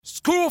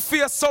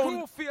Screwface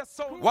sound.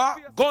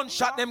 What?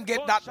 Gunshot them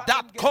get that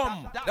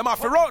come. Them have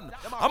to run.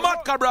 A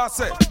mad cabra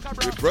say.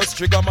 We press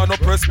trigger man, no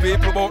press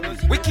people button.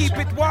 We keep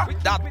it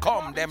what? That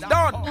come. Them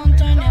done. Don't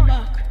turn your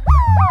back.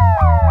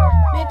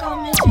 Because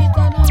me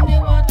sweeter than the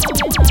water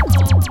with a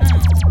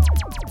coconut.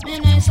 Me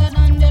nicer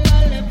than the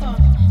lollipop.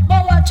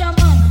 But watch your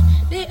man.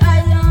 The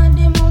island,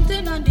 the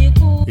mountain and the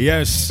cool.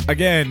 Yes,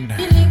 again.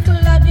 The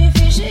little of the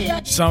fishy.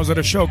 Sounds of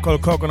the show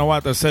called Coconut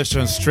Water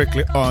Session,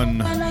 strictly on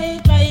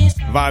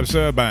Vibes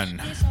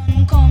Urban.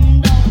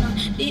 Come down,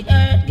 the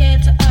earth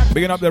gets hot.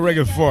 Bigging up the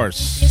Reggae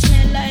Force. It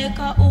smell like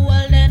a old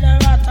leather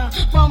ratter.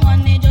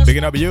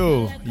 Bigging up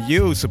you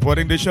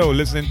supporting the show,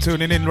 listening,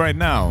 tuning in right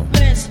now.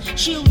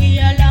 She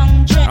wear a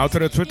long dress. Out to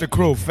the Twitter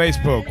crew,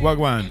 Facebook,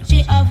 Wagwan.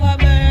 She have a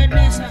bird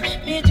nest,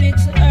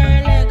 betwixt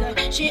her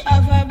leg. She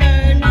have a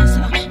bird nest.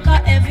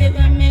 Cause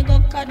everywhere me go,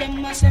 cause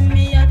them must say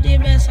me at the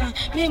best.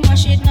 Me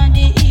mash it on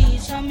the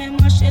east, and me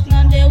mash it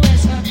on the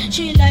west.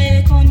 She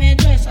like how me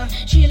dress,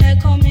 she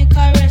like how me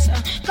caress.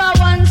 Cause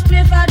one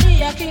split for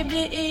the keep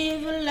the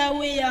evil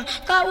away.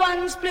 Cause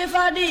one split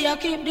for the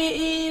keep the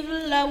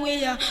evil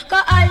away.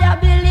 Cause I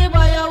believe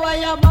why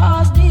you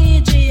boss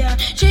DJ.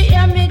 She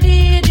hear me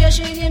DJ,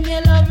 she give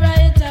me love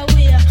right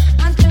away.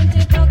 And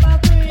 20 cock a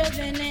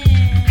craving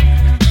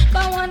it.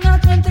 Cause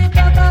 120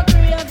 cock a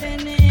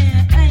craving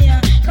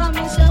it. Cause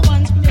me say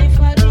one split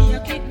for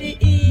the keep the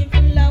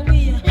evil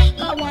away.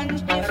 Cause one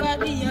split for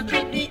the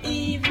keep the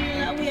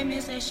evil away. Me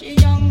say she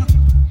young.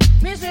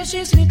 Me say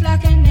she sweet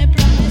like any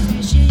plum. Me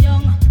say she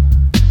young.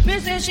 Me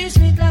say she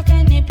sweet like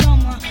any plum.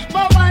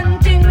 But one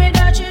thing with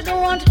that she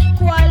don't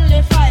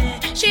qualify.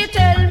 She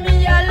tell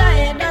me a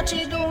lie that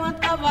she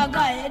don't have a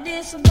guy.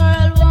 This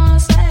girl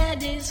won't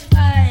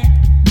satisfy.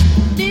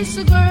 This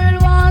girl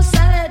won't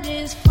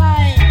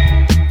satisfy.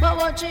 But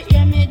what you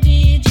hear me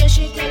DJ,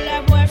 she tell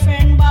her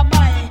boyfriend bye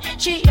bye.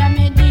 She hear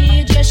me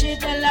DJ, she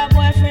tell her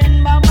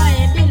boyfriend bye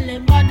bye. Billy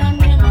Badon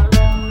River.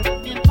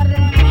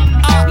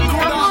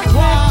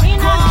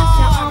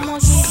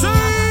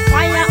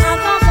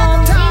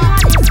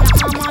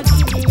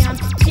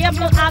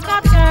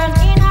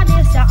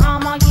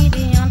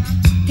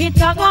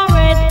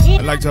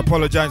 I'd like to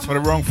apologize for the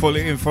wrongful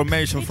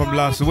information from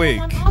last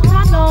week.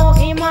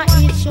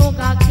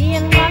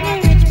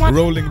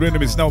 Rolling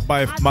Rhythm is now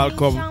by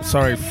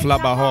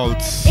Flabber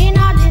Holtz.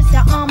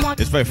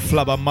 It's by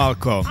Flabber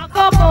Malcolm.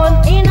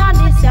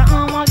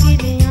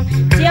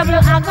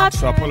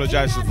 So I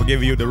apologize for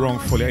giving you the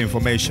wrongful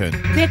information.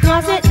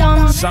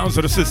 Sounds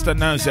of the sister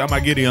Nancy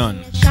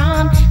Amagideon.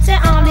 Say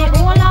I'm the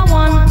older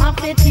one, I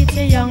fit it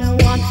the young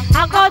one.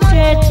 I got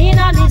straight in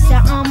this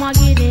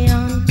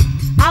Amagideon.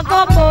 I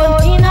go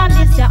born in a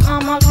this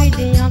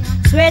Amagideon.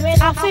 Sweat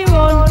I fi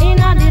run in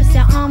a this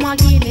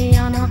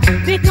Amagideon.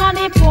 Because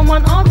the poor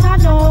man out the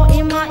door,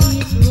 he ma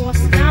eat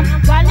roast lamb.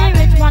 While the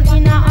rich one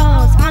in a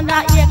house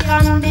under air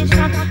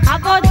condition. I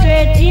go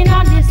straight in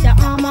a this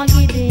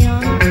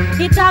Amagideon.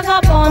 It a go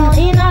born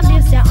in a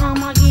this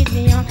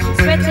Amagideon.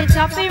 Sweat it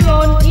I fi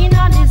run in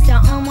a this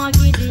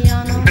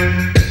Amagideon.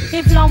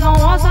 If love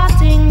was a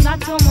thing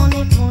that your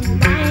money could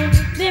buy,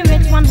 the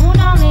rich man who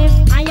don't live,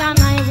 I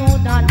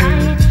would die.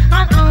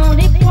 And all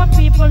the poor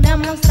people, them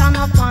must stand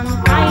up and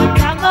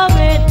fight. I go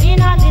wait in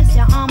a this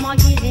ya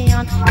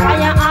Amagideon.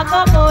 I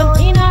go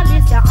born in a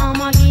this ya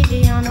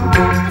Amagideon.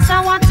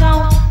 So watch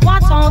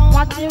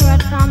out your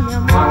word from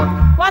your mouth.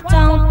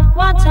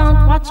 Watch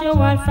out your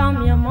word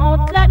from your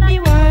mouth. Let the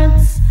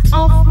words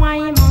of my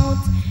mouth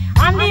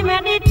and the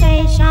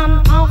meditation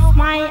of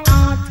my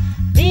heart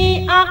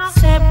be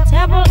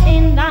acceptable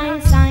in thy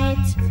sight.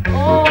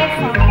 Oh,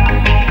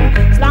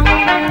 Father, slang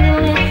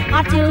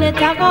until it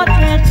a go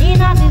tread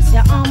in a this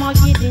ya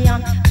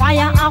Amagideon.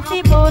 Fire off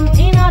the bone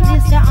in a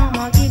this ya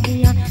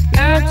Amagideon.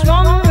 Earth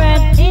run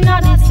red in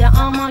a this ya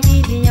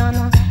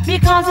Amagideon.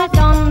 Because it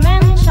done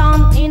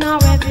mention in a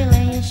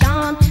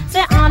revelation.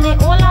 Say on the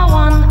older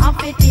one, I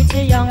fit it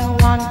the young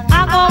one.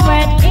 I go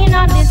red in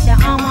a this ya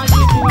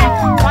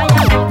Amagideon. Fire off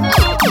the bone.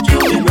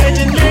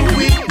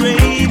 We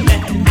pray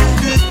that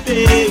good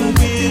day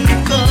will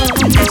come.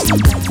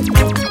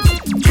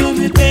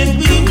 Then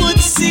we would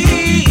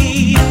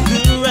see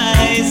the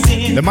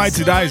rising. The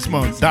mighty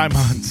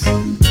diamonds. I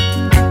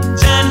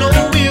know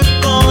we're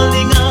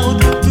calling out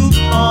to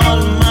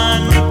all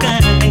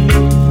mankind.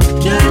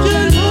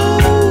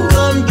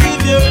 Come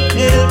give your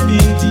help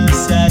in this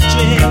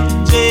tragic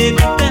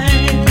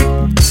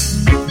time.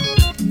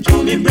 To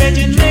me,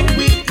 brethren, make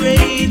we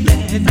pray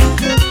that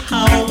the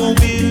power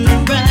will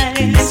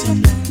rise.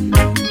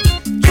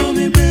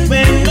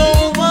 When no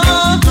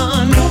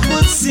one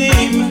would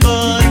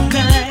sympathize,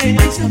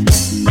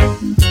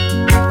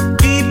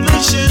 people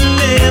should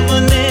never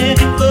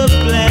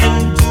plan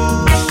to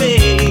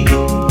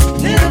fail.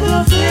 Never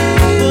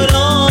fail.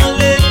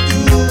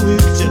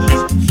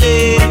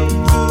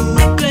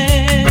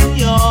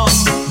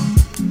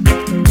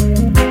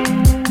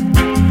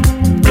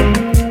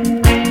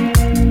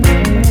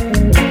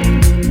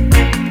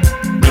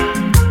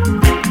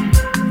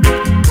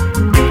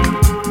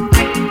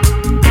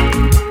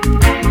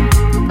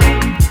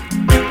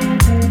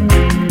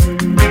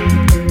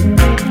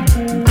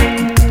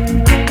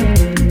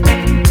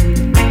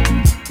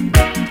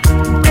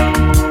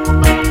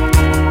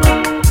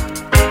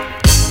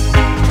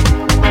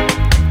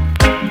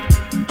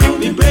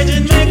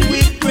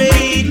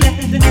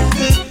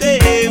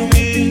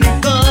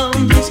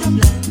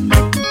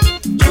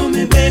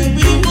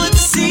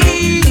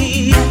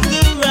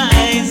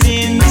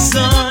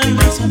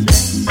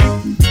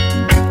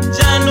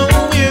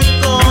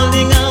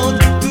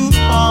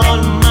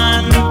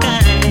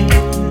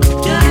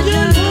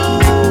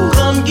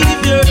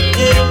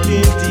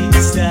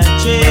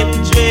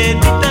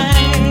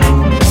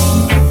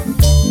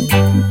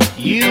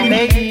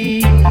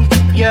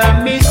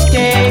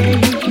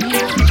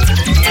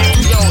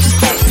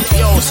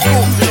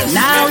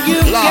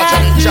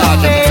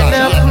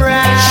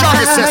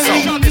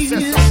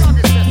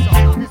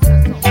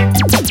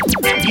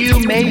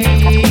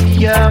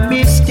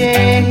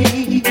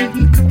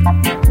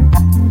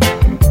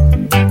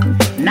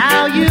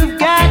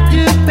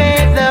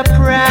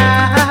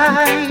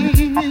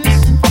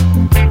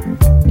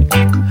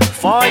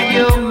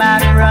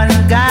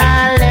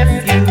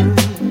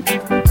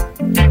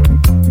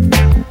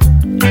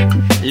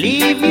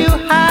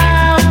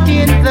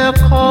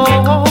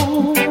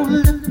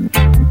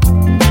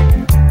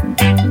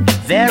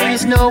 there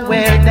is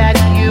nowhere that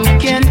you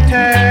can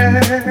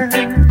turn.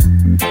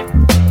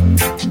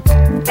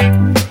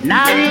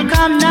 Now you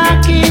come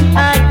knocking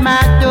at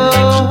my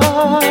door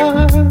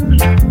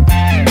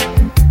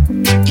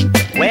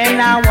when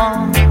I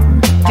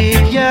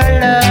wanted your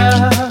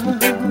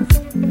love.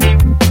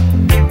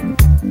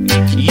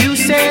 You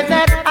say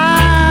that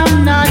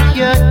I'm not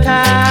your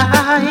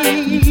type,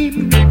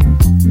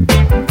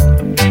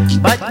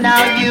 but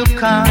now you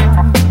come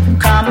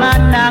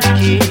and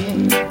knocking.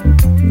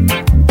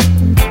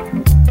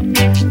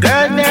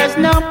 Girl, there's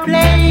no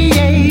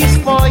place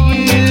for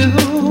you.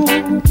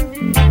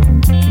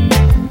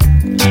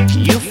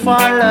 You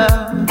follow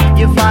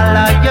your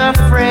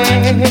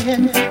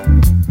friend,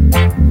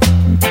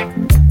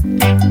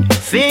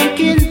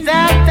 thinking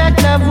that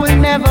love will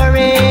never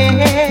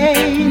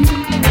end.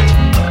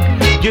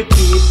 You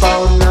keep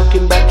on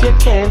knocking, but you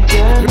can't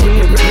get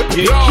in.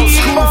 You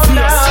keep on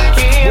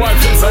knocking, but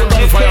you can't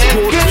get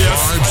in.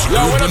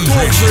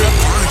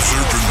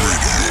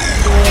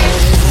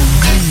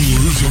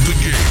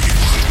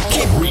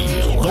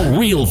 The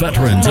real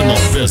veterans in the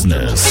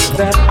business.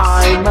 That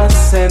I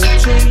must send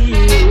to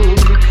you,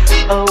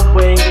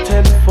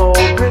 awaiting for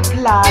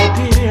reply,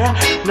 dear,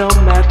 no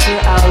matter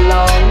how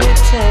long it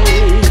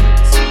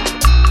takes.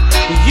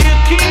 You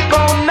keep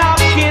on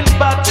knocking,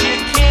 but you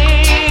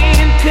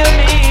can't come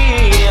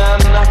in.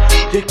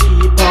 You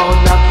keep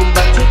on knocking,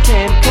 but you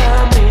can't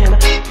come in.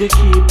 You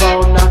keep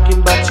on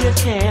knocking, but you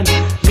can't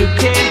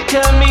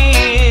come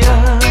in.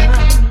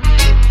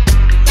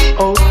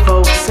 Oh,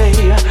 folks say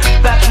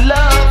that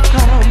love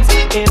comes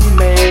in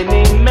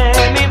many,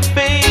 many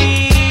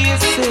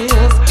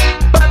faces,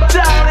 but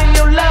darling,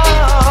 your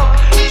love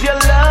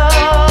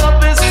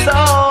is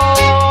so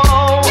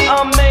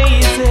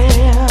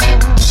amazing.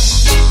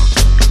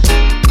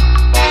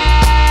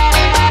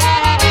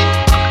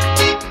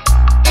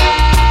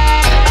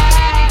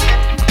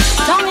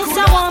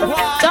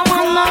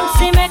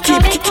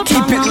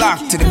 Keep it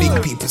locked to the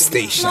big people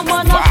station.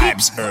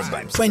 Vibes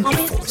Urban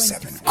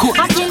 24/7. Cool.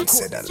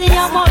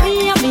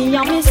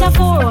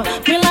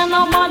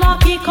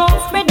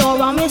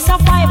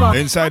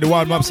 Inside the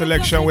warm-up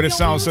selection with the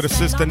sounds of the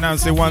Sister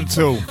Nancy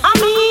 1-2.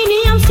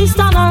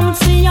 Sister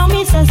Nancy, you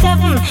miss a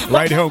 7.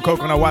 Right home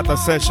Coconut Water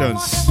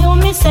Sessions. You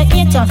miss a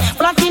 8.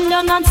 But I kill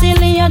you Nancy,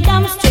 lay you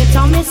damn straight.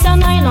 I miss a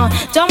 9.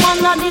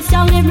 Jamana, this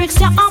your lyrics,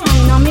 you are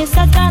mine. I miss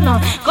a 10.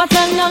 Go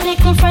tell your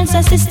little friends,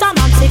 say Sister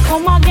Nancy,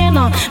 come again.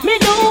 Me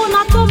do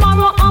not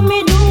tomorrow, and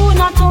me do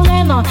not to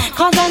lend.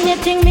 Cause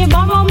anything me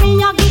borrow,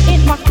 me I get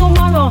it back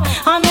tomorrow.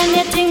 And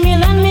anything me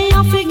lend me,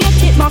 I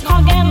forget it back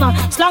again.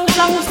 Slang,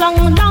 slang,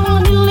 slang,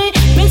 down the lane.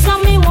 Me saw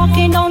me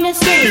walking down the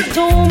street.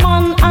 2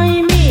 man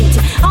I meet.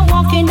 I'm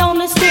walking down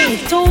the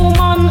street. 2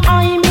 man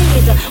I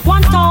meet.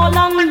 1 tall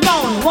and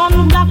brown,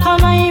 1 black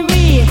and I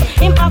read.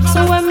 Him ask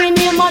when me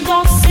name a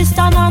just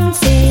Sister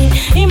Nancy.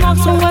 Him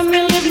ask when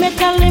me live, me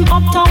tell him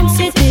Uptown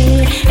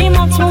City. Him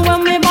ask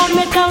when me born,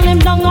 me tell him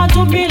down a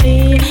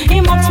Jubilee.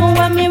 Him ask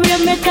when me wear,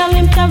 me tell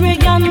him Terry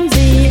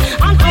Ganzi.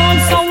 And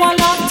also a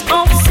lot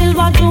of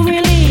silver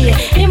Jubilee.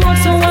 Him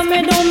ask when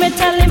me do, me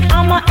tell him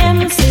I'm a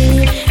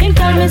MC. Him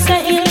tell me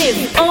say he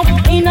live up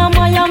in a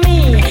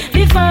Miami.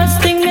 The first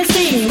thing me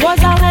see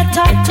was a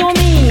letter to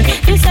me.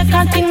 The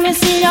second thing me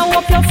see, I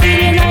hope you're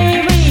feeling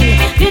irate.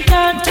 The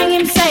third thing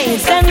him say,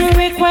 send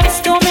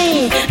request to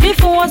me. The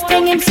fourth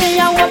thing him say,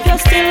 I hope you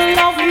still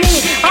love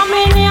me. I'm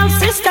in your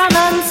Sister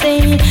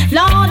Nancy.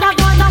 Lord of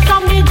God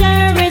from the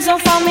Jerry's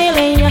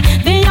family.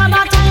 The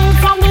other time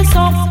from the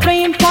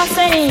Supreme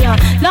Posse.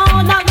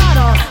 Lord of God,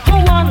 who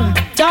won?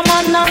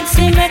 Jaman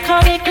Nancy make a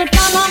little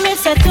plan on me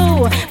say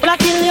 2. But I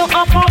kill you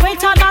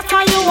operator, that's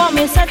how you want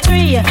me say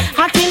 3.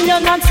 I kill you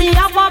Nancy,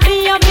 have a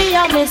B, I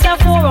me say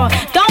 4.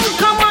 Don't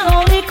come and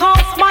only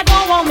cough, but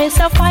don't want me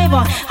say 5.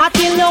 I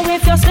kill you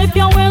if you slip,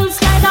 you will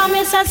slide, I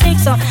me say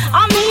 6.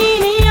 I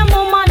mean, here,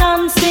 mama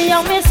Nancy,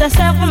 I me say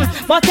 7.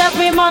 But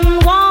every man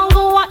want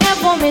go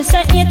whatever, me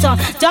say 8.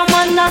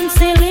 Jaman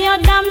Nancy, lay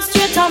damn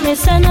straight, I me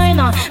say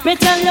 9. Me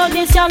tell you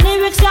this, your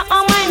lyrics, you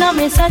are mine, I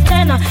me say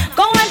 10.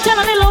 Go and tell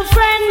a little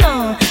friend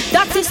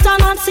that Sister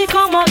Nancy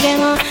come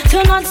again.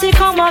 To Nancy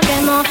come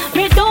again.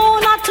 Me do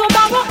not to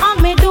borrow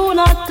and me do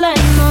not lend.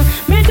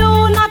 Me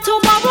do not to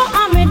borrow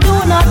and me do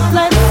not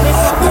lend.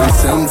 There's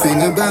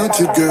something about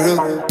you, girl.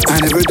 I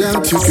never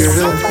doubt you,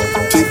 girl.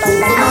 Take over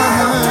my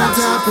heart.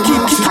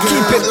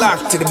 Keep it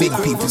locked to the big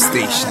people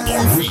station.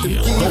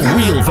 The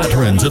real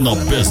veterans in the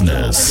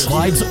business.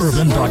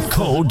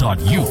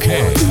 Vibesurban.co.uk.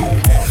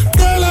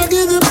 Girl, I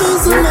give you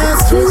peace of my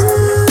street.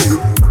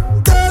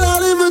 Girl,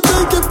 I'll even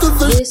take you to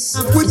the this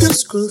with is the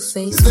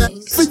Screwface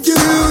mix. for you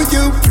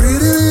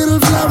pretty little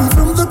flower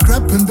from the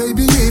crop, and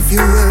baby, if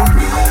you will,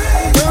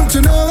 don't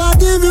you know I'll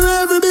give you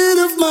every bit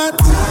of my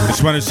time.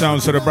 This one is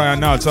sounds to the Brian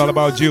now. It's all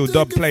about you.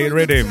 Dub play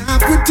rhythm. I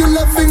put your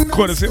loving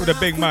Courtesy with the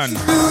big man,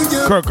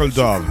 Kirkle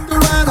Dub.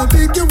 around, I'll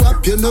pick you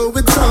up, you know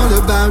it's all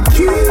about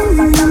you.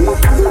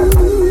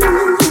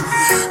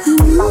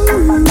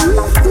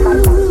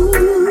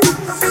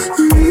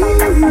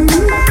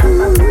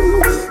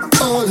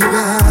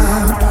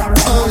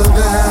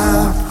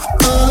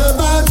 All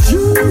about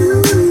you.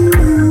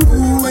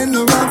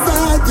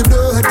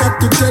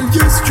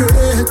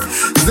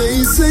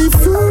 They say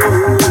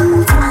food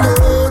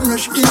don't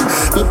rush in,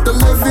 but the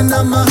loving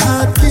of my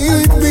heart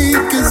can't be,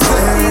 cause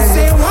they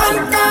say one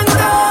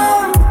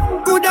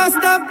condom could have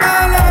stopped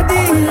all of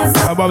this.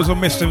 How about some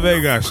Mr.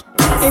 Vegas?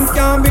 Him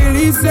can't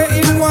believe say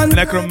in one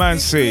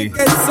Necromancy.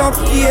 It's up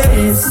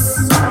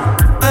yes.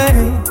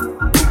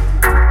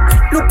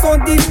 Look how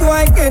the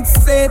boy gets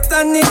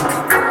satanic.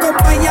 Go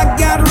buy a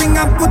gathering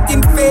and put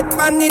him faith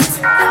on it.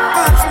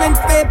 Parchment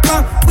paper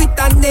with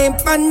a name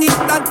on it.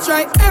 That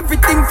try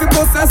everything for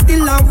boss and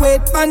still a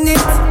wait on it.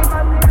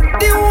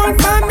 The whole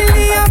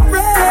family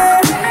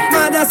afraid.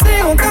 Mother say,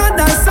 oh God,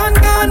 that son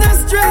gone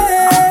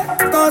astray.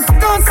 Cause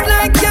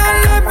like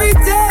y'all every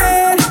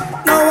day.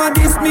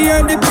 Nowadays me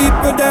and the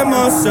people them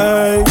all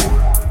say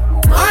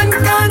one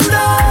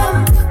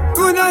condom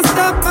couldn't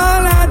stop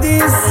all of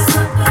this.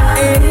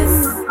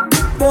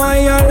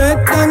 Boy, you let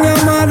down your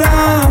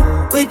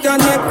mother with your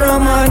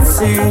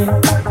necromancy.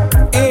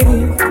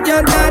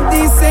 Your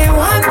daddy say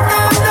one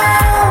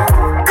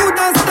condom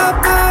couldn't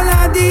stop all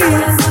of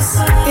this.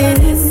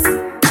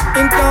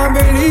 Him can't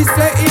believe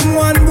say him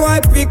one boy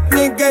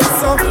picnic get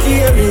so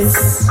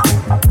careless.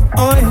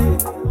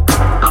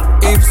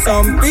 If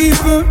some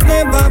people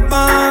never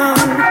born,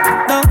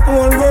 the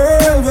whole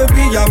world will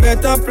be a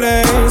better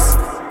place.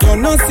 You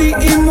no see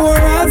him more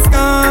as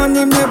gone.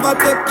 Him never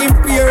take him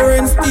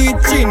parents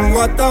teaching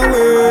what a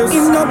waste.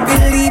 Him no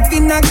believe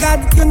in a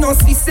God. You no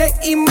see say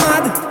him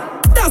mad.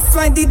 That's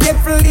why the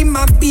devil him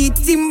a beat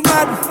him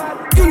bad.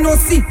 You no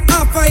see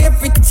half of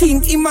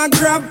everything him a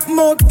grab.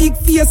 Mouth big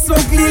face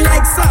ugly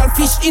like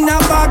saltfish in a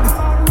bag.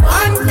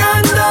 And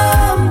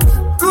condom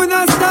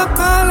couldn't stop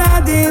all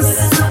of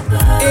this.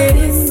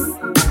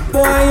 Boy,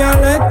 you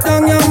let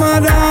down your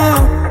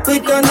mother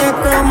with your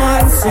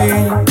necromancy.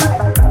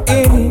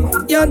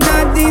 Your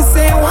daddy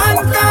say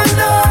one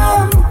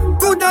condom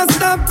couldn't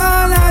stop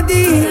all of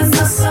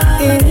this.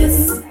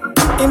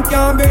 Him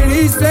can't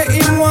believe say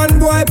him one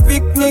boy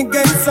picnic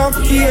get so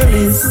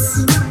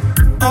careless.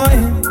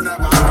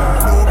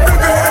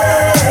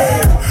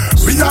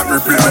 We are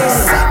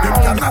prepared. Them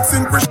cannot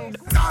sing.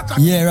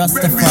 Yeah,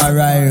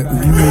 Rastafari,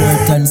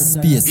 Earth and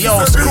Space. Yo,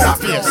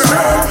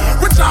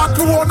 we talk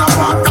to one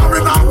about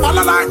coming up,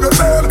 follow like the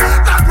tail.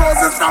 That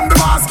Moses from the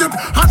basket,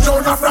 and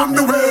Jonah from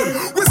the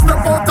whale. We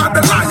step out of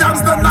the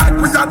lions, the night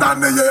we are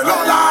done the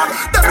yellow line.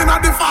 Them in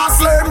the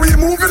fast lane, we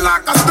moving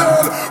like a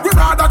snail. We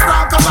rather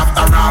crack, cause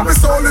after all, my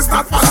soul is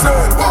not for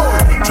sale. Whoa,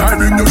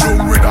 driving you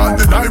down with all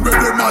the night with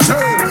them a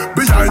tail.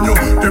 Behind you,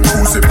 them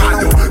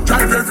crucify you.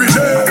 Drive every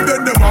day,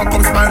 then them all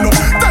come smile up.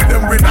 Tell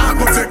them we not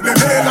go take the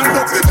nail and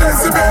not the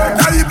decibel.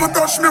 Now even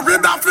touch me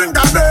with a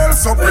fingernail,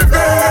 so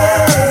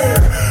prevail.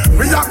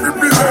 We have to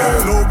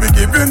prevail, oh, we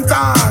giving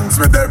thanks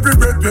with every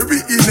breath we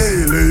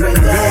inhale.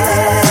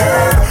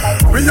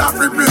 We have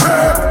to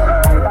prevail.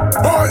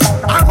 Boy,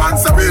 I want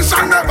so we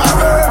shall never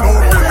fail,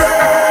 oh,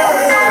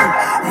 prevail.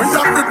 We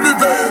have to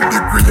prevail, the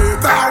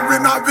creator, we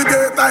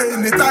navigator,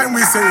 anytime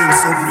we say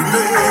so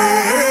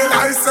prevail.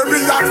 I say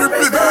we have to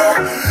prevail.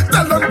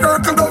 Tell them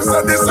Kirkle don't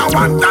say this, I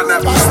want to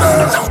never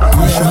stay.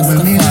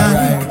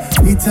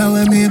 It's how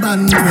me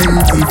ban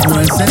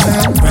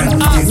 24/7,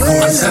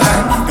 24/7.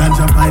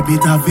 Ganja pipe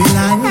it up in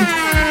light.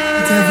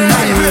 It's every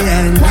day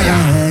and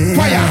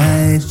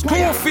night.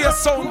 Schoolface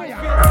sound.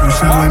 Push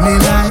how me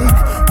like.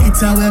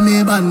 It's how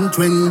me ban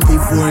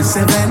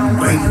 24/7,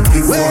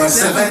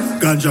 24/7.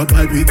 Ganja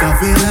pipe it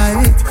up in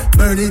light.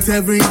 Burn it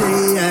every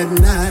day and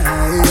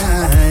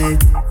night.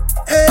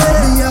 Hey,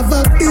 me have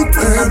a big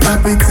herb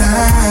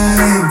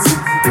appetite.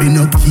 Me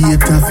no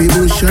cater for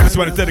bush. This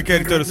one is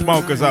dedicated to the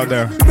smokers out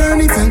there.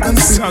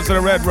 Sounds of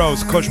the Red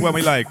Rose, Coach what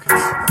we like.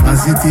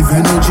 Positive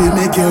energy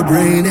make your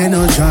brain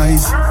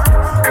energize.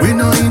 We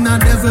know in a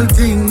devil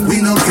thing. We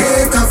no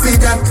cater for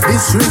that.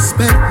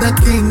 Disrespect the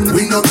king.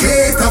 We no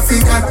cater for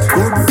that.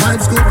 Good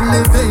vibes, good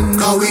living.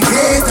 Cause we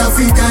cater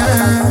for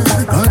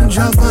that.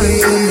 Ganja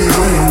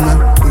vibe.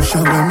 Push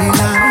up when me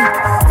like.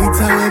 It's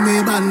how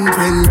me ban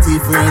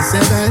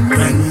 24/7,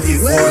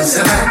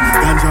 24/7.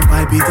 Ganja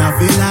pipe it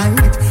off in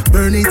light.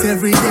 Burn it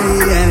every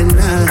day and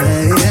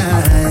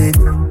night.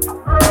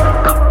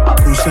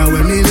 Push out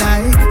when me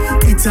like.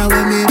 It's how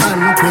me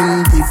ban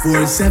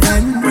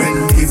 24/7,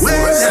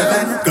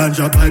 24/7.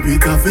 Ganja pipe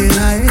it off in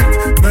light.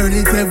 Burn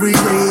it every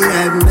day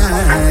and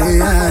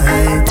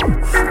night.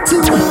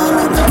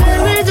 Tomorrow,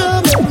 there we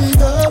go, baby,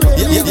 go,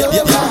 baby, go.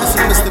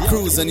 Listen, Mr.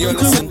 Cruz, and you're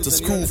listening to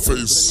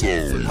Schoolface.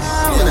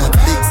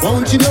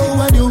 Won't you know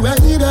when you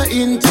rider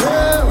in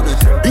town?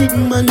 Big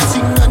man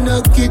sing and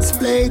the kids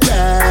play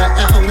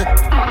down.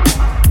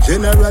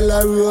 General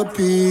a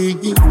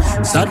ropey.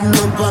 Saddle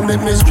up and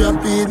make me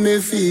strap it, me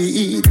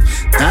feet.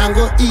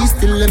 Tango east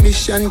till the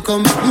mission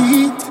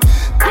complete.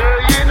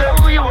 Girl, you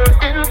know you were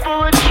in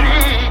for a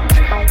treat.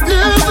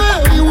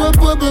 Never you were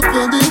up on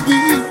the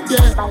beat,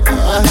 yeah.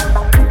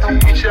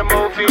 Teach them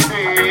how to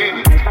beat.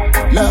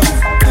 Love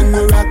and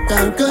the rock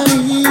and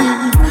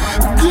clean.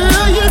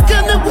 Girl, you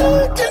can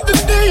walk in the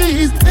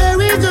days. There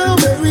we go,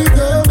 there we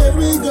go, there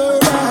we go.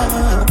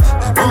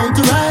 Want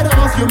to ride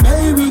off your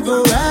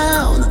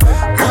merry-go-round.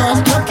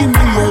 Lost luck in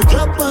me, you'll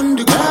drop on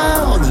the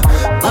ground.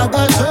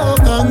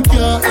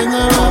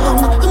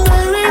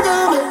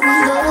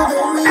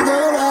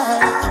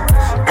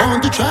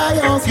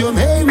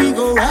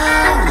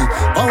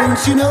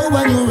 bet you know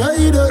when you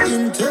ride her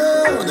in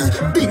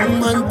town. Big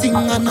man thing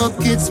and no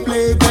kids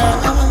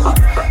playground.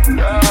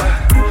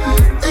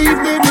 Hey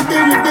baby,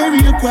 baby, baby,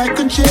 you quite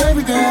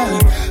contrary, girl.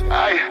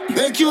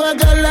 Make you a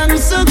girl and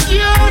so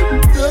cute.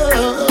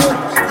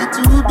 You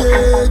too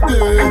bad,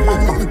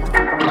 girl.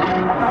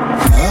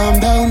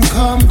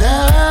 Calm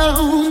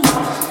down.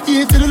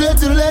 You too late,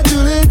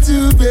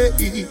 too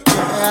baby.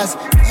 Yes,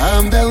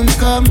 calm down.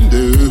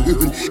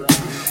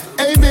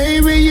 Hey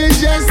baby, you're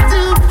just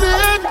too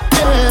bad.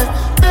 Yeah.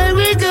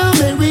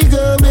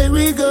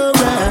 Merry-go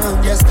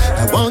round. Yes,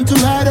 I want to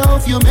ride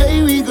off your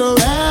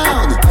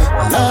merry-go-round.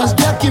 Last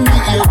Jackie, me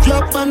ear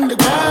drop on the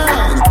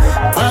ground.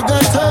 I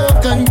got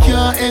talk and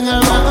can't hang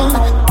around.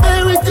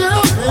 Merry-go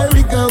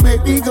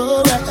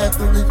round.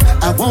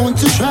 I want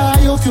to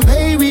try off your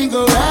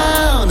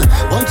merry-go-round.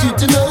 Want you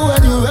to know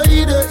I'm the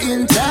rider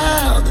in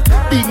town.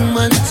 Big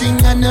man thing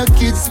and the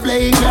kids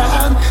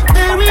playground.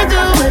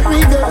 Merry-go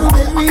round.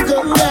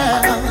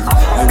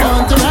 I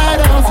want to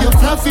ride off your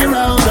fluffy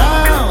round.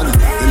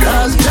 The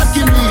last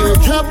Jackie, me ear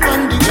drop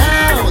on the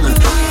ground.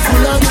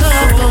 Full of talk,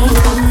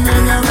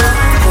 hang around.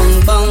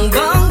 Bang,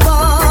 bang,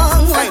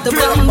 bang, what the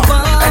bang,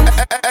 bang.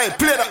 Hey,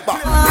 play that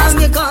back.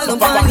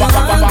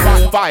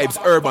 Vibes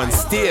Urban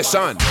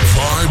Station.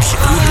 Vibes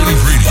Urban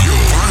Radio.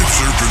 Vibes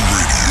Urban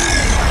Radio.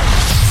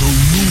 The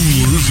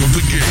rulers of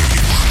the game.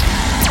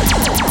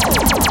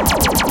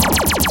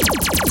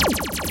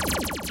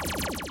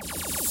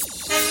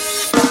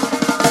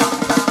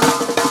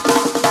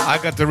 I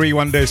got to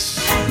rewind this.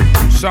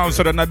 Sounds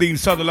of the Nadine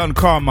Sutherland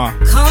Karma.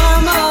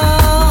 Karma.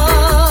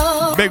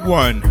 Big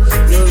one.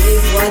 You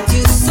reap what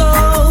you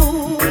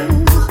sow.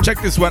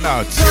 Check this one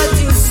out.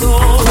 What you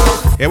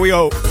sow. Here we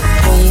go.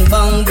 Bang,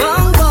 bang,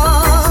 bang,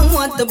 bang.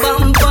 What the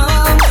bang,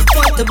 bang.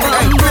 What the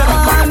bang,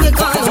 bang. You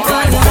call it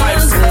bang,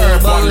 bang.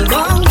 Bang,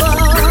 bang,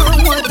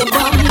 bang. What the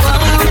bang,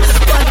 bang.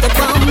 What the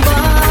bang,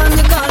 bang.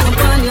 You call it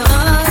bang.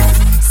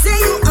 Say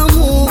you a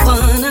move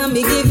on and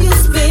me give you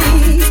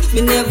space.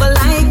 Me never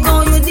like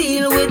how you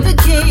deal with the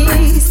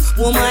case.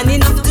 Woman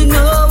enough to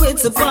know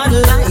it's a part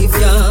of life,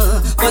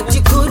 yeah. But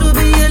you could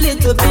be a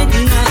little bit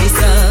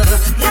nicer.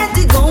 Let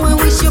it go and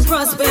wish you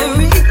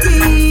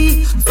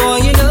prosperity. For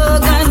you know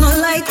God not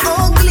like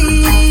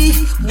ugly.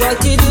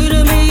 What you do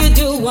to me, you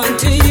do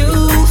unto you.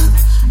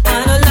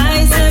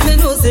 Analyze them and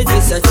know say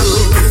this is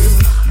true.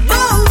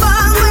 Bang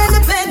bang when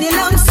the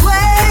pendulum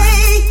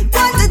sway.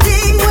 What the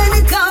thing when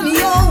it come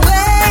your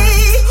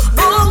way.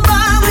 Bang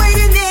bang when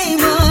your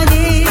name on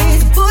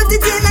it. Put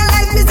it in a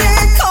like me say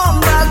come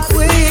back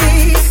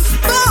quick.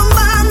 Bang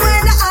bang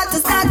when the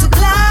artists start to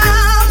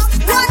clap.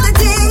 What the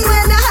thing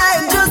when the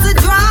hype just a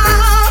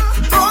drop.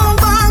 Bang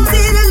bang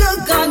see the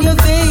look on your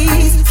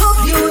face.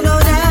 Hope you know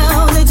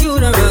now that you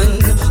don't run.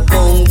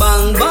 Bang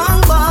bang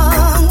bang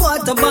bang.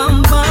 What a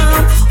bang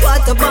bang.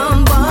 What a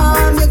bang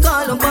bang. You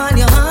call upon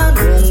your hand.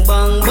 Bang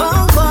bang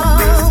bang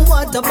bang.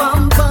 What a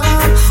bang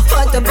bang.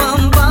 What a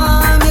bang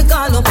bang. You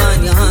call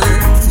upon your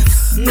hand.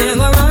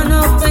 Never run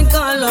up and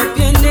call up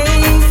your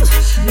name.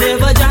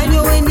 Never join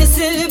you when you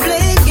silly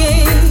play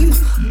game.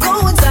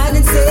 Go inside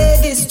and say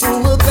this to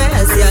a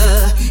pass,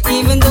 yeah.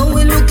 Even though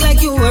it look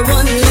like you were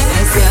running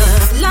last,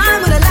 yeah. Lie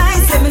with a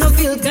lie, say me no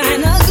feel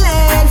kinda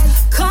glad.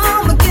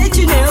 Come and get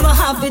you, never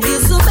have it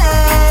this so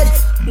bad.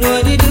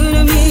 What you do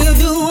to me, you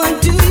do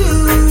unto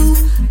you.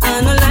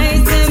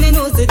 Analyze them and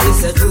know that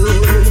this is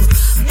true.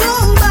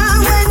 Boom bang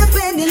when the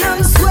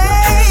pendulum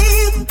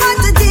sway. What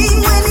the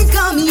thing when it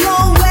come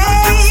your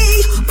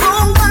way.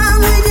 Boom bang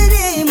with the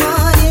name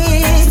on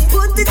it.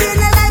 Put it in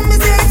a light, me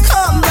say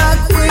come back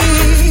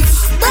quick.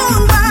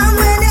 Boom bang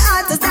when the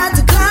artists start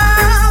to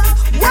clap.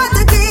 What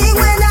the thing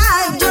when the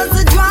hype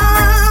just a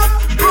drop.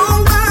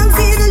 Boom bang,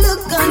 see the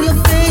look on your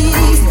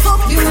face.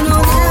 Hope you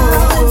know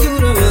now you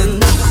don't run.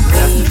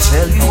 Let me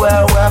tell you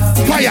how I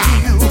feel. Fire.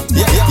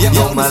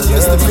 You're my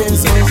loving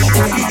mystery.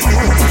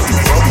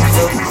 From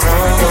the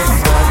crown of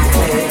my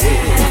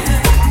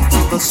head to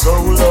the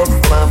sole of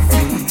my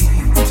feet.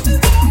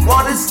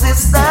 What is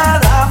this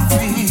that I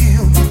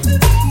feel?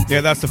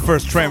 Yeah, that's the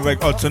first train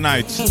wreck out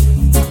tonight.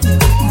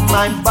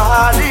 My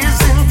body's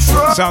in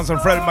trouble. Sounds from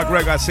Freddie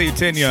McGregor, I see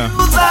it in ya.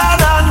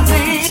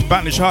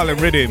 Spanish Harlem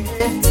rhythm.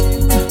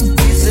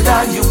 Is it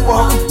how you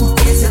walk?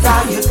 Is it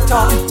how you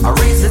talk? Or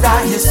is it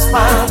how you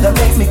smile that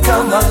make me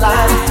come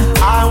alive?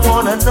 I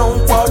wanna know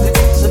what it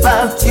is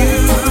about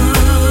you.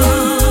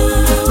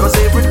 Cause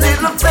every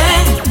little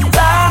thing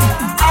that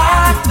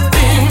I've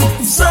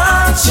been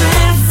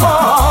searching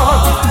for,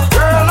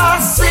 girl, I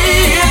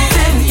see it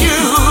in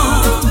you.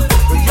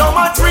 You're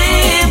my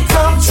dream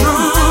come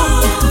true.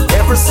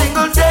 Every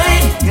single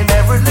day, in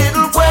every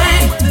little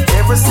way,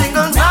 every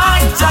single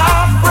night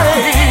I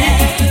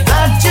pray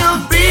that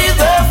you'll be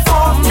there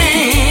for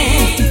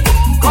me.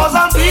 Cause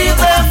I'll be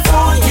there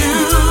for you.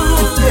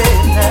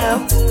 Yeah.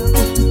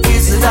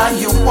 Is it how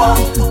you walk?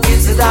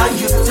 Is it how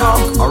you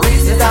talk? Or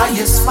is it how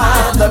you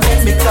smile that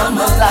make me come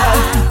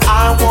alive?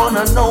 I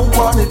wanna know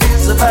what it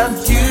is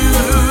about you.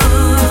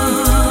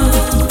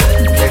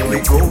 Can we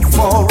go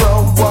for a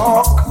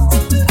walk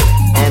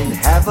and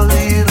have a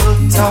little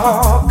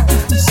talk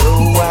so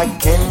I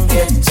can get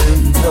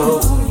know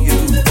you.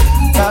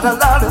 Got a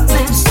lot of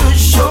things to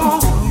show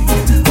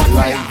you,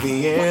 like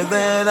the air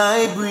that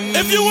I breathe.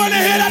 If you wanna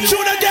hear that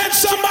tune again,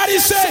 somebody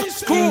say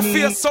School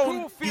Face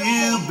Sound.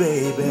 You,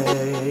 baby,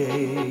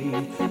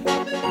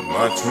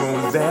 much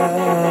more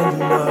than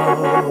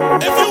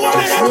love. If you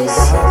wanna hear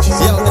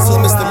Yo, this is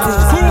Mr.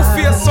 Cruz. School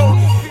Face Sound.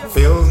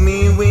 Fills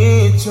me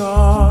with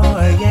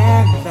joy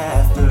and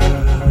laughter.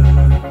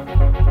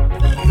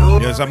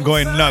 Yes, I'm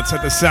going nuts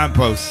at the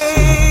samples.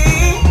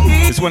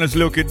 This one is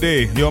Lucky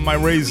D. You're my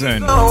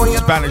reason.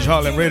 Spanish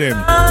Harlem Rhythm.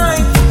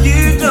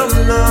 You don't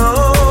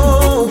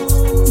know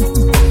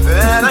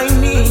that I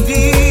need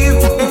you,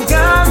 and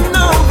God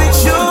knows that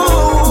you're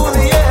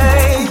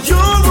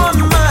on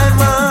my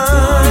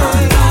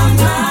mind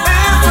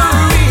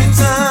every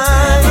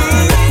time.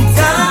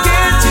 Gotta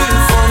get you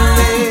from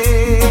me.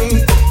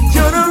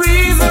 You're the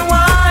reason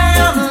why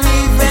I'm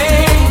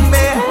leaving,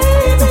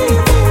 baby.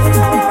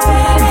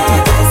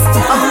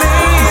 I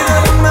made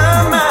up my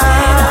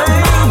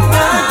mind.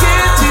 Gotta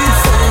get you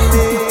from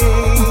me.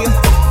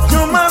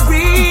 You're my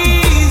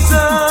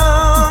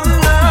reason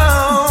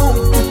now.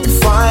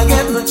 If I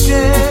get the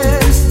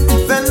chance,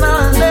 then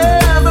I'll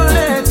never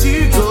let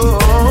you go.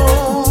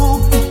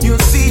 You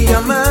see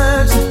how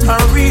much I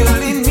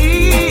really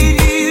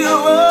need you.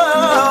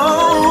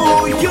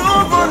 Oh, you're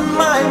on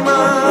my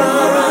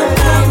mind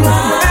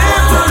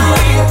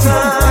every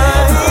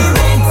time.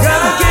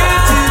 Gotta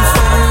get you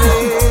from me.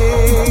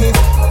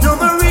 You're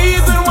the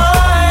reason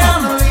why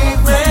I'm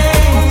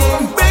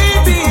leaving,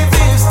 baby.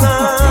 This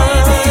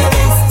time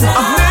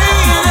I've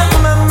made up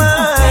my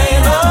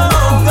mind. Oh,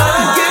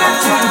 gotta get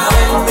you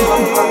from me.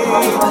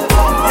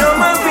 You're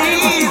my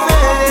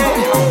reason.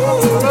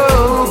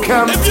 Oh,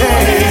 come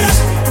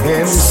taste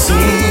and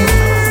see.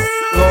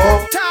 All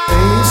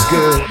things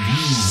good.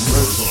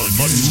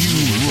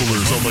 New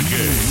rulers of the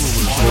game.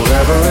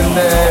 Forever and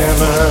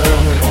ever.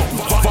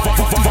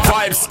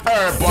 Vibes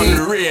Urban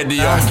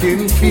Radio. I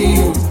can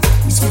feel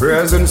His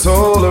presence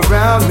all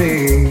around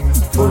me.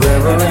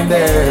 Forever and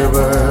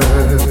ever.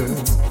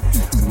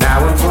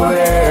 Now and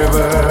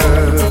forever.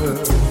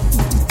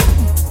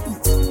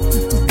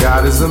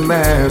 God is the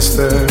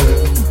master.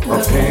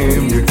 Of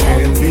Him you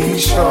can be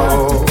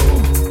sure.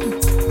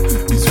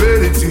 He's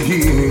ready to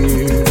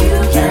heal.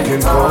 You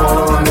can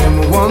call on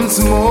Him once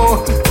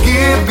more.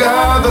 Give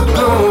God the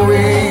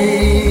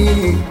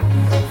glory.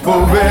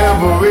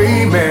 Forever,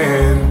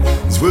 amen.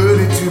 He's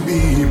worthy to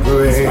be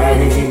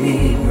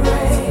praised.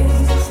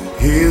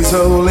 His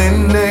holy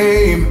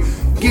name.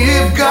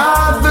 Give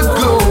God the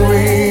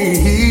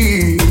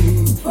glory.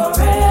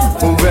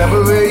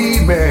 Forever,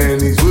 amen.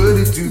 He's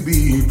worthy to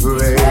be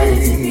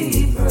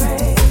praised.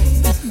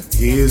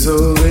 His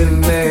holy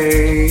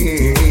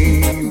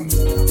name.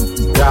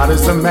 God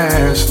is the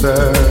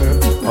master.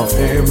 Of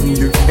Him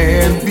you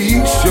can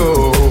be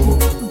sure.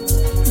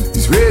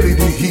 He's ready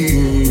to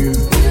heal.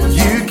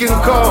 You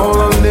can call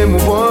on Him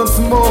once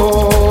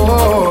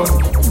more.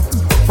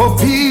 For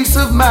peace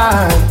of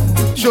mind,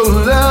 show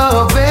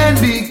love and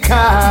be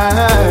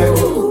kind.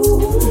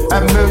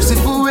 Have mercy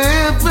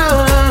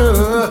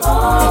forever,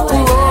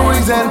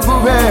 always and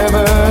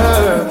forever.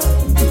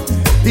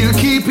 He'll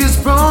keep His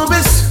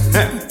promise.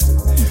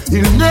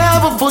 He'll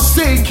never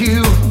forsake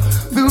you.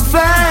 Through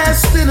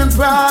fasting and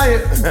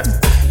prayer,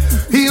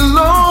 He'll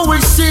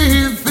always see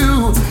you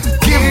through.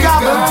 Give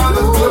God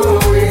the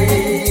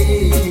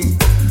glory.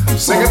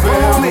 Sing it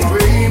for me,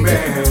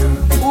 amen.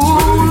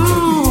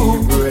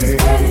 Ooh.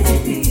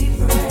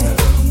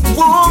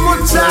 One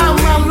more time,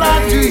 I'd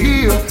like to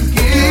hear.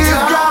 Give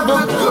God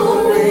the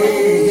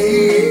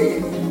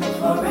glory.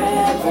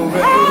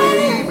 Forever,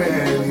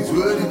 amen. He's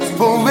worthy to.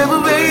 Forever,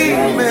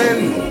 amen.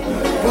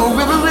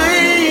 Forever,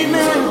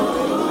 amen.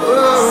 Oh,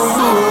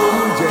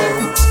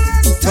 yeah.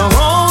 The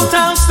whole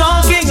town's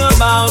talking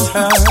about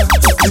her.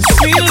 This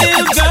sweet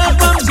little girl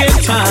from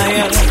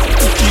Gentile.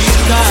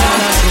 She's got a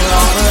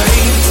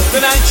offering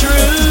that I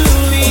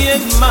truly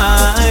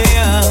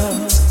admire.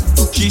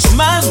 She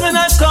smiles when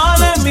I call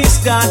her Miss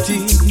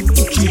Scotty.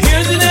 She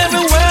hears it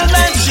everywhere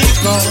that she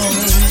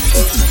goes.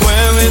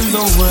 Where in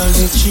the world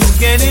did she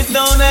get it?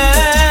 Don't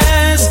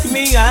ask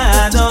me,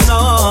 I don't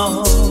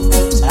know.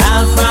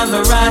 I'll find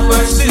the right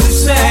words to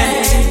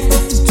say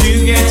to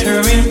get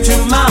her into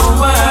my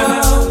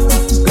world.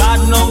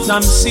 God knows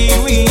I'm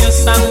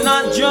serious, I'm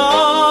not joking.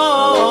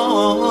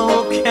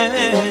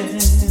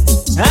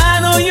 I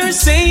know you're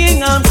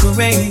saying I'm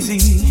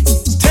crazy,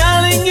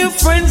 telling your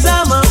friends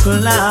I'm a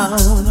clown.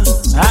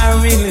 I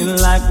really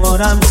like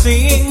what I'm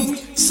seeing,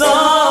 so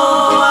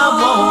I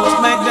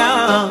won't back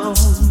down.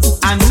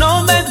 I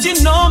know that you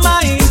know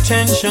my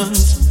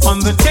intentions. On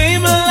the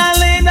table I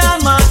lay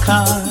down my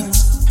cards.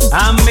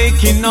 I'm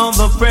making all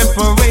the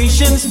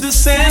preparations to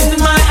send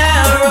my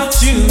arrow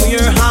to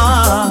your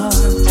heart.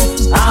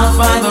 I'll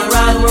find the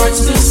right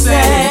words to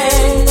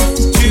say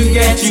to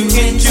get you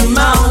into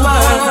my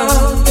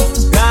world.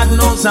 God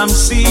knows I'm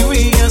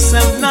serious,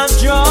 I'm not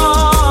joking.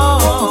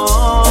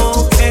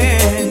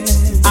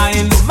 I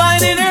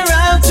invited her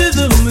out to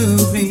the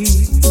movie,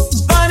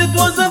 but it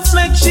was a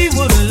flex, she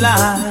would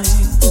lie.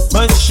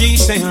 But she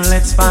said,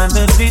 let's find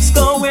a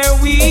disco where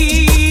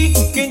we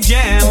can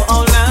jam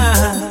all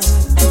night.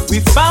 We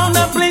found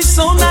a place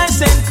so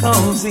nice and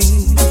cozy,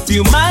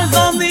 few miles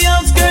on the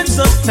outskirts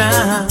of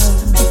town.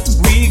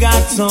 We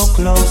got so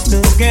close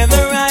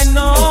together, I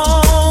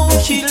know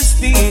she'll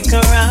stick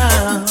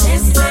around.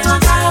 This little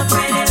girl,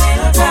 pretty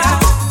little girl.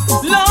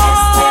 Lord,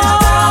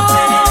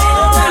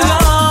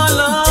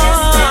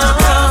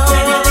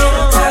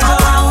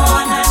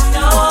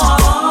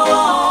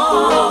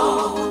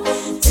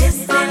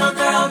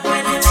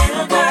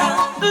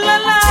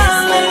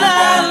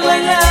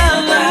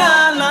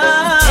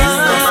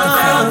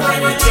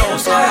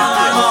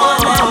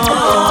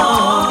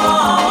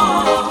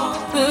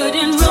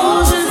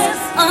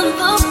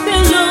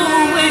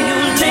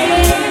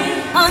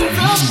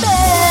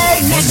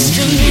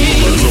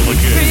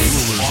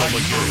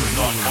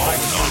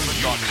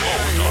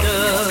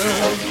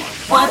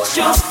 Watch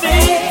your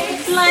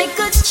face like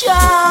a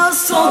child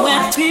so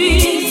at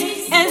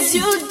peace as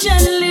you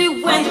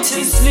gently went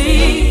to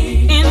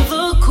sleep in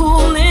the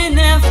cool and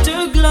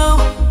afterglow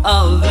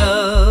of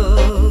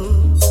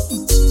love.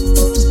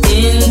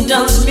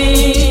 Indulge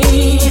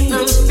me,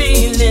 I'm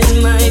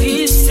feeling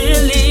mighty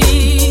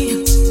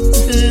silly.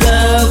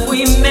 Love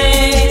we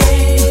made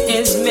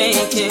is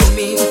making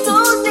me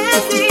so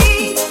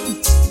dizzy.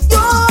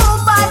 Your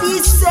body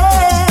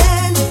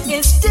said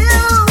it's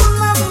still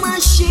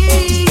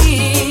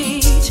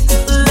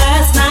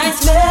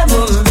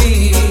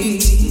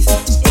memories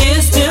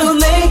is still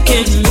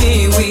making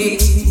me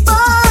weak.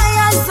 My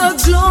eyes are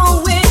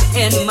glowing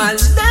and my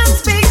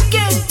lips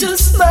begin to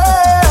smile.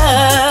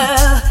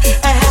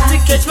 I have to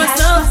catch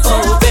myself,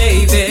 oh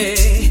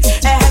baby.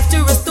 I have to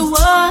rest the world.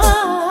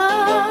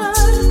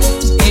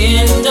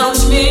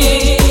 Indulge me,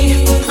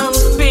 I'm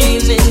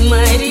feeling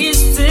mighty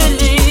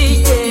silly.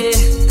 Yeah.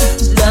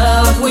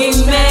 Love we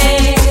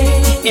made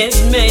is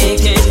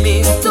making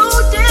me so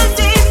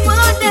dizzy.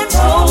 Put them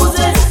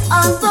roses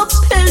on the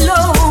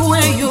pillow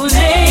where you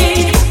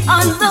lay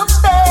on the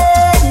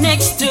bed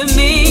next to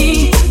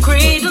me,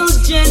 cradle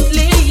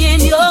gently in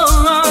your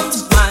arms,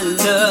 my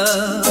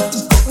love.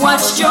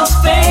 Watch your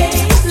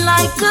face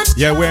like a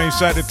yeah, we're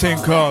inside the thing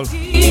called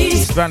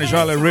Spanish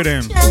Harlem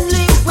Rhythm.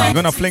 I'm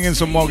gonna fling in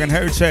some Morgan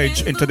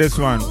Heritage into this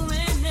one.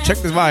 Check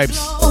the vibes.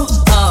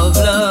 Of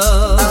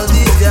love. I'll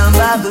be down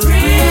by the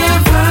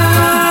river,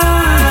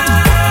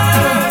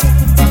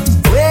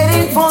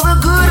 waiting for the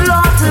good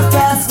Lord to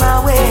pass my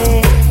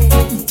way.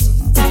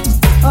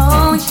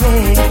 Oh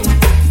yeah,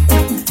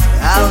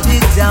 I'll be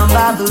down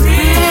by the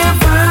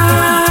river,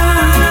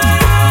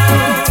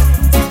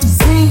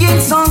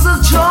 singing songs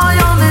of joy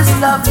on this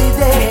lovely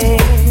day.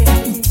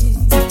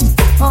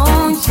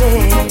 Oh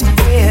yeah,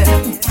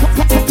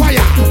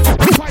 Fire.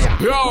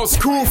 Yo,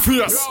 screw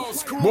face.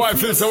 Boy,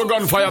 feels so we're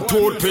gonna fire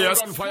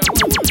toothpaste.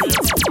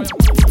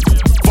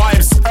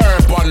 Vibes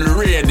Urban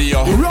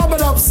Radio. Rub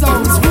it up,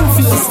 sound, screw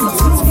face.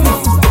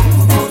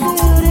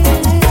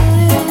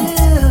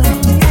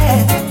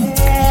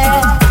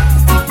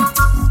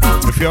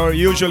 If you're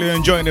usually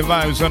enjoying the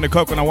vibes on the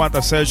Coconut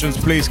Water sessions,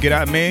 please get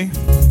at me.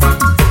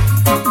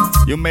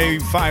 You may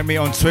find me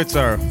on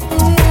Twitter.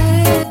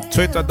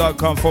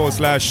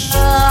 Twitter.com/Screwface.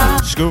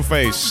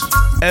 SKREWFACE.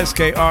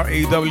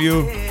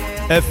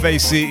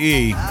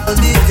 I'll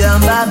be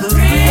down by the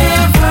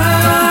river,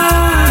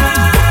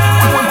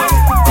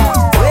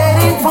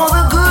 waiting for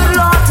the good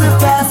Lord to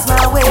pass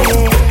my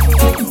way.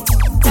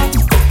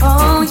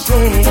 Oh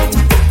yeah,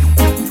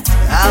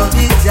 I'll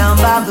be down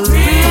by the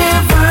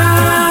river,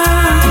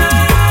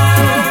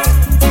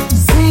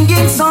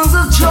 singing songs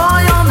of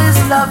joy on this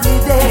lovely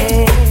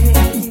day.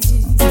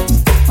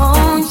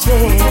 Oh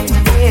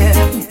yeah,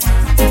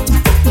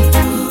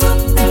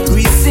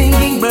 three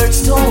singing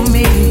birds told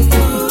me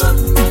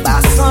by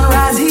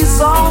sunrise he's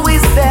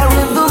always there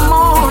in the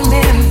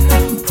morning,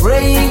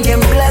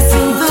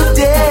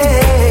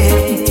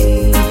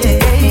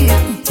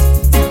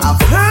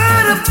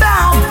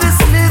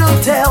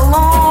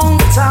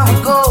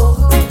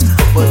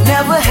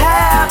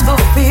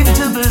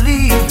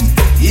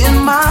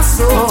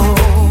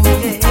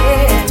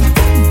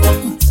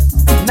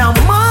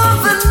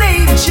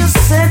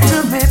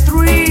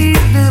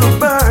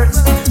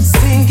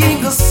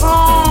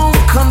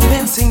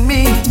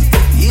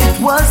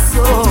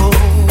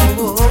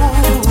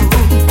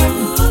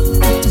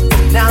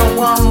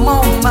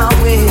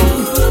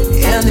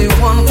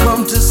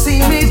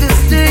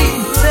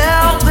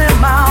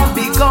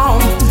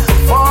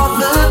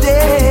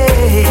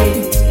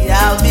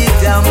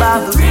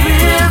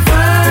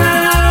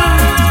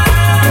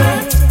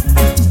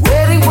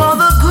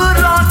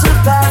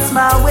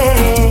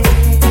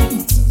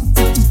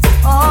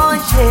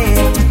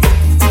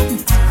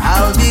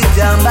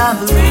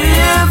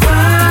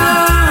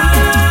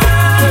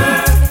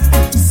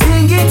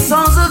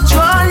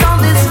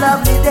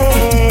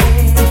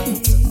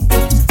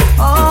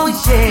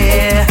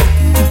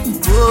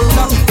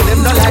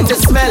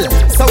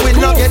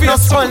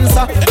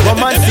 sponsor.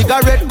 Rum and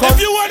cigarette cup.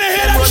 If you wanna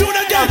hear that tune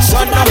again,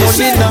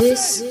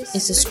 this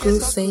is a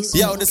Screwface.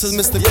 Yo, this is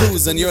Mr.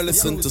 Cruz and you're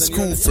listening to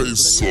Screwface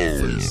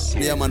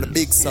Sound. Yeah, man, the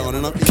big sound,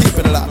 you know. Keep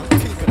it locked.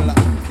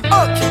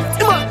 Okay,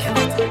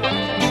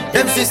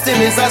 them system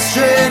is a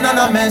strain and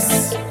a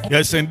mess.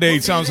 Yes,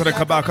 indeed. Sounds of the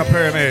Kabaka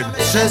Pyramid.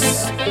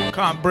 Just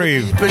can't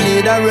breathe. People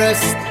need a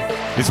rest.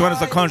 This one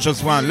is a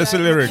conscious one.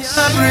 Listen lyrics.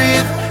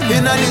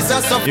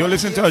 You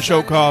listen to a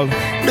show called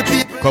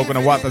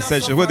Coconut Water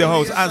Session with the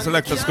host and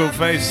selector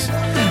Screwface.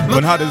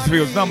 On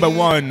Huddersfield's number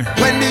one,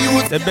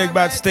 the big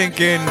bad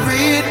stinking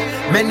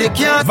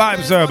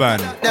Vibes Urban.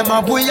 Them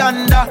a boy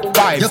under.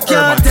 You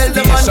can't tell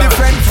them on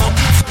different.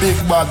 Big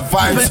bad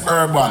Vibes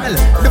Urban.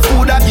 The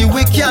food that give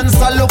we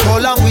cancer. Look how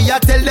long we a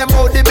tell them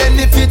how the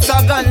benefits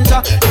of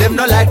ganja. Them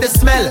no like the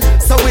smell,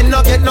 so we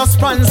no get no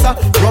sponsor.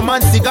 Rum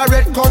and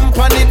cigarette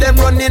company, them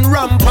running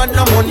rampant.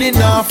 No money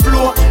no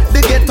flow.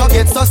 The ghetto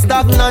get so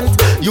stagnant.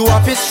 You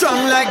have it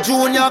strong like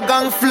Junior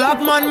Gang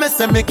Flagman. Me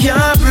say me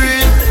can't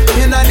breathe.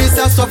 Inna this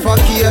a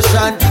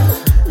suffocation.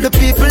 The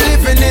people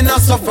living in a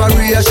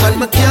sufferation.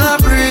 Me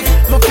can't breathe.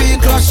 Me feel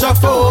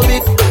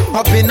claustrophobic.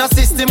 Up in a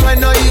system where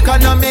no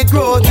economic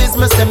growth is.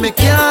 Me say me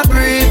can't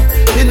breathe.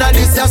 Inna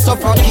this a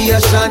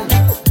suffocation.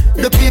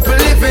 The people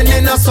living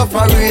in a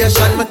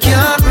sufferation. Me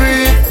can't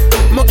breathe.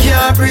 Me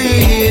can't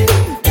breathe.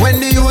 When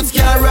the youths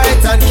can't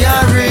write and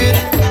can't read.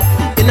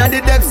 Inna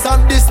the depths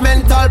of this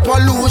mental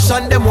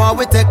pollution, them want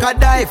we take a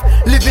dive.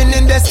 Living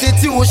in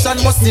destitution,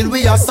 but still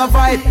we are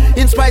survive.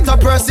 In spite of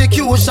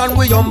persecution,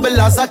 we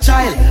humble as a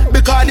child.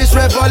 Because this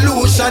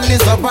revolution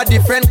is of a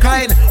different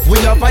kind. We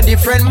have a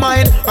different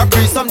mind,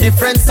 agree some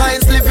different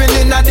signs. Living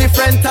in a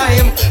different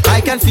time, I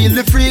can feel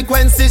the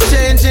frequencies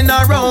changing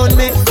around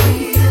me.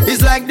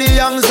 It's like the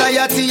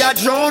anxiety a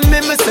drown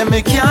me. Me say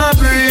me can't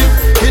breathe.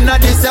 Inna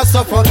this a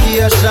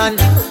suffocation.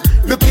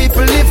 The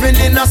people living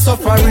in a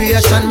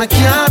sufferation. Me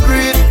can't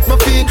breathe. Me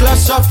feel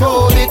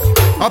claustrophobic.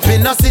 Up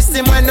in a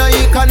system where no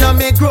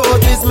economic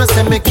growth is. Me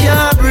say me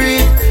can't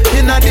breathe.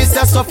 Inna this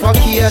a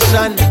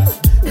suffocation.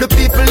 The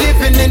people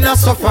living in a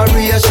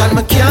sufferation.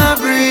 Me can't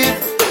breathe.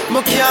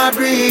 Me can't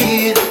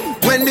breathe.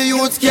 When the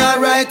youths can't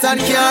write and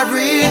can't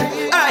read.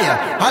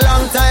 A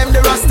long time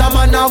the Rasta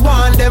man a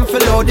want them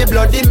fill out the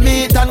bloody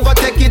meat and go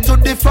take it to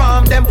the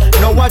farm them.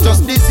 Now I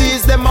just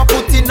disease them a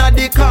put in a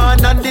the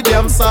can and the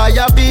damn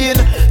soya bean.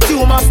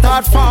 Tumor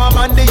start farm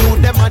and the youth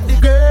them and the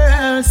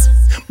girls.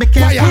 Be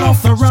careful of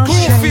the rush.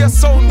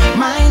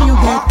 Mind you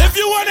get. If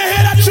you wanna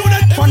hear that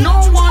tune, for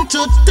no one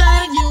to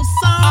tell you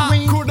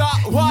sorry.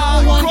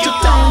 No one to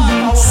tell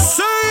you.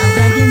 I'm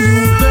begging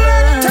you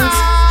girls.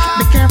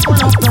 Be careful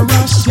of the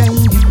rush.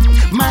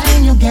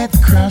 Mind you get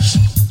crushed.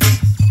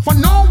 For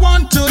no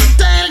one to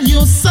tell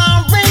you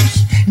sorry.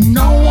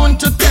 No one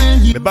to tell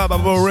you. The Baba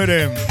Bo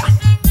Rhythm.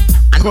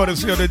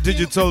 Courtesy of the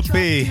Digital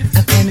B.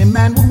 And any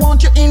man would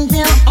want you in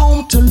their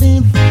home to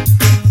live.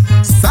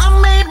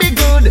 Some may be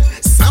good,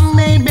 some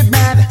may be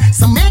bad.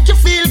 Some make you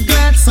feel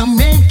glad, some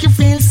make you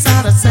feel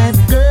sad. I said,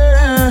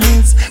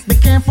 girls, be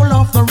careful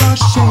of the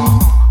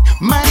rushing.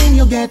 Mind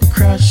you get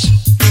crushed.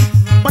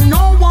 But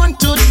no one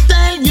to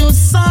tell you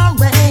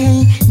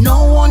sorry.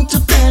 No one to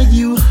tell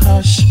you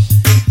hush.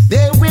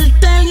 They will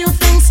tell you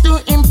things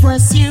to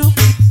impress you,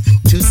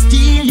 to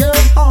steal your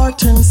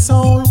heart and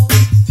soul.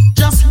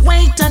 Just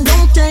wait and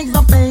don't take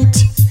the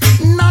bait.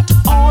 Not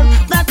all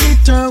that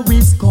glitter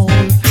is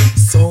gold.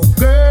 So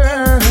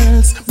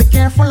girls, be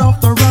careful of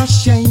the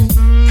rushing.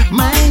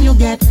 Mind you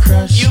get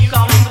crushed.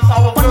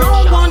 But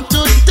no one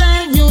to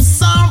tell you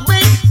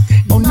sorry.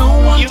 But no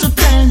one to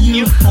tell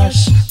you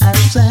hush. I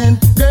said,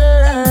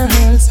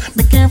 girls,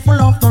 be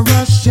careful of the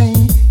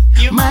rushing.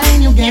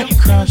 Mind you get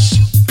crushed.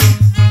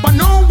 But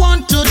no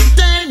one to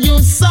tell you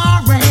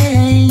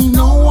sorry.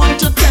 No one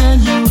to tell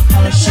you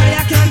hush.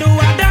 I can do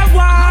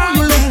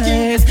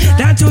otherwise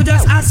than to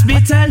just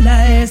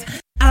hospitalize.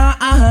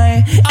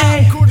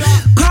 Hey,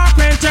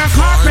 carpenter,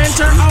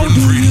 how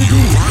do you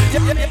do?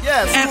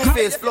 Yes,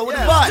 Screwface flow with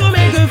the vibe. To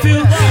make you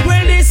feel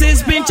when this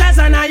is pinchers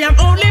and I am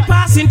only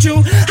passing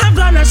through. I'm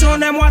gonna show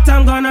them what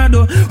I'm gonna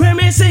do. When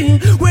me sing,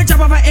 we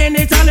jump over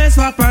any talents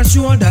for per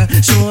shoulder.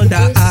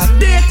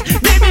 Update,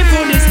 baby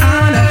for this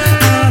honor.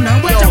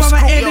 We jump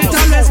over any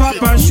talents for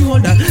per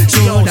shoulder.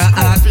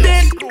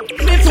 Update,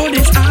 before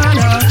this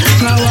honor.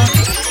 Power,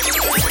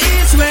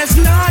 east, west,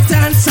 north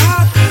and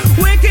south.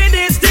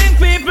 Wickedest thing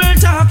people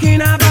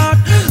talking about.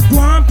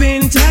 One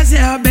pinchers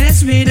your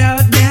best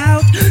without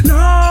doubt.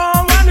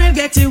 No one will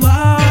get you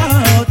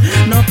out.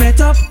 No pet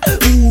up,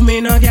 ooh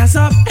me no gas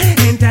up.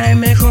 In time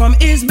may come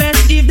is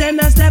best if them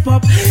not step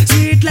up.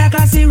 Sweet like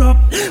a syrup,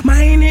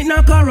 mine it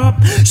no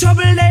corrupt.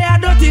 Shovel they are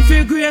dirty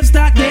for grave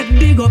start get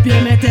dig up. You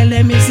me tell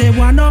them me say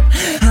one up,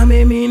 I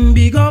me mean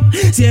big up.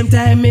 Same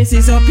time me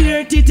see up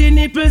here titty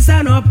nipples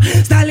stand up.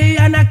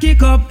 Stallion a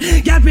kick up,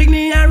 girl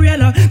picnic and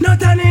rail up.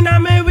 Nothing in a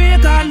me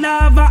wake or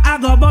lava I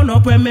go burn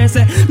up when me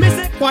say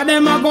what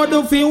them a go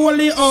do fi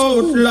holy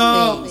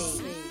outlaw?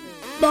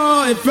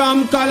 Boy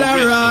from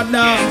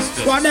Colorado.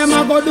 What them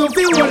a go do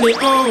fi holy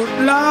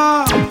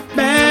outlaw?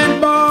 Bad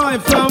boy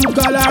from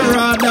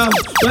Colorado.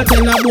 Well,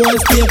 tell a boy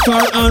stay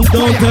far and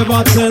don't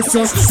ever test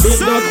us. Big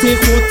dirty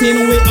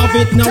footing, we have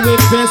it now we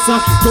best.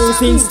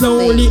 Cruising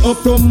slowly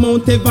up to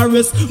Mount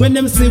Everest. When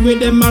them see with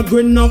them a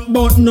grin up,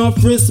 but no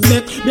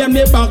respect. Them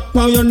me back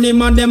pound your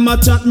name and them a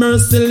chat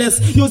merciless.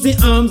 Use the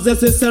arms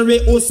necessary,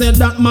 who said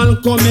that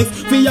man comic.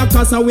 For your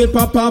casa will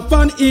pop up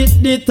and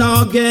hit the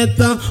target.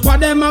 What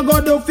them a go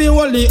do for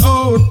holy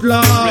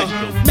outlaw?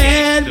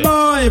 Bad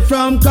boy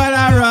from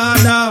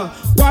Colorado.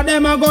 What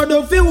them a go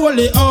do for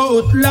holy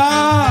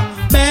outlaw?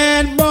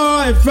 Bad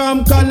boy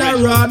from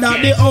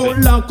Colorado. The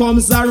outlaw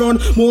comes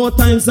around more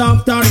times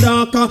after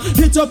dark.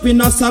 Hit up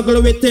in a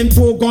saddle with him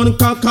 2-gun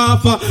cock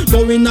off.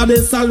 Go in a the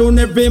saloon,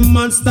 every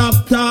man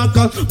stop talk.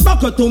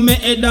 Back up to me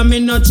head and me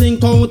no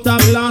drink out a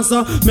glass.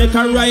 Make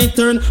a right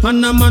turn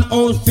and a man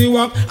out fi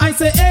walk. I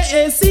say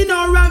hey, see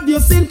no rap, you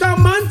seen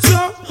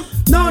Comancho.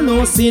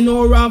 No, see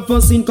no rap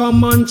for sin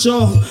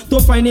Comancho. To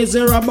find his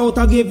zero about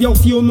I give you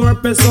few more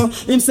peso.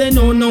 Him say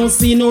no,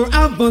 see no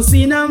rap for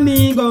sin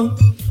amigo.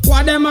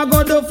 What them a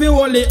go do fi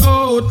holy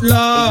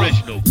outlaw?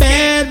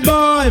 Bad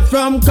boy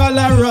from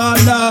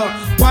Colorado.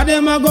 What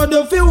them a go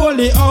do fi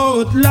holy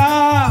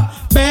outlaw?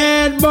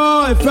 Bad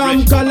boy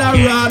from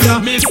Colorado.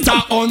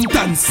 Mr. Hunt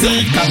and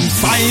seek and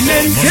find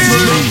and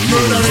kill.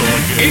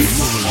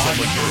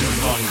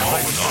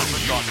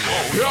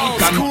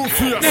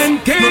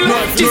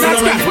 Jesus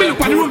Christ, me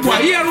look on the road boy,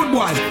 here road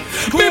boy.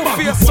 Me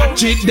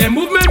watch it, them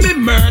move me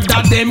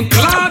murder them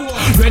clad.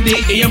 When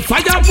they aim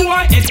fire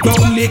boy, it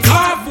don't lick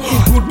up.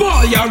 Good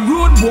boy, a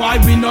road boy,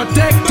 we not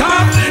take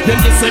top. Then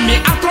they say me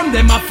I come,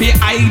 them a fi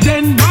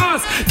hidden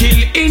mask.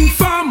 Kill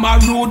informer,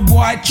 road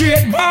boy,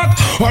 straight back.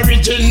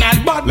 Original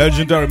bad.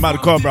 Legendary Mad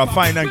Cobra,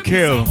 find and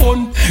kill.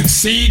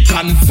 Seek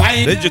and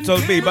find. Digital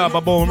B,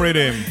 Baba Boom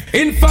Rhythm.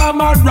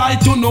 Informer right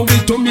to know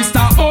it to Mr.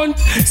 Hunt.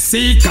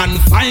 Seek and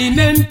find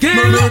and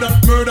kill.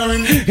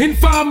 Murdering.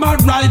 Informer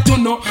right to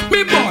know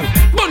me ball.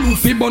 Bun who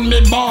fi bun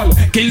me ball.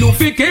 Kill who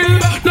fi kill.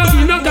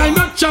 No guy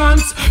no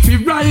chance. Fi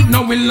right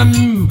now will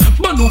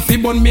bun who fi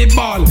bun me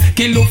ball.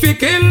 Kill who fi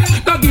kill.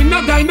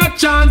 No guy no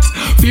chance.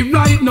 Fi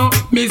right now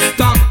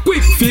Mr.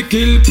 Quick fi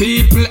kill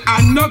people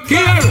and no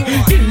care.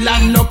 Kill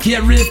and no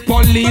care if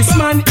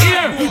policeman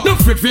here. No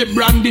free fi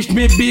brandish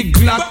me big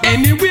Glock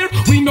anywhere.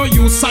 We know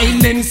you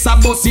silence a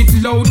bust it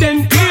loud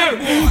and clear.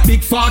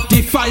 Big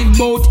 45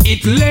 bout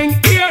it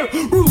length here.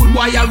 Rude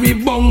wiry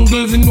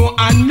bungles no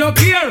and no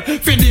care.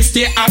 For this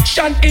the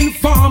action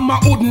informer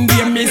wouldn't be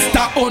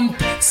Mr. Hunt.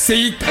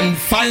 Seek and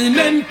find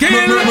and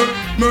kill.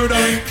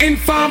 Murdering.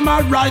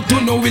 Informer right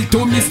to know it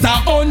to Mr.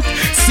 Hunt.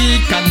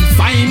 Seek and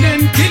find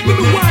and kill. We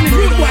want it,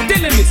 rude boy,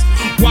 tell him this.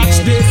 Watch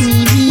this.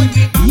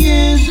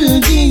 Years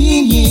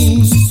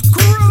again.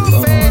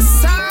 Screwface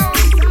sound.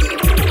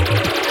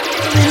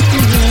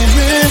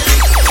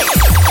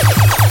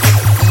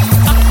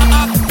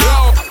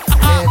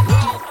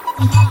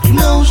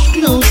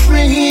 Close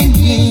friend.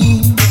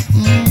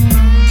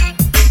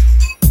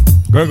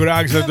 Gregory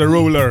Access the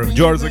ruler.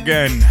 George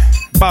again.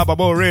 Baba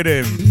Bo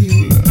Rhythm.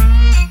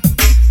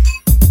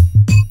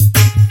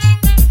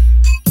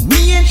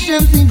 We had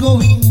something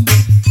going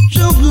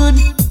so good.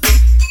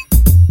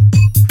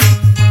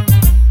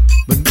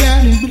 But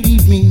darling,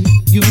 believe me,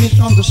 you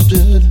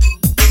misunderstood.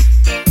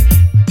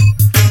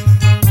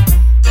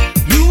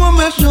 You are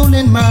my soul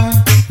and my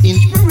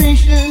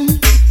inspiration.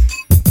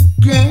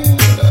 Girl,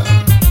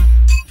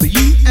 for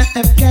you I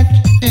have got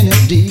an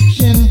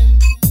addiction.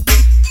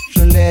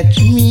 So let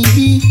me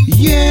be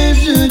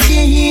yours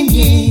again,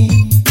 yeah.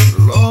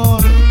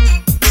 Lord,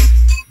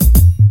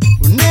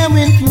 for now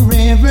and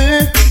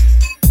forever.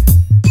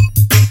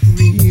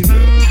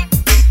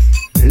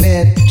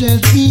 Let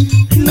us be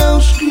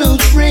close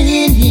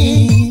friends,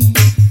 yeah.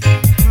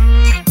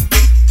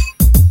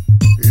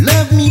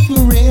 Love me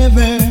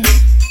forever.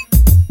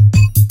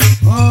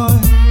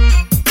 Oh.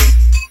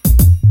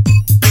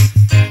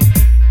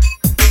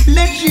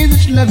 Let's share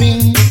this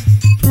loving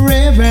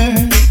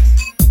forever.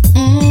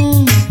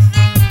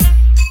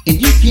 And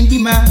you can be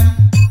my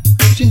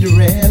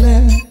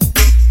Cinderella.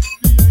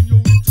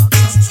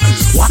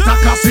 What a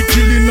classic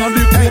killing on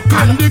the coke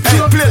and the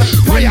club.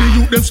 When the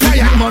youth them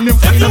sleep, man, them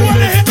feel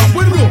like top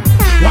with rope.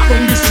 Walk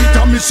on the street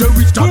and me say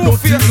we start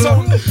dirty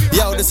flow.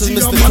 Yo, this is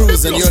Mr.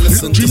 Cruz and you're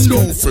listening to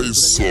Schoolface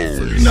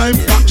Sound. In him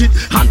pocket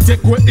and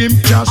take away him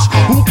cash.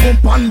 Who come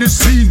on the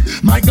scene?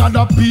 My God,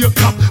 I be a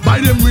cop by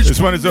them rich. This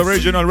one is the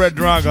original Red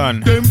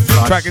Dragon.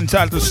 Track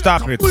entitled to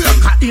Stop It.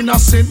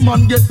 Innocent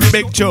man get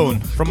big tune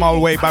from all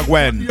way back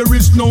when. There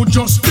is no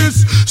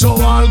justice, so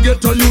I'll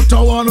get a youth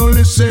I wanna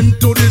listen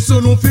to this. So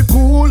no fi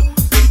cool,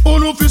 oh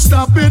no fi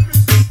stop it.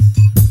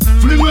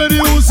 Fling where the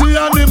Uzi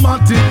and the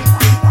Matic.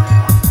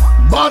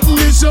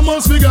 Badness, you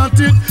must forget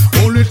it.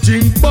 Only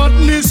thing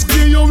badness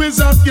give you is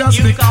a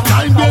plastic.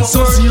 Time gets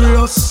so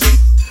serious,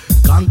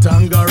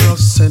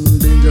 cantankerous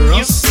and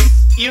dangerous.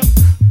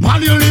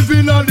 Man, you live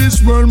in all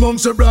this world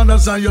amongst your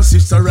brothers and your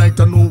sister, right?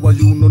 And know what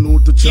you know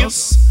to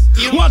trust.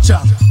 Watch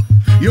out,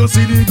 you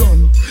see the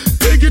gun.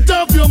 Take it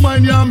off your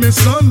mind, yeah, my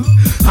son.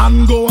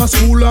 And go to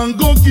school and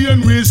go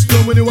gain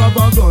wisdom when you have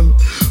a gun.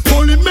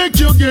 Only make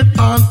you get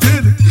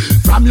haunted.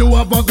 From Anytime you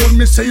have a gun,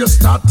 me say you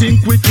start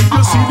think quick.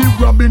 You see the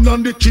robbing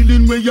and the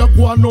killing where you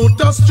go on out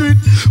the street.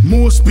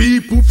 Most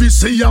people fi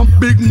say I'm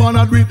big man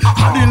at it.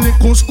 Had the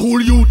little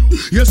school youth,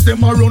 yes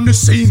them are on the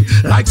scene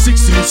like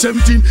 16,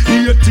 17,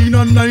 18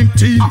 and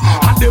 19.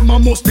 And them a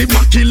must be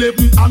back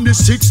 11 and the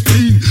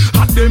 16.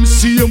 And them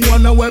see them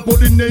wanna wipe out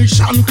the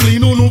nation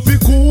clean. Oh no fi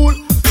cool,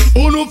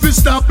 oh no fi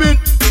stop it.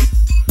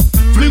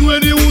 Fling where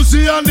the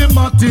Uzi and the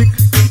Matic.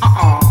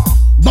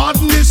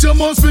 Badness you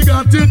must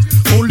forget it.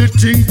 Only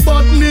thing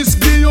badness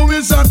give you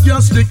is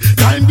sarcastic.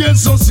 Time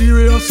gets so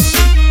serious,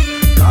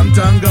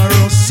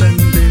 cantankerous and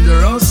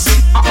dangerous.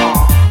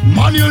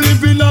 Man, you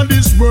living on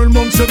this world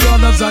amongst your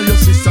brothers and your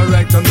sister,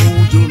 right? And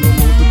who you know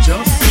how to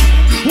just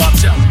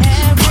watch out.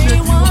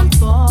 Everyone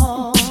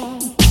fall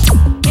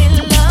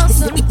in love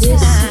sometimes.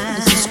 This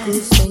is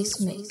Screwface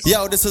Mix.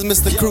 Yo, this is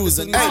Mr. Cruz.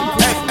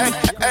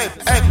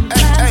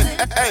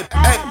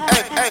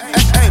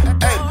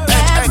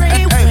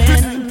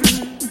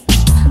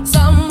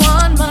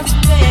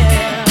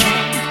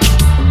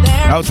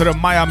 Out to the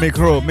Miami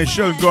crew,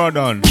 Michelle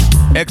Gordon,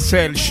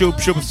 Excel, Shoop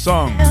Shoop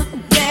song.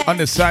 On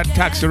the side,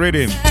 Taxi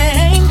Rhythm.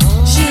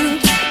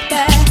 Shoot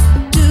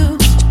back, do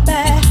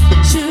back,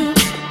 shoot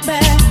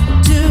back,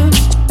 do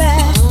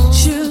back,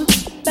 shoot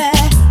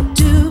back,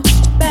 do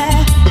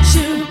back,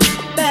 shoot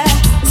back.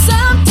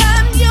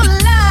 Sometimes you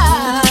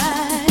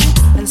lie,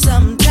 and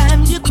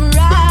sometimes you cry.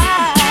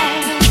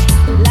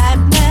 Life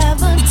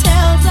never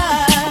tells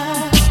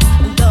us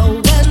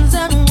the wins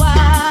and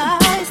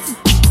whys.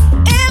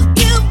 If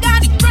you've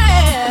got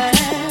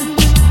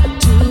friends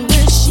to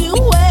wish you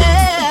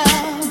well,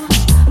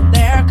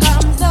 there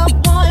comes a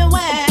point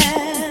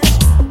when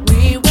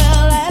we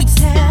will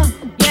exhale.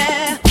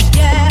 Yeah,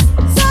 yeah.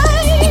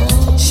 Say,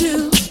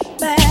 shoot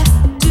back,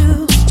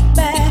 do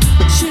back,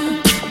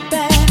 shoot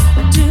back,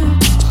 do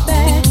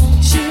back,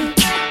 shoot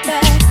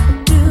back,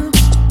 do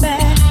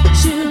back,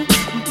 shoot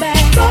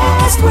back.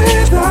 Lost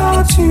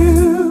without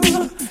you,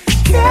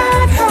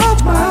 can't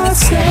help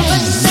myself.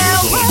 But now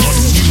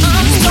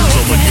I'm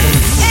going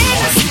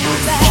into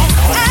that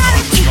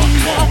attitude.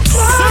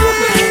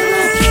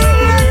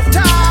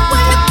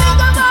 When you think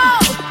of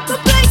all the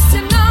places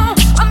you know,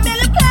 a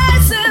million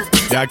places.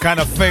 Yeah, I kind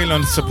of failed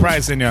on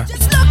surprising you.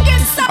 Just look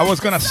inside. I was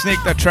gonna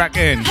sneak the track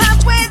in.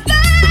 Halfway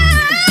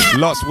there.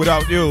 Lost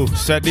Without You,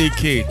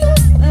 Sadiki.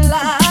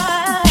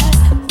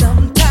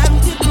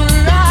 Sometimes you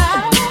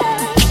cry.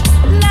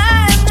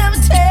 Life never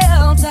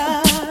tells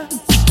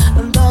us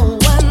the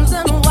ones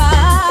and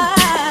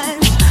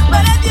whys.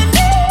 But if you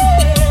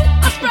need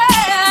a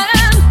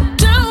friend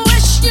to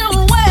wish you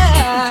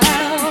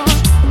well,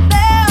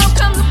 there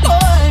comes a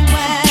point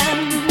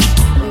when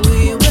we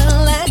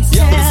will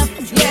exhale.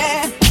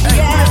 Yeah,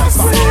 yeah.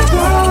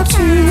 Without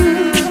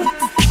you,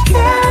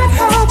 can't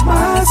help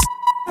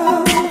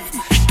myself.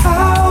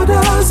 How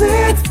does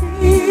it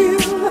feel?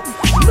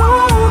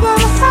 Know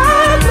that I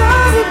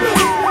love you,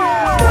 baby.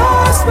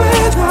 Lost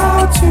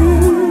without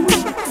you,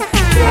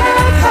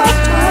 can't help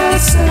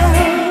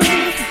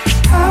myself.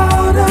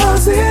 How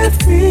does it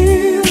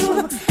feel?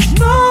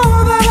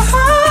 Know that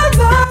I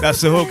love.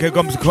 That's the hook, here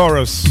comes the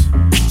chorus.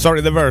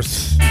 Sorry, the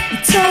verse.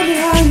 Tell me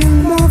how you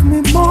love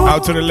me more.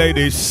 Out to the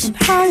ladies. And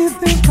how you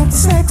think I'm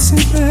sexy,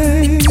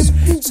 babe.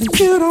 So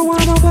you don't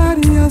want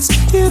nobody else.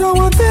 You don't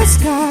want this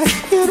guy.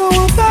 You don't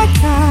want that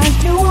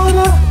guy. You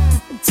wanna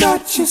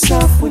touch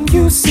yourself when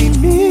you see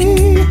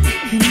me.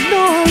 You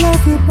know I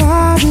love your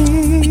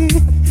body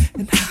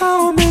and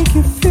how I make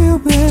you feel,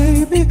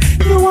 baby.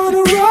 You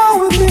wanna roll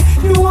with me.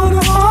 You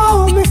wanna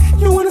hold me.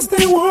 You wanna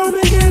stay warm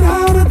and get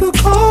out of the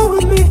cold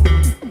with me.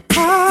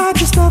 I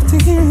just love to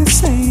hear you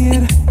say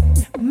it.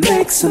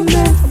 Makes a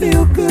man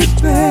feel good,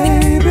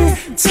 baby.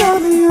 Tell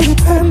me you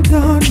depend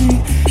on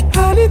me.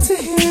 I need to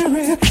hear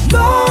it.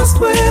 Lost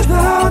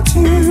without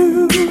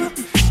you,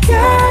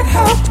 can't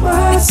help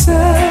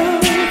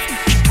myself.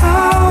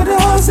 How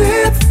does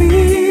it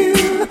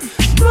feel?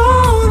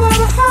 Know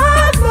that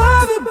I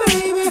love you,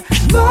 baby.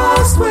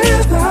 Lost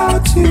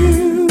without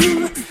you,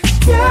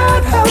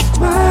 can't help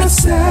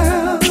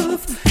myself.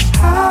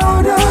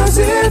 How does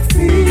it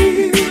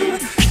feel?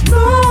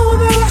 Know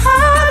that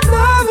I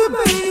love you,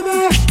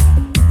 baby.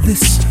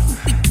 Listen,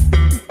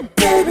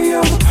 baby,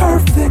 you're the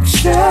perfect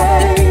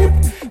shape.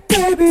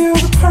 Baby, you're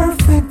the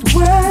perfect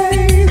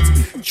weight.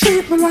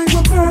 Treat me like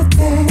my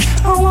birthday.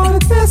 I want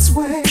it this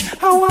way,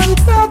 I want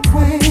it that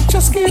way.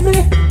 Just give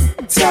me,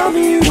 tell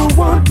me you don't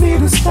want me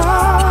to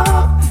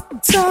stop.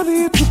 Tell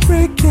me it will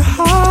break your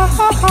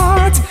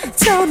heart.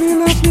 Tell me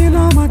love me in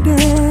all my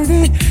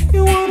dirty.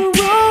 You wanna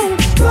roll,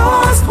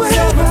 lost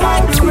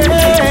without you.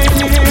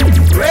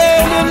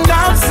 Raining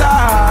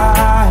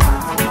outside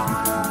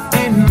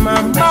in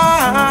my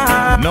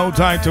mind. No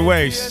time to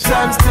waste.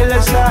 I'm still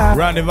a shy.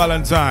 Randy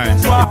Valentine.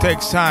 It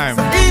takes time.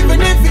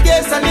 Even if you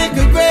get a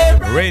little gray,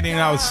 Raining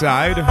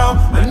outside.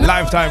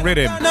 Lifetime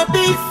rhythm.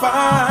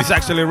 It's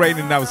actually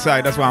raining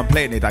outside. That's why I'm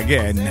playing it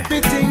again.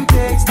 everything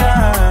takes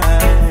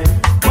time.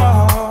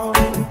 Oh,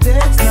 it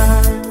takes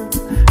time.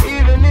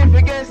 Even if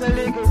it gets a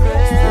little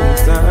gray,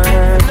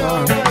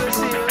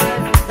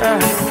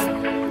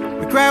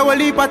 cry a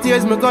heap of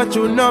tears, me got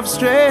through enough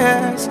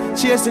stress,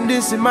 chasing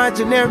this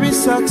imaginary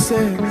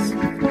success.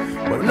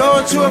 But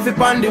no trophy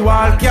on the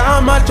wall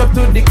can't match up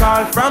to the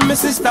call from my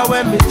sister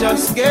when me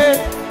just get.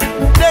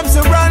 Them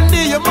say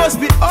Randy, you must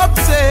be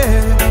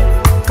upset,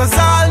 cause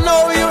I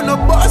know you no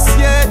boss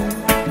yet.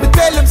 Me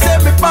tell them say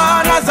me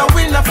born as a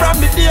winner from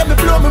the day me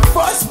blow me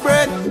first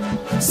breath.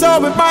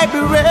 So it might be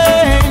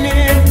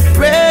raining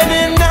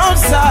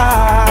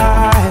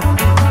outside.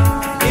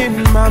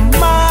 In my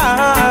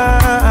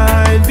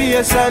mind, be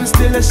a sun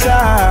still a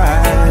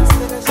shine.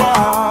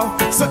 Wow.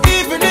 So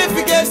even if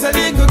it gets a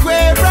little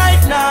gray right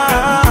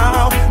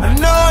now, I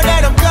know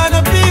that I'm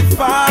gonna be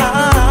fine,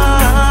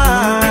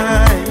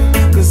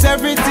 cause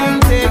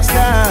everything takes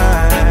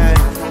time.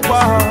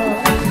 Wow.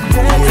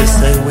 Yes,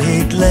 I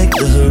wait like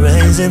the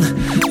horizon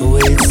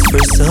waits for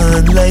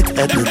sunlight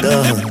at the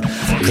dawn,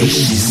 cause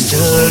she's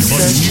just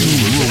the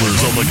new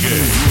rulers of the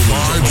game.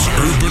 Vibes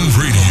Urban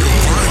Radio.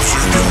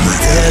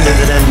 Tell her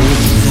that I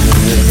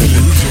need her,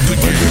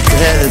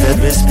 tell her that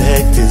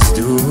respect is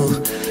due,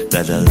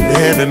 that I'll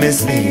never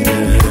mislead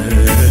her,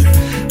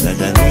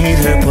 that I need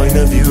her point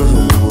of view.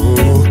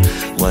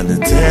 Wanna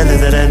tell her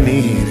that I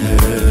need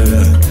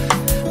her,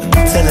 and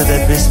tell her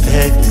that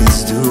respect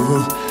is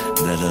due,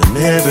 that I'll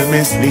never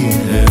mislead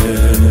her,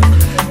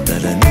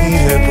 that I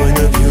need her point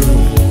of view.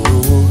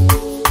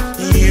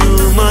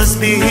 You must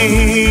be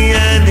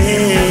an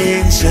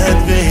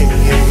ancient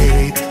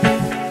great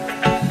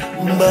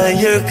by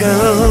your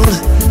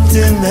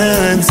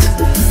countenance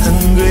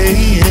and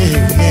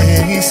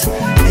grace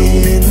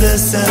in the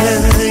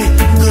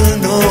cycle,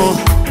 know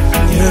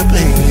your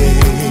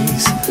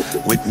place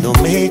with no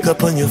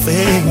makeup on your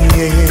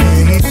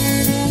face.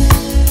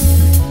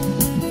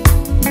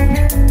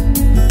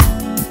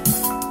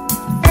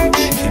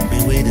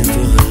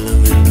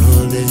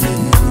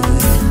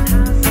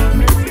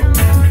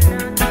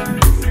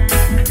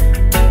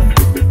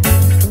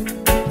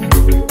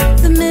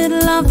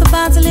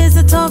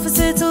 Toughest,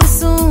 it'll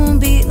soon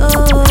be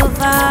over.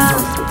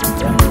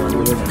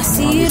 I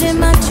see it in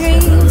my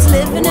dreams,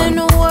 living in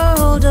a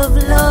world of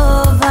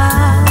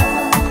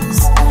lovers.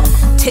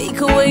 Take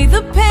away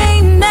the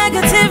pain,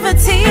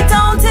 negativity,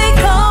 don't take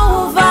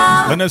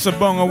over. Vanessa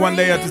Bongo, One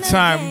Day at a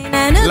Time,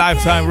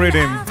 Lifetime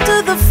Rhythm.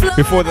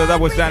 Before that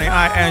was Danny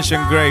I,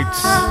 Ancient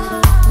Greats.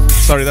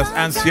 Sorry, that's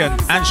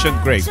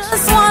Ancient Greats.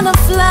 Just wanna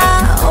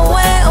fly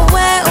away,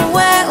 away,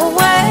 away,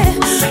 away.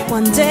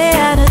 One day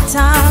at a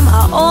time,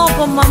 I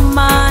open my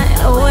mind.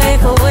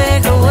 Awake,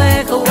 awake,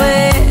 awake,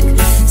 awake.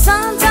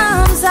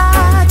 Sometimes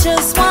I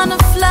just wanna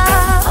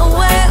fly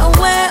away,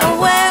 away,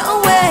 away,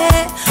 away.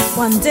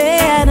 One day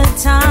at a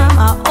time,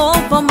 I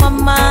open my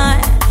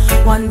mind.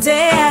 One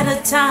day at a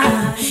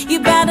time, you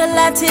better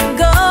let it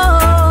go.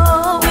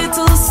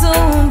 It'll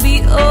soon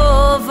be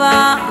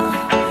over.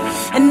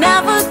 And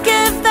never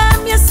give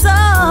them your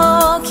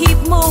soul.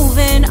 Keep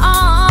moving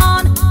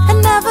on,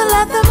 and never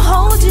let them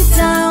hold you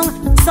down.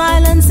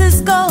 Silence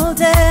is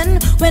golden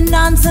when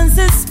nonsense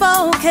is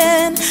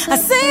spoken. I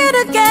say it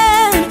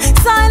again.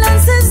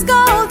 Silence is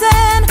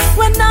golden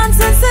when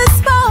nonsense is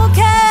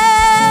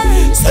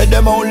spoken. Say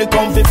them only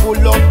come fi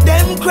full up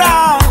them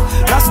crowd.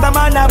 Rasta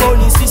man a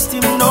bunny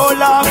system no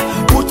love.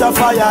 Put a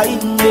fire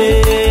in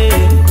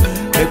there.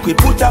 Make we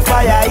put a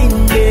fire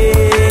in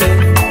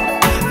there.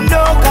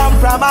 No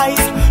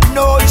compromise,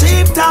 no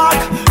cheap talk,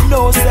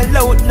 no sell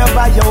out, no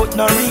buy out,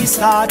 no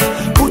restart.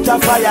 Put a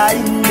fire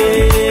in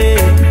there.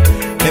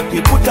 Make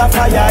we put a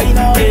fire in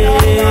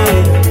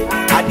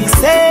there. And the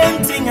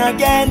same thing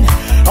again.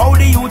 How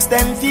the youths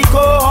them fi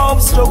go home,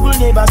 struggle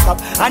never stop,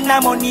 and the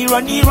money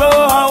run the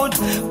road.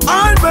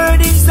 All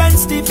burdens and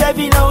stiff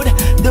heavy load.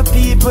 The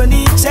people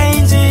need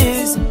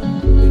changes.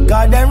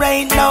 God there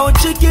ain't no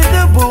trick in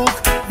the book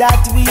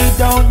that we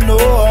don't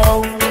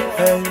know.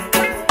 Hey.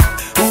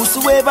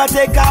 Whosoever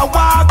take a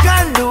walk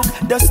and look,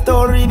 the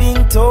story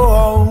being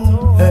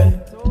told. Hey.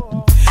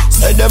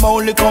 Say them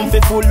only come fi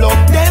full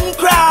up them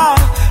crowd.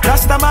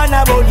 Rasta man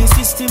a body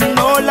system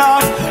no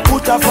love.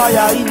 Put a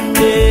fire in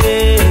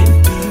there.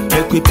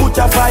 Make we put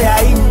a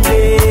fire in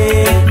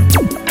there.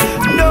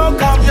 No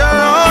come. You're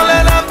all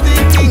that I'm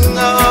thinking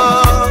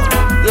of.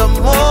 You're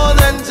more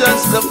than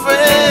just a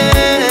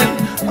friend.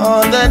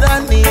 All that I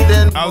need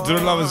and out to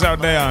the lovers out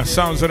there,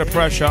 sounds of the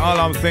pressure, all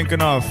I'm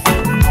thinking of.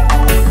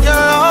 You're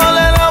all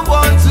that I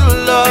want to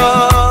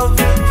love.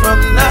 From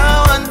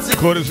now until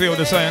courtesy of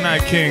the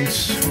Cyanide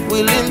Kings.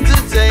 Willing to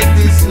take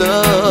this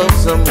love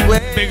somewhere.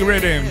 Big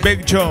rhythm,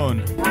 Big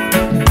John.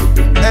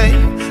 Hey,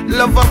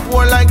 love up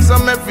war like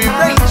some every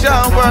rain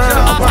shower.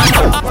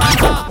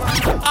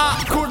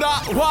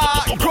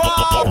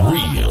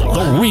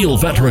 The real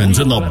veterans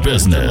in the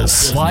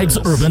business.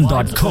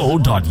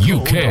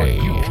 VibesUrban.co.uk.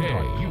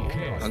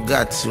 I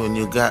got you and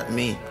you got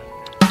me.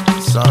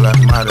 That's all that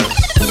matters.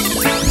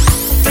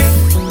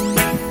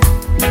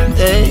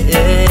 Hey,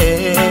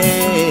 hey,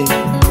 hey.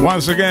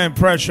 Once again,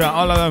 pressure,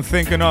 all that I'm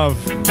thinking of.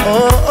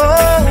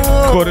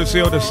 Courtesy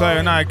of the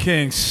Cyanide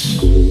Kings.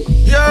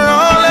 You're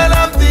all that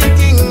I'm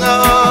thinking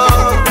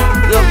of.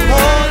 You're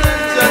more than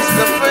just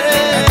a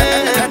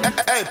friend.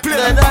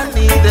 that I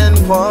need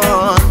and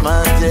want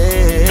my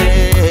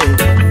day.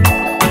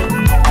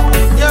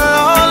 You're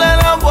all that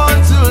I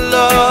want to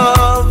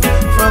love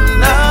from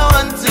now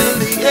until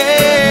the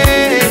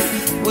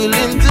end.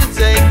 Willing to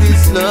take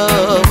this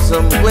love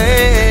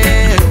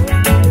somewhere.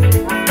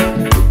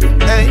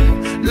 Hey,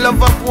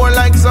 love up war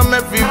like some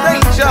every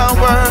rain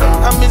shower.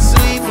 I miss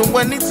you even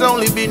when it's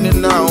only been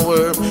an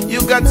hour.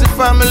 You got your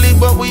family,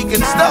 but we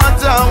can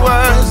start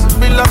ours.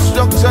 Build a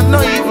structure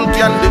no evil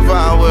can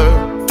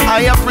devour.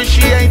 I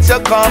appreciate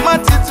your calm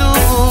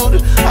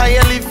attitude. I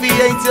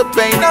alleviate your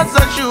pain as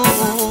I should.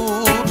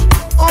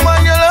 Oh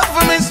man, your love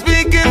for me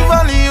speaking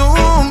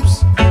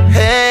volumes.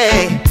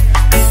 Hey,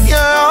 you're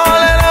all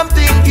that I'm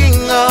thinking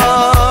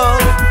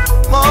of.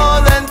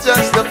 More than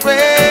just a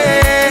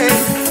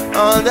friend.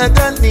 All that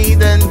I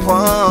need and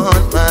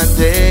want my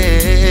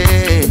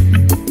day.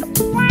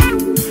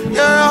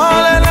 You're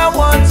all that I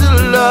want to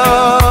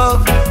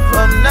love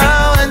from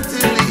now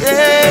until the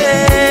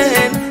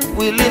end.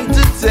 Willing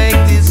to take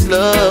this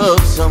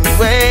love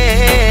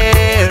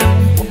somewhere.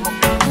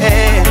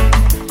 Hey,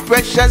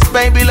 precious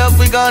baby love,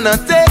 we gonna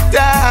take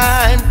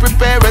time.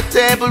 Prepare a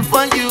table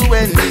for you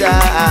and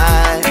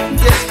I.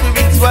 Yes,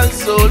 spiritual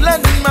soul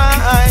and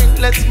mind.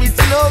 Let's meet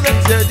to know that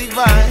you're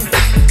divine.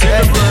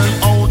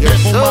 You're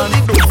so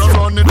divine. Don't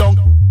run it down.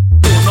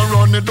 Don't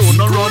run it, don't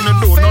run it,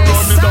 don't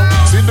run it down.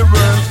 See the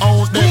world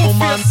out there,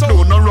 woman.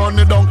 Don't run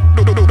it down.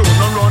 Don't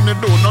run it,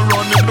 don't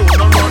run it, don't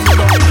run it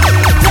down.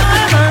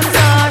 Diamonds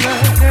are a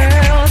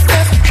girl's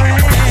best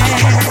friend.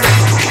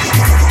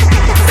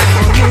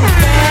 You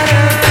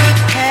better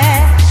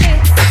catch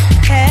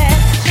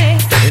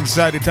it.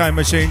 Inside the time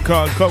machine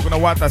called Coconut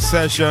Water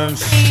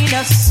Sessions.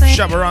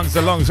 Shabarangs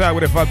alongside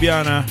with the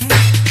Fabiana.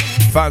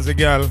 Fazzy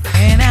girl.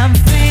 And I'm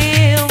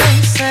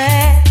feeling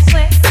sad.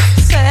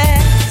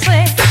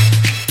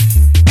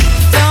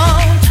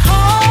 Don't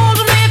hold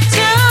me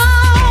to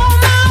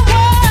my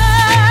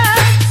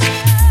words.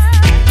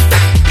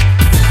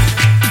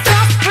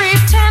 Just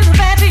pretend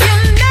that you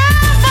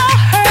never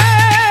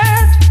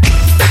heard.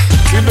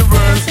 See the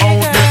world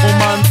out there,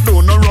 woman.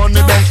 Don't run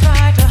it down.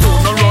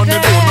 Don't run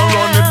it, don't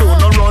run it,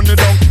 don't run it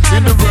down.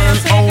 See the world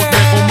out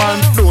there, woman.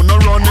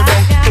 Don't run it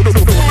down. Don't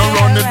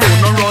run it,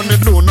 don't run it,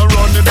 don't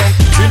run it down.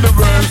 See the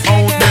world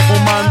out there,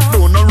 woman.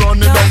 Don't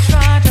run it down.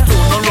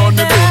 Don't run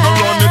it, don't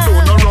run it,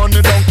 don't run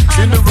it down.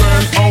 See the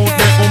world out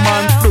there,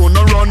 woman. Don't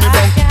run it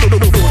down.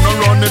 Don't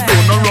run it,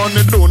 don't run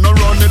it, don't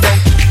run it down.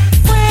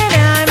 When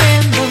I'm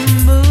in the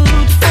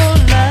mood for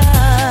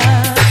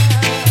love,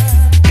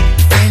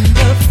 in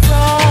the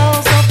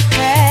throes of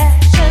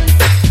passion,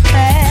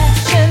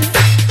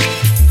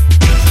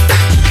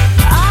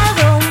 I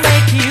will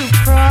make you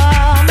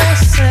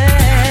promises,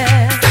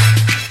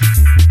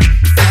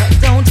 but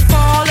don't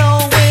follow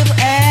with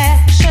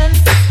action.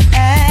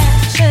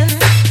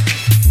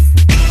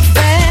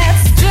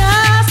 That's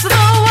just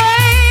the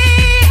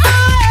way I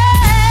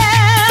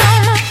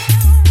am.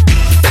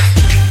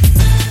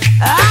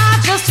 I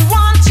just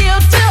want you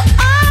to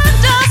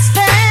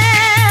understand.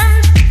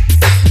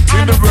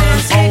 See the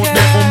world out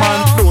there, woman.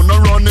 Don't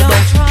run it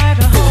down.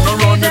 Don't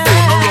run it,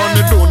 don't run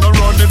it, don't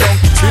run it down.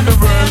 See the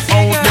world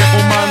out there,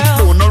 woman.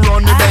 Don't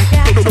run it down.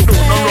 Don't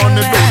run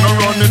it, don't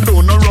run it,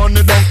 don't run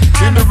it down.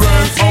 See the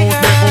world out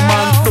there,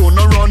 woman. Don't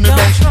run it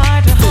down.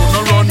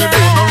 Don't run it,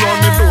 don't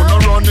run it,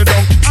 don't run it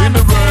down. See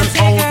the world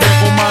out there,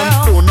 woman.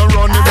 Don't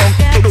run it down.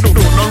 Don't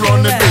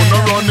run it,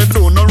 don't run it,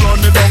 don't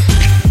run it down.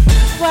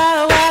 Wow,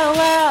 wow,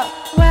 wow,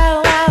 wow,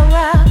 wow,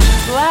 wow,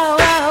 wow,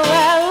 wow,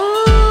 wow,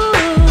 ooh.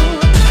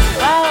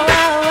 Wow,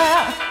 wow,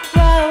 wow,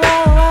 wow,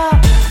 wow, wow,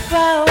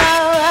 wow,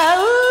 wow,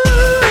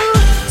 ooh.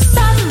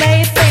 Some may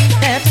think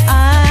that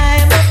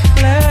I'm a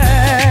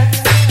flirt.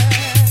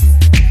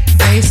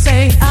 They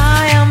say I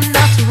am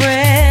not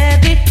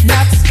ready,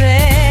 not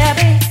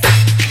steady.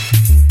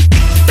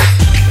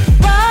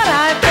 But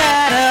I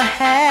better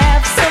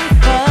have some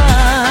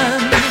fun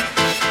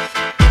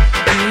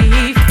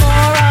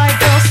before I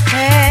go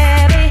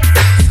steady.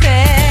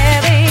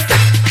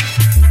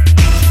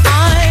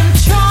 I'm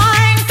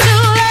trying to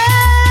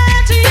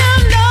let you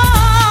know.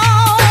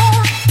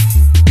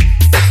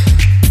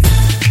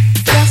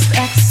 Just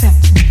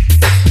accept me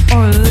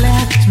or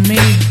let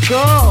me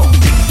go.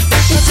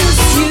 It's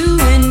just you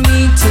and me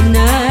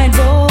tonight,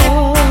 boy.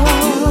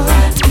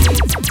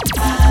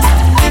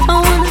 I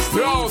wanna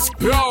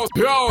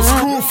Yo,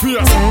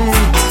 Screwface.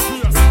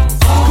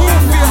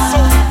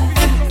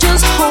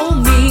 just hold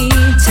me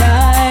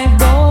tight,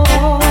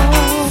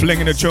 boy.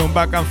 Flinging the tune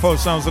back and forth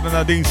sounds of the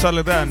Nadine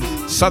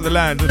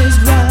Sutherland.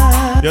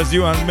 Just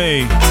you and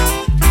me.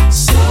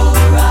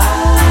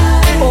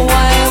 Oh, I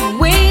have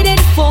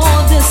waited for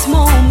this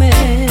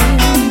moment.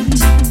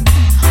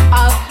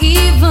 I've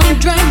even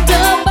dreamt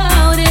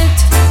about it.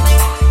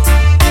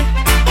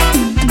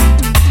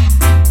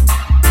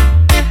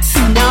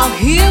 Now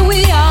here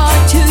we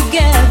are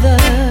together.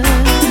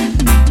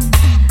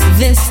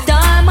 This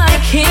time I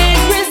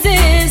can't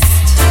resist.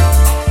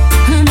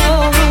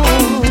 No,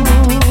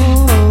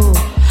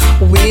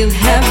 we'll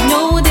have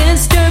no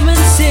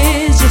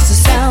disturbances, just the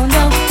sound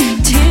of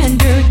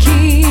tender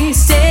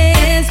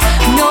kisses.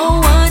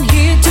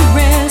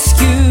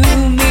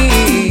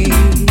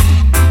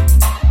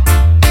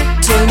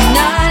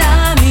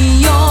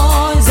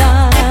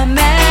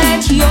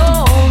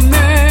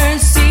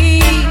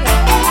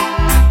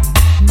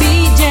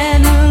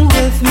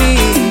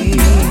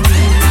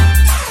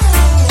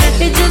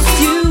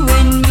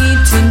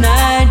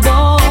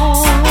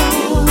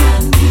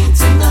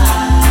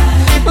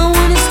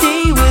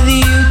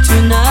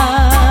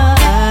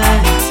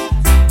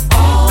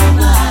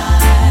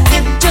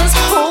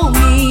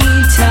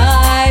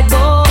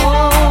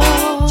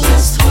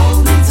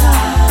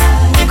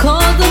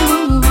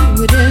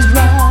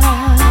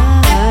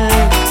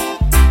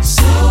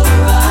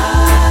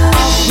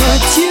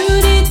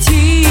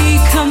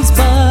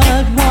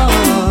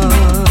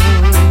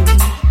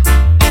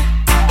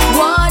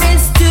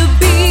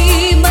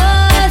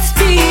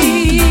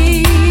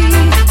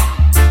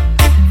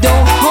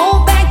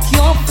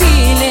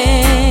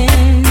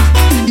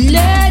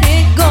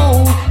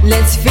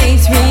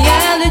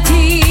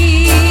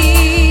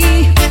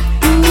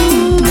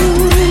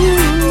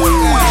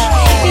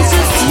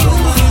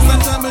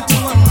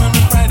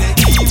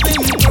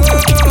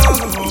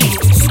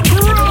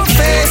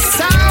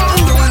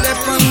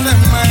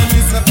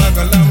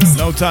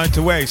 time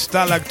to waste.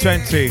 Stalag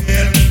 20.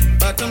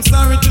 But I'm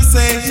sorry to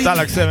say,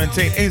 Stalag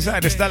 17.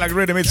 Inside the Stalag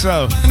rhythm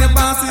itself.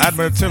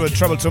 Admiral Tibble,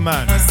 Trouble to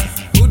Man.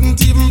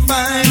 Couldn't even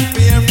find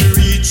fear to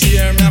reach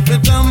here. Me have to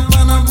jump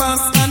on a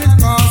bus and it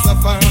cause a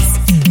fuss.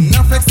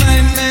 Enough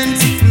excitement,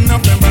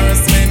 enough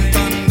embarrassment.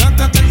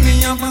 Conductor took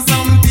me up and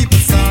some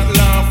people start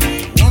laugh.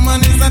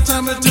 Woman is a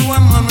trouble to a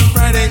man when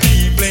Friday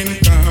evening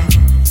come.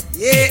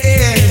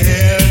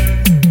 Yeah,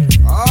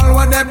 all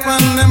what that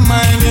on the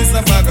mind is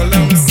a bag of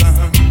lump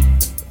sum.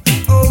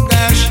 Oh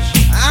gosh,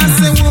 I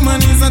say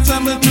woman is a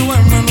trouble to a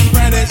man when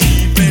Friday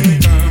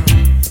evening come.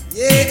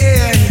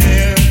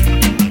 Yeah,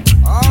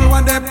 all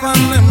what that on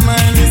the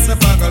mind is a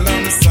bag of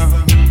lump sum.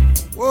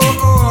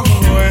 Oh,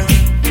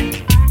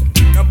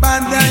 no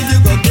bad that you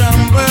go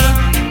grumble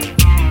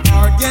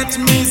or get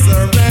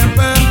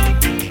miserable.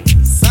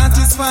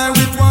 Satisfied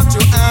with what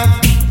you have,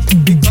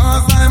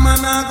 because I'm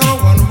an I go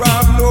on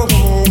rob no.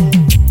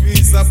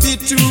 It's a bit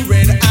too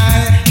red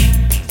eye.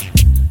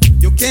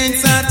 You can't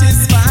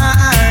satisfy.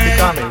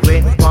 Because me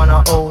waiting on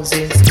a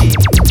housing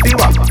scheme. We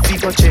walk, we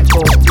go check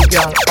out the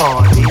girl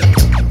Ollie.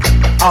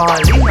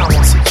 Ollie, I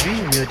must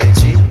dream you the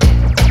G.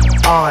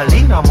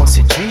 Ollie, I must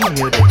dream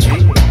you the G.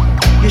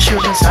 You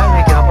shouldn't sign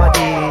me your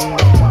body.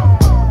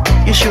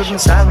 You shouldn't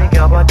sign me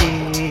your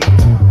body.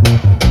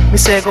 Me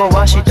say go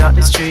wash it out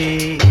the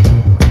street.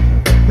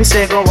 Me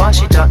say go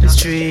wash it out the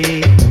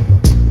street.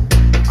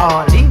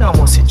 Ollie, I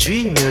must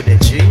dream you the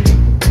G.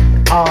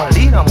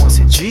 Ollie, I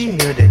must dream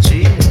you the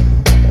G.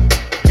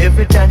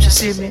 Every time she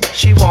see me,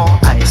 she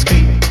want ice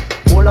cream.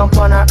 Hold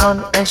on her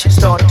hand and she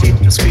started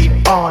to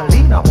scream. Ollie,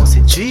 I must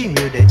dream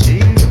you the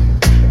G.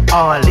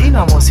 Ollie,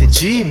 I must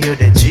dream you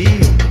the G.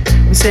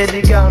 Me say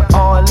the girl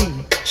Ollie,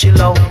 she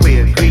love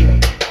wear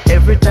green.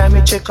 Every time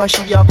me check her,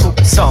 she a cook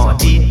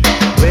sardine.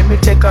 When me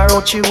take her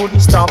out, she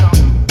wouldn't stop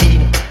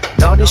eating.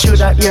 Now they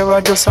shoulda hear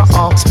her just a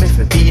ask me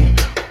for bean.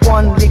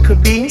 1 little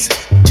beans,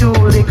 2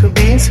 little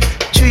beans,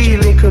 3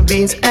 little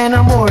beans, and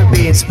a more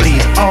beans,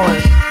 please. All.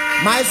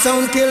 My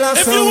sound killer,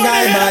 sound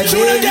guy by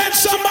day. Again,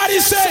 somebody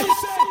say.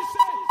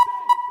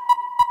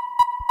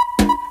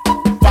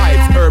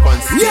 Vibes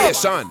Urban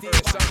Station.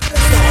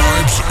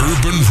 Vibes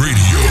Urban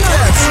Radio.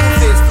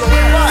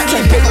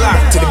 Keep it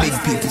locked to the big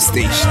people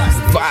station.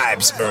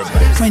 Vibes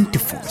Urban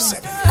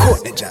 24/7.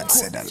 Courtney John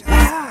said that.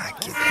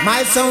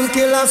 My sound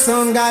killer,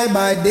 sound guy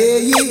by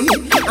day,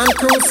 and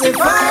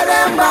crucify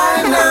them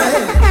by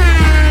night.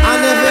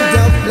 And every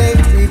dub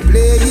plate we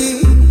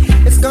play,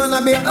 it's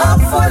gonna be up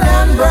for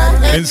them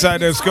bright. Inside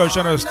the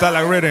excursion of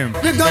Stalag rhythm.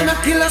 We're gonna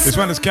kill us. This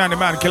one is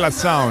Candyman Killer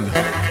Sound.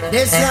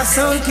 This your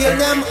sound kill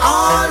them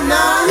all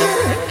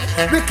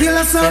night. We kill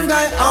a sound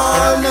guy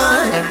all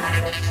night.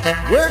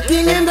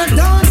 Working in the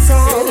dance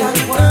hall.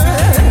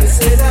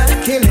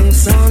 Killing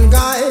sound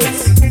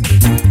guys.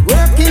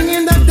 Working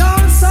in the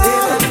dance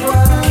hall.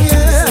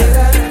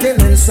 Yeah.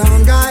 Killing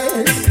sound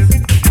guys.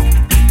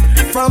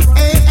 From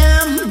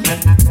AM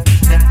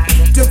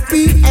to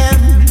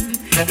PM.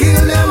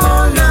 Kill them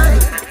all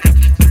night.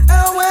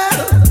 Oh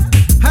well.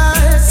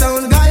 Hey,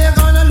 sound guy, you're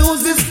gonna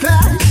lose this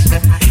clash.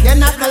 You're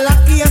not the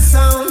luckiest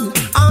sound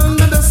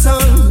under the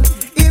sun.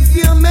 If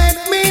you make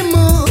me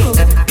move,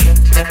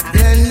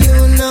 then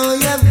you know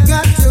you've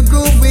got to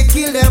groove. We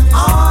kill them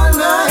all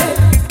night.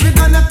 We're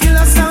gonna kill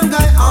a sound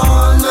guy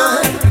all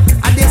night.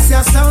 And this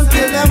your sound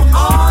kill them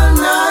all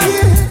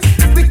night.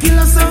 We kill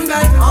a sound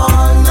guy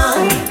all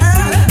night.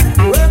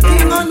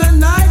 Working on the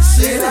night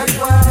shift.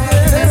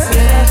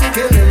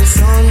 Killing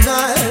sound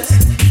guys.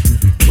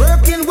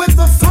 Working with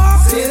the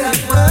force.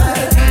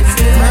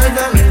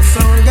 Murdering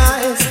sound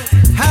guys.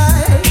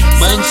 Hey.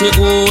 Man, she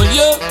old,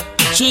 yo.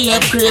 She a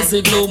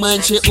crazy glue,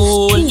 man, she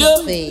old,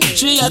 yo.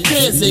 She a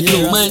crazy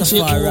glue, man,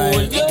 she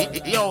old, yo.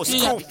 Yo,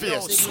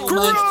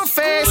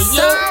 Screwface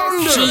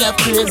sound. She a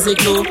crazy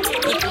glue.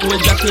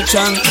 With Jackie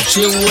Chan,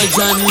 she old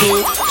John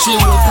Low. She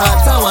work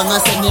hard, I wanna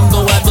send him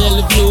go a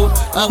Bellevue.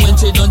 And when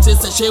she done, she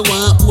say she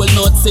want will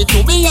not say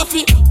to me. I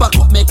fi pack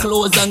up my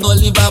clothes and go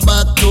live her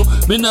back to.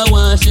 Me no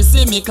want she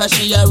see me, cause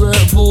she a work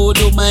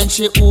voodoo, man,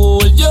 she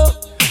old, yo.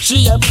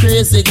 She a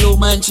crazy glue,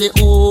 man, she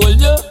old,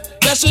 yo.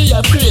 Yeah, she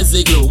a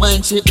crazy glue,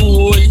 man, she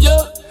old,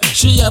 yo.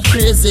 She a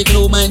crazy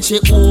glue, man, she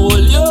old,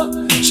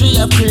 yo. She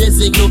a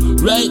crazy glue.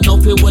 Right now,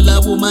 if you will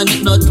a woman,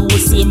 it's not too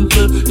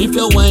simple. If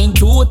you whine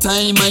 2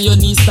 times and your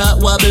knees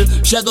start wobble,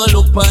 she go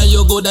look for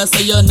you good and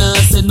say you not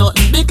say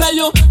nothing. Because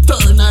you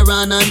turn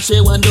around and she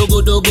want to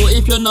go.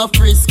 If you're not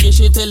frisky,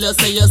 she tell you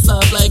say you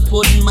soft like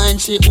pudding, man,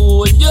 she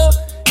old, yo.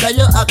 Cause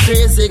you a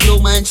crazy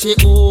glue, man, she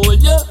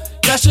old, yo.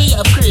 Cause she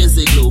a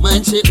crazy glue,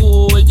 man, she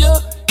old, yo.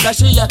 Cause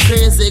she a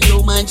crazy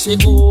glue, man, she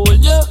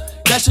old, yo.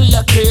 Cause she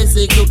a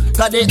crazy glue.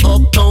 Cause the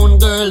uptown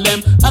girl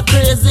them a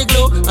crazy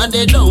glue. And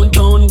the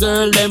downtown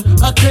girl them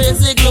a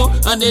crazy glue.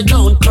 And the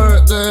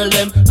Dunkirk girl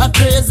them a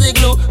crazy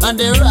glue. And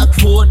the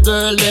Rockford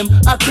girl them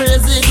a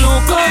crazy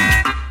glue. Come.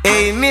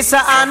 Hey,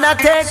 Mr.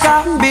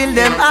 Undertaker, build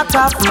them a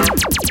coffin.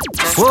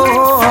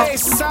 Whoa,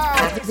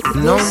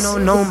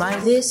 No, my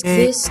this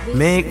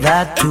make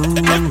that too.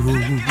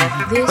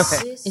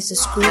 This is a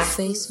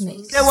Screwface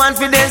mix. The one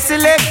for the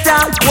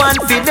selector, one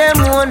for the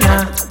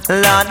owner.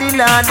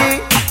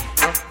 Lordy.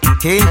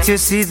 Can't you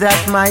see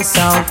that my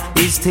sound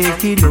is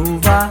taking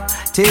over?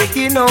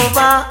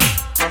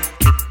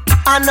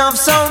 Enough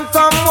sound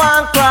come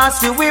one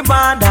cross we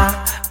border.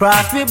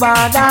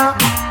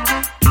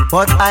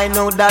 But I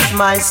know that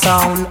my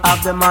sound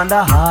of them on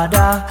the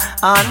harder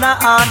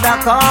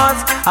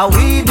cause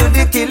we do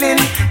the killing,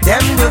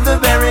 them do the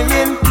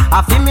burying.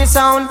 I feel me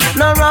sound,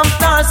 no rump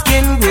nor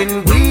skin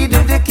when we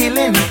do the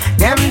killing,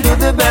 them do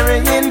the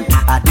burying.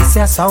 This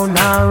a sound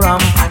no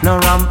rump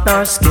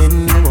nor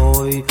skin,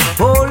 boy.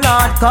 Oh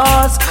Lord,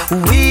 cause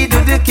we do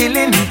the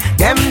killing,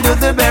 them do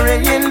the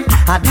burying.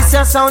 This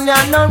a sound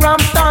no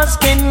rump nor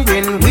skin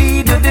when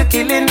we do the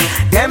killing,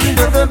 them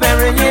do the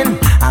burying.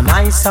 And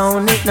my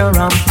sound it no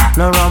rump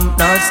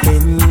nor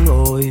skin,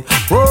 boy.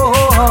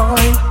 Oh.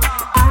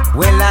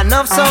 Well,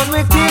 enough sound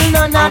we kill,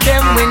 none of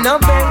them we no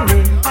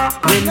bury.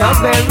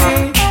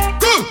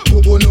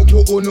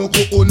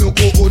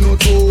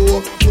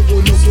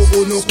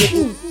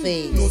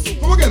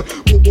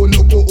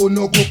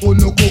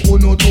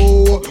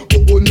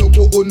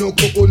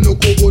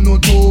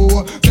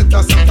 Set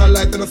a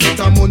satellite and a set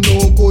a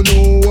monoko,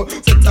 no.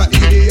 Set a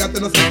idiot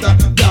and a set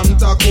a damn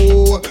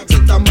taco.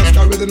 Set a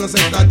masquerade and a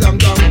set a damn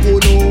tango,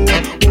 no.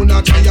 Wanna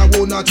try for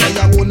do.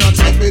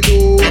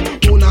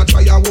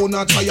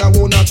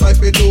 Wanna try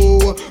for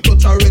do.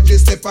 Touch a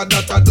register for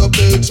that a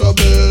double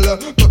trouble.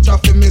 Touch a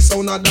for me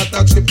sound a that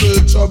a triple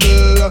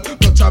trouble.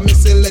 Touch a me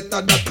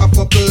selector that a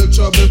couple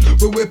trouble.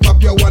 We will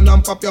pop your one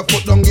and pop your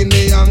foot down in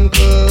the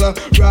ankle.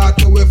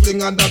 Right away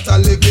fling and that a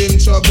living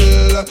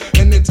trouble.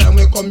 Anytime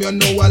we come you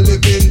know a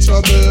living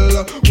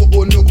trouble.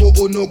 Oh no.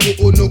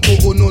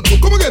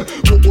 Come again.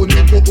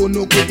 Oh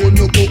no.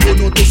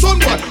 Son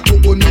boy.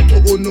 Oh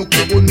no.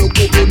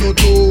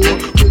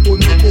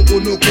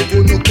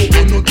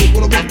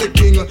 What about the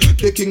king?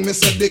 Me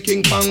said the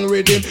king pang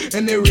rhythm.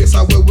 Any race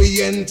where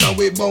we enter,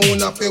 we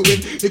bound up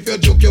win. If you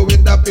joke you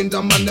with that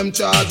pinta man, them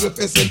charge with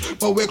pissing.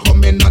 But we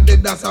come in at the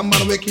dance and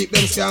man, we keep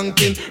them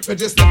skanking.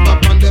 Register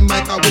up on the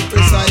mic with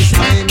precise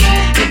time.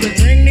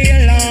 Ring the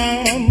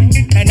alarm,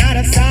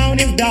 another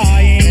sound is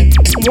dying.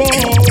 Whoa,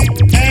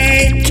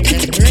 hey,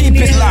 ring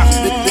the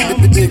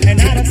alarm,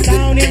 another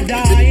sound is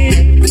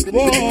dying.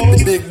 Whoa,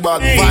 Big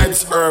Bad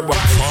Vibes Urban.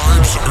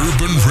 Vibes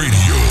Urban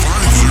Radio.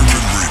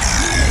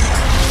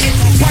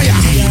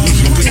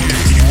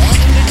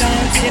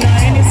 In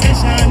any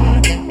session,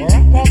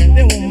 wrap up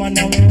the woman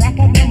and wrap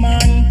up the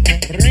man.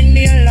 Ring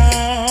the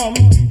alarm,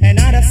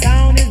 another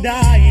sound is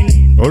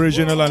dying.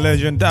 Original and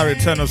legendary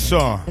tenor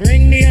song.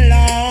 Ring the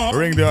alarm.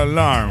 Ring the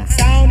alarm.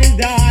 Sound is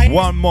dying.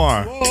 One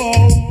more.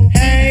 Whoa,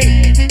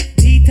 hey,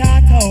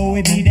 T-Tato,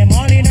 we beat them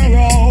all in a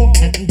row.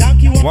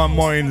 Donkey one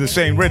more in the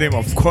same rhythm,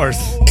 of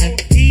course.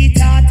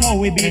 T-Tato,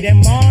 we beat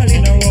them all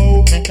in a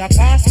row. The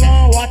cost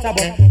more water,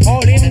 but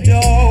hold him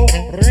dough.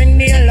 Ring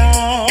the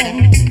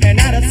alarm,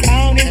 another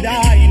sound is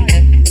dying.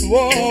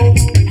 Whoa,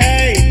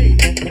 hey,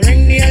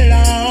 ring the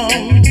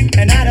alarm,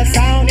 another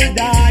sound is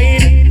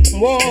dying.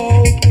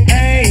 Whoa,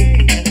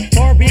 hey,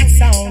 4 big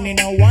sound in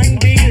a 1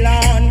 big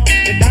lawn.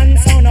 The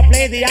dance sound I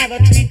play, the other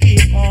 3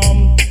 keep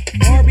calm.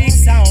 4 big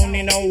sound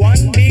in a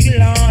 1 big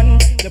lawn.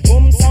 The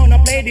boom sound I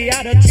play, the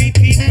other 3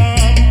 keep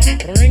calm.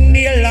 Ring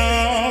the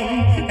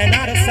alarm,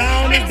 another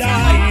sound is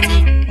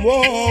dying.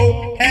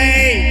 Whoa,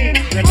 hey,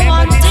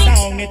 remember this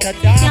sound, it's a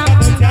talk of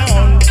the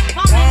town,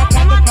 talk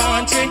of the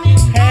country.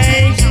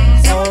 Hey,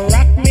 so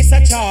rock Mr.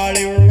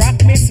 Charlie, rock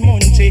Miss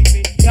Munchie,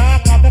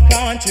 talk of the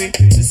country.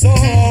 So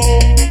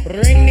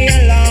ring the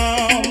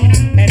alarm,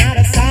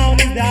 another sound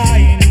is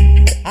dying.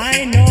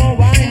 I know,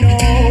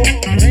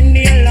 ring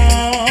the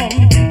alarm,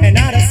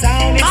 another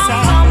sound is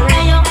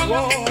suffering.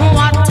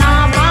 What a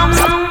bam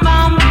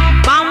bam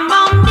bam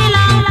bam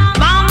dilang,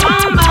 bam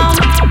bam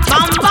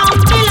bam bam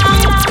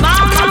dilang,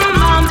 bam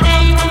bam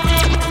hey.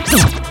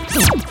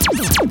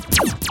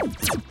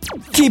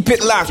 Keep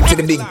it locked to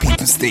the big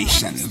people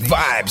station.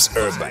 Vibes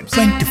Urban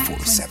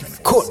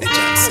 24/7. Courtney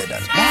John said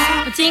that.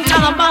 I think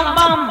I'm a bam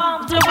bam.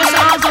 Look for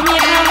sounds of me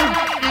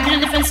now. In a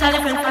different style,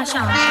 different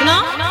fashion. You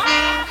know?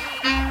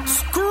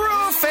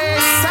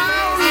 Screwface sound.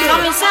 So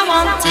me say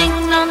one thing,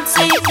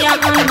 Nancy,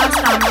 can't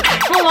understand.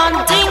 One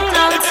thing,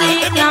 Nancy,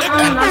 can't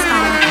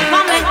understand.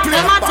 What make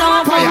them a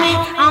talk about me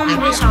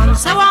ambition?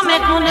 Say what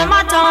make them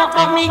a talk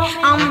about me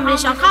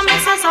ambition? Come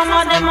and say some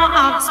of them a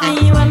ask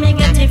me where me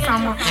get it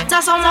from.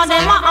 Say some of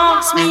them a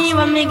ask me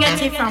where me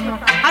get it from.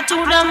 I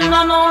told them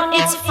no,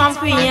 it's from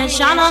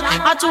creation.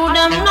 I told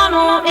them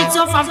no, it's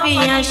from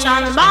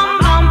creation. Bam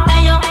bam,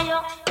 hey yo,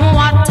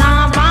 what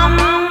a bam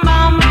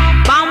bam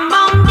bam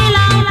bam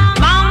dilang,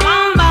 bam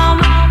bam bam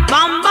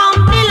bam bam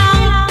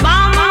dilang,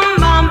 bam bam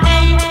bam,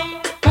 hey,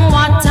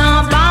 what a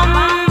bam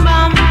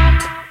bam,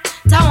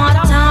 ta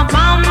what a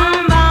bam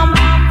bam.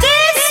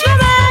 This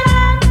woman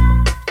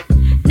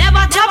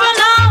never trouble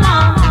no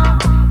one.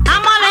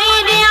 I'm a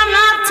lady, I'm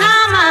not a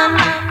man.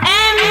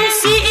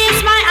 MC is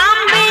my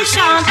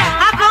ambition.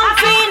 I come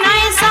free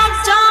nice up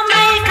to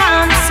me.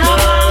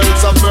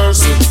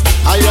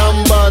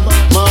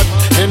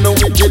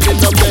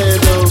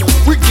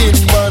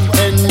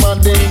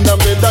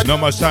 Not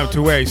much time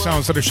to wait.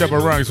 Sounds of the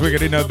Shepherd Ranks,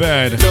 wicked in the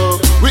bed.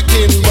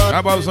 How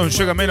about some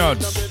Sugar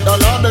Minutes?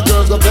 All of the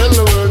girls go tell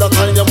the world that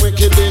I am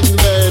wicked in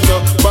bed.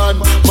 Bad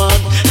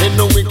man, ain't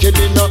no wicked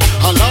in.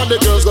 All of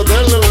the girls go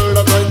tell the world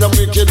that I am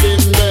wicked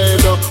in bed.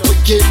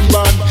 Wicked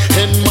man,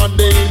 and mad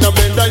in a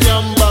bed. I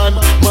am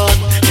bad man,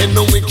 ain't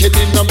no wicked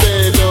in a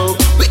bed.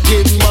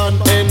 Wicked man,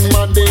 and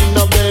mad in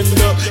a bed.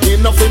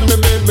 Enough in the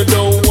bed, me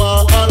don't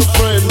want all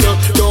friend.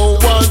 Don't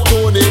want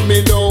Tony,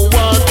 me don't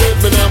want it.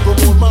 Me never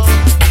woman.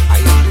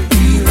 I am the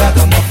real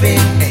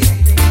ragamuffin.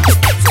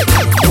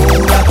 No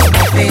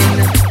ragamuffin.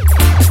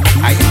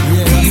 I am the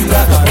real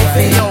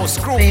ragamuffin. Yo,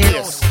 screw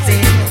this.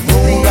 No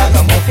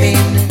ragamuffin.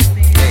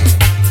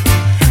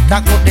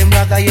 Talk about them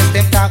ragga, yes,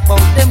 them talk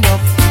about them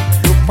rough.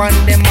 Look on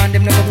them and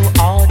them never do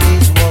all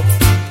this work.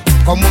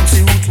 Come on, see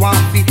who's want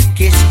to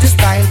catch the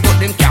style, but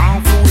them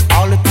can't fool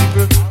all the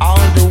people all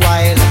the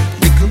while.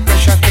 Little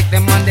pressure take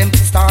them and them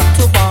start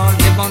to ball.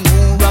 Never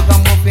know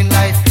ragamuffin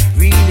life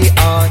really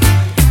hard.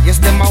 Yes,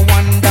 them a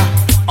wonder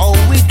how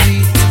we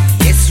do it.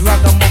 Yes,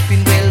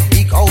 ragamuffin well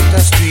big out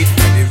the street.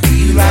 And the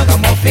real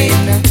ragamuffin,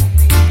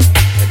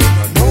 they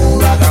don't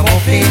know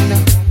ragamuffin.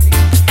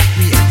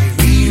 We are the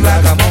real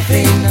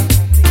ragamuffin.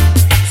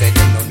 Say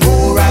them don't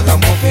know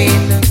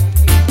ragamuffin.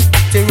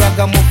 The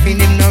ragamuffin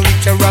him no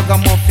rich, a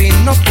ragamuffin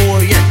no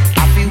poor. Yeah,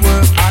 happy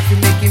work hard to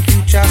make him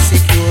future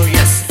secure.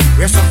 Yes,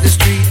 rest of the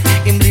street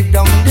him live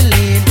down the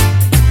lane.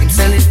 Him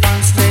sell it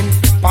pants then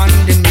pon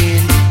the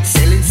main.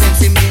 Selling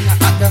sense him in at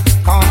the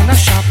corner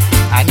shop.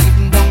 And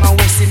even down a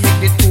west he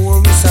make the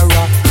tourists a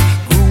rock.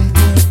 Groom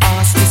do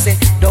ask me say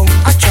down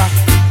a track.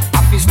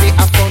 Office stay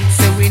a front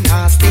say we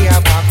not stay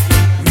a back.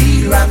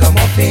 Real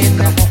ragamuffin,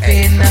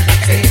 muffin,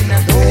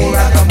 no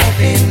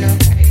ragamuffin.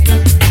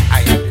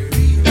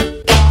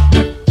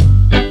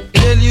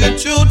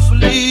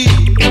 Truthfully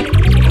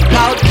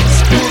about this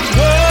good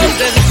world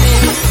and me.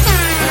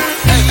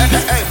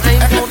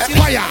 I know you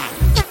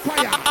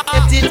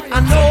get it, I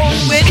know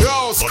it.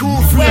 Yo,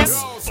 school face.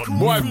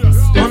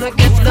 Gonna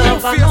get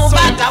love, I know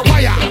that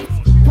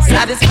I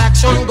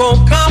satisfaction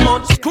gon' come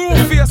on. School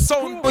face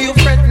sound. Oh, you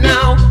fret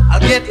now, I'll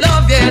get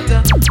love yet.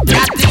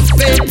 Got this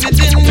faith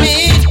within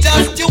me,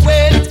 just you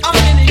wait a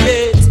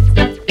minute.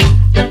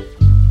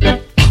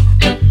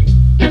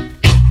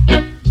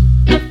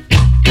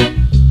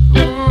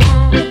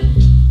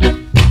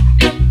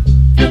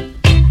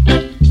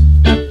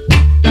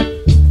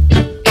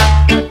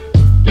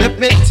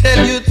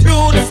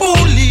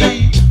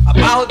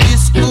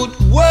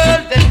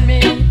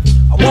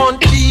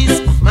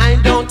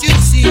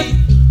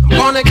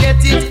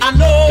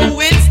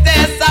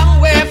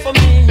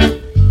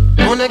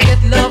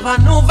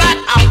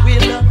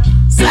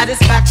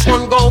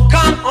 Satisfaction gon'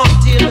 come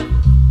until.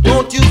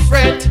 Don't you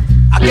fret,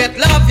 I get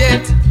love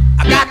yet.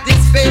 I got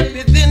this faith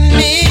within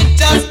me,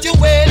 just you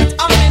wait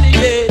a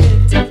minute.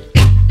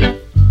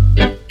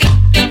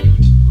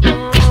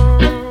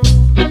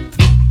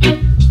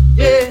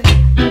 Yeah,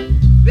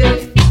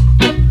 babe,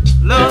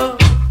 love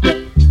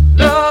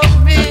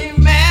me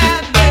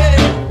madly.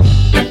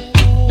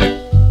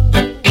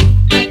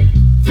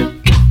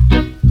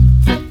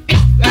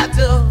 Got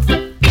to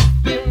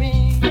give me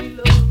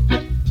love,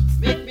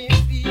 make me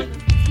feel.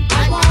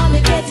 I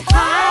wanna get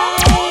high.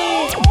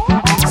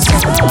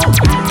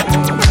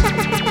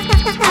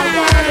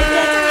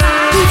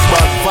 It's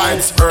about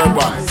Vibes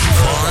Urban.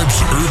 Vibes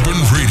Urban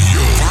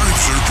Radio.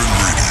 Vibes Urban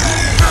Radio.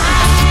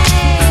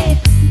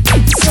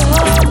 So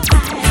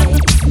high.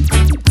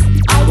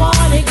 I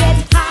wanna get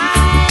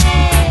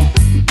high.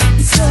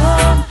 So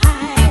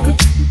high.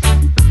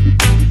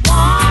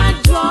 One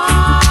draw.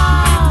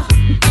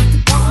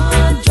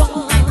 One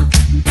draw.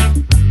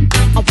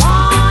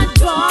 One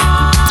draw.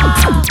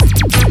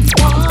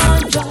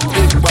 One draw.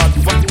 Big bad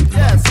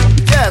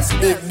yes,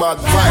 big bad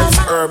Vibes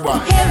Urban.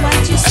 Hear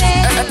what you say.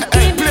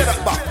 Hey, play that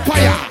back.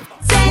 Fire.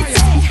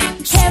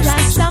 Hey,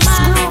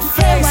 Rastaman,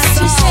 hear what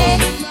you say.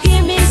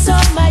 Give me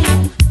some of you.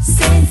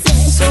 Say.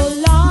 So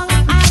long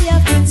I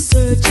have been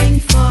searching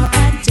for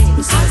a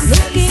taste.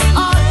 Looking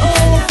all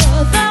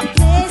over the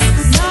place.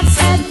 Not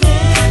a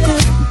thing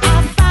could I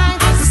find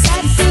to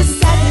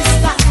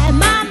satisfy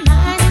my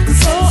mind.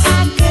 So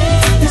I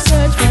came to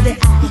search for the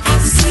eye.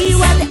 See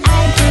what the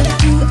eye can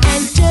do.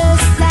 And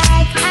just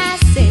like I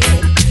said,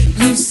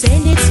 you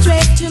send it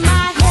straight to my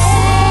head.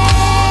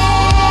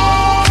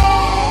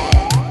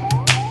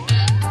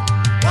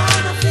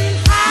 Wanna feel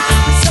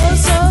high,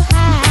 so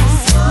high,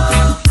 so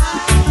high.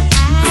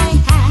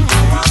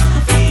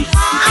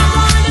 I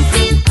wanna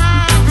feel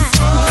high,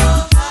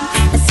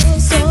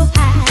 so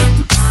high.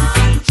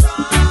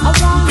 I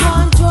want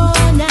one draw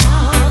now.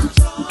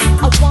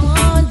 I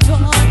want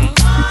draw.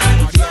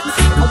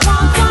 I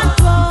want one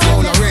draw.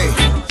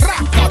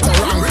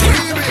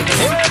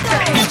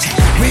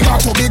 We got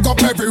to big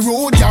up every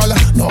road, y'all.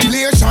 No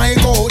place I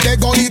go, they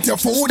gon' eat your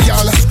food,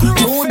 y'all.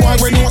 Road boy,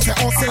 we know say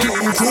us ain't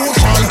nothing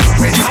crucial.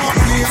 We not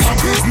play a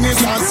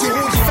business as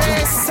usual.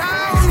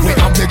 We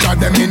have the God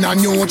them in a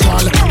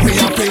neutral. We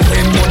have to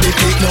win, no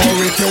defeat, no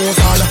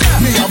refusal.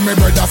 Me have my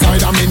brother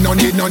side, and me no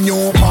need no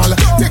new pal.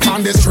 Take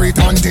on the street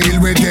until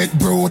we get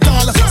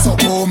brutal. So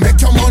go make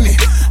your money,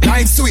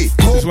 like sweet.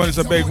 This one is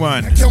a big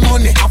one. Make your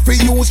money, have to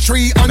use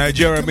tree and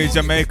Nigeria meets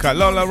Jamaica.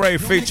 Lola Ray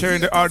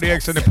featuring the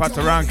RDX and the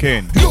Pata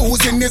ranking.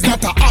 losing is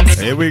not a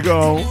option. Here we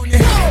go.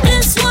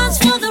 This one's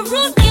for the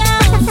root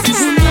girls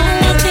who know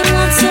what they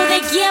want, so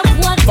they get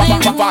what they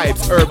want.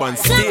 Vibes Urban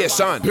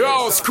Station.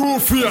 Yo, school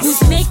fierce.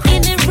 Who's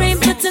making it rain,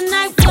 but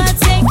tonight we're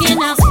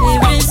taking our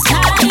spirits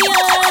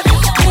higher.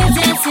 We're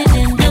dancing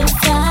in the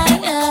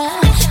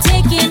fire,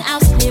 taking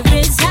our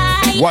spirits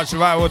higher. Watch the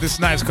vibe with this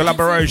nice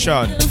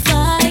collaboration.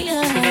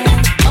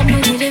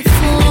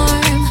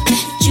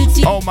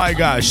 Oh my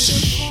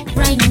gosh.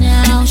 Right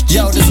now,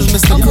 yo, this is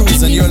Mr.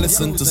 Cruz and you're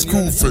listening to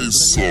Schoolface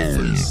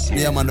Sound.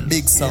 Yeah, man, the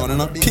big sound, you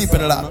know. Keep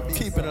it up.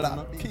 Keep it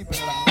up. Keep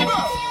it up.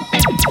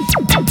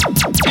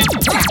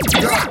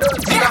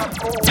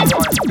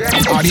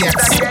 RDX,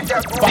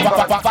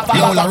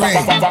 Lola Ray,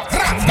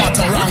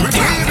 Pata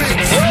ranking.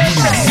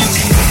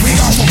 We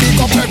got to pick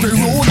up every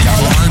road,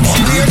 y'all.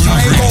 Monday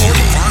time out.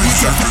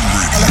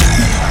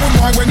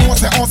 Why we know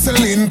say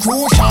hustling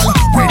crucial.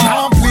 We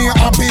now play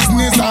our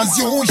business as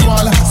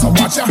usual. So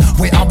watch ya,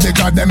 we have the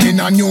God them in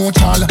a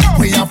neutral.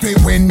 We have to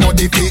win, no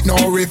defeat, no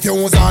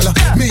refusal.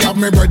 Me have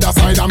my brother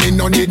side, and me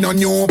no need no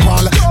new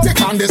pal.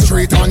 Take on the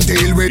street and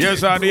deal with.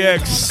 Yes,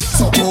 RDX.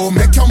 So go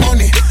make your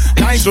money.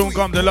 Soon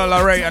come the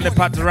Lola Ray and the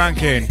Pata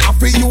ranking. Have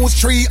to use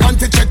tree and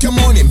to check your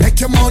money. Make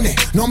your money,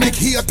 no make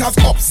haters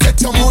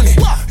upset your money.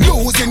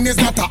 Losing is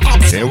not an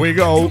option. Here we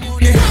go.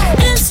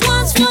 This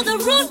one's for the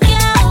root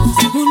girls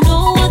who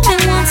know what they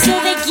want, so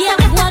they get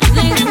what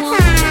they want.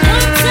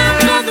 One time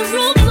for the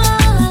root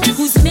boys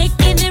who's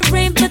making it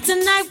rain, but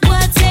tonight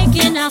we're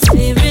taking our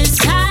spirits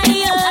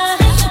higher.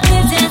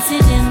 We're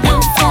dancing in the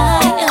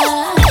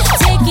fire,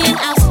 taking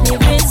our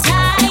spirits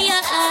higher.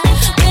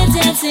 We're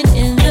dancing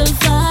in the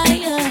fire.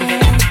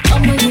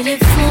 I'ma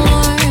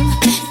uniform,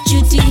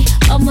 Judy.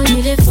 I'ma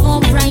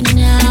uniform right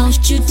now,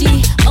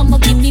 Judy. I'ma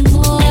give me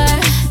more,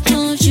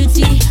 no,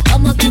 Judy.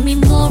 I'ma give me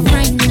more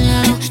right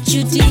now,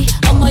 Judy.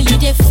 I'ma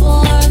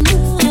uniform,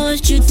 oh,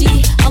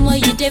 Judy. I'ma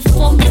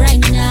uniform right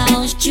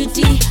now,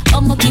 Judy.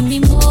 I'ma give me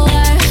more,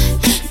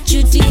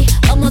 Judy.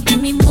 I'ma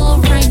give me more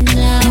right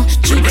now,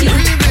 Judy.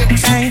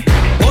 Hey,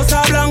 what's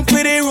up, long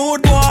for the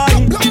road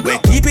boy? We're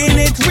keeping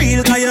it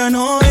real, cause you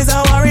know it's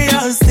a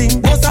warrior's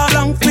thing. What's up,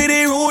 long for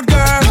the road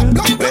girl?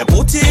 We're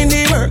putting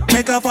the work,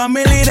 make a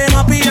family, them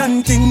happy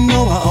and thing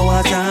over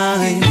our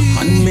time.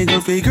 And me go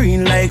feel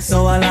green like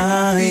sour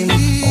lime.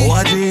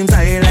 Our dreams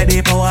high like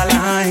the power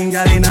line.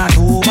 Girl in a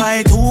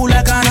 2x2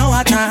 like an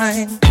hour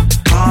time.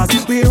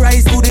 Cause we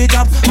rise to the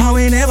top and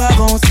we never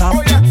gon' stop.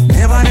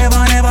 Never,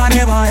 never, never,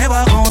 never,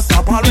 ever gon'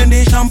 stop. All when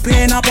the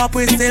champagne up,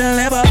 we still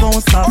never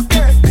gon' stop.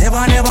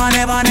 Never, never,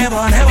 never,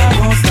 never, never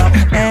gon' stop.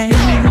 Hey.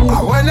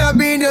 I wanna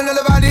be the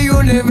love of the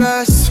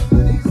universe.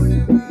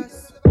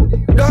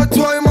 That's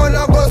why man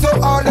I go so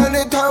hard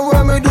anytime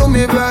when me do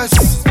me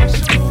best. I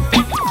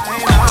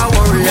ain't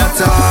worry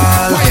at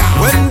all.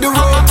 When the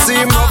road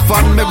seem rough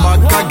and me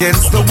back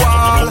against the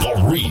wall.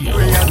 Worry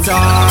at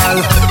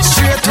all.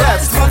 Straight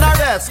rest, man I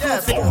rest.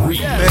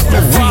 Make me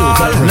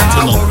fall.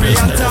 Now worry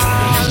at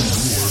all.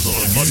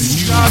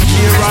 Stop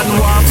here and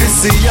want to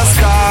see your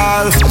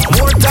style.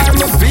 More time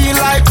I feel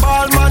like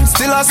ball man,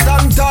 still I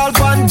stand tall.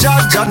 One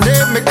judge and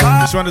name me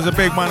call. This one is a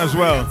big man as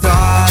well.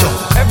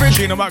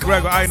 Gina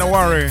McGregor, I ain't no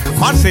worry.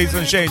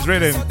 Season change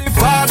rhythm.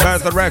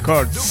 That's the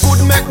record.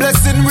 Could make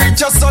blessing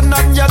reach your son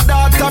and your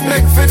daughter.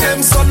 Make for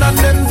them son and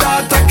them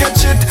daughter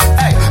catch it.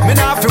 Hey, me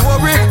not fi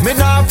worry, me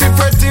not fi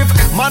frettive.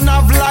 Man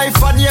have life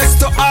and yes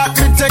to art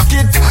me take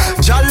it.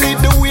 Jolly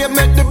the way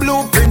make the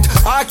blueprint.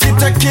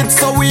 Architect it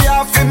so we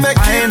have to make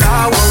it. I ain't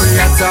not worry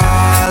at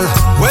all.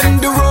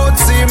 When the road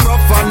seem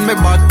rough and me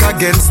back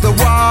against the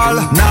wall.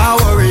 Now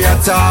worry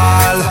at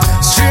all.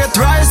 Straight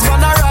rise,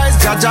 man I rise.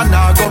 Jaja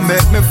now go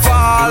make me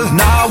fall.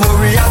 Now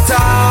worry at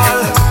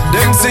all.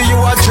 Them see you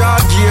a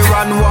drag gear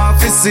and want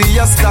to see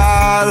your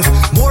style.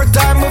 More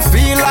time I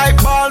feel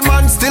like ball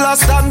man, still I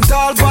stand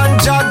tall. One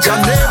judge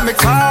and name me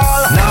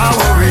call. Now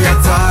worry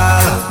at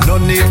all. No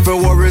need for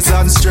worries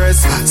and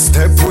stress.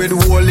 Step with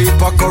whole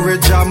heap of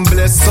courage and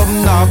bless.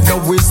 Some now have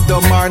no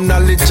wisdom or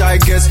knowledge, I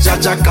guess.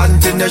 Jaja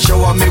continue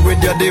shower me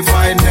with your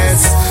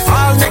divineness.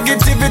 All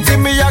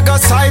negativity me I got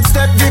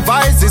sidestep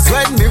devices.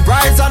 When me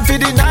rise and for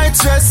the night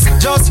stress.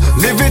 Just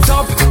live it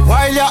up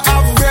while you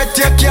have breath.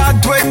 You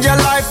can't when you're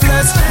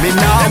lifeless. Me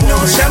now them know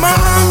I'm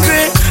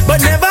hungry,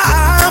 but never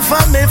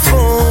offer me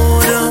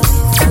food.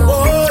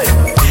 Oh,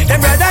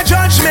 them rather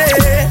judge me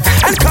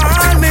and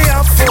call me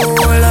a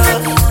fool.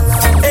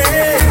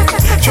 Hey,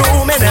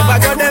 true, me never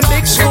got them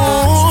big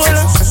school.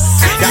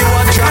 You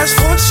a trash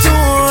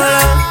footstool,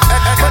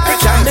 but the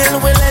camel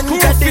will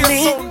enter the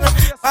lane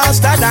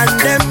faster than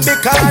them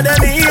because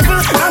them evil.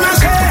 I'm a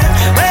say,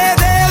 where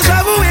there's a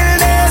will,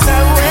 there's a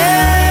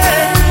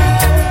way,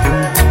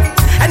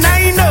 and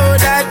I know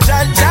that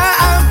Jaja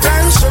have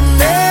plans for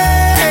me.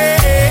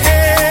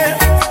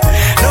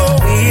 No,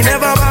 we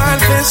never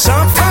want to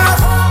suffer.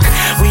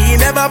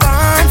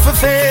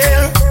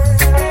 fail.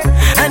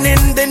 And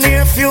in the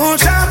near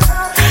future,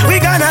 we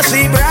gonna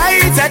see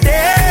brighter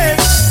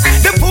days.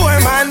 The poor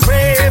man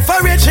pray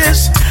for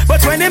riches,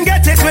 but when him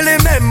get it, will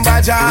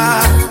remember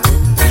Jah.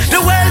 The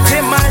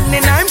wealthy man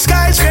in I'm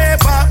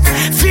skyscraper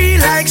feel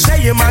like say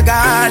him a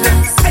god.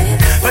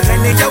 But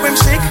when they go him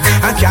sick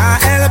and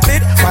can't help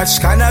it, what's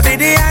gonna be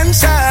the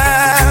answer?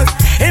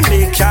 In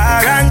big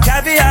car and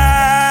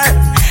caviar,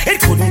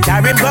 it couldn't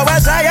carry him go a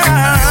Zion.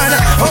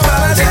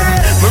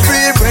 My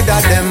real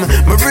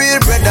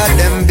brother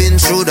them, been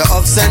through the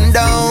ups and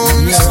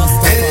downs.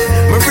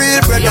 My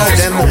real brother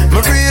them,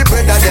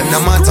 no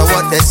matter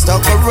what they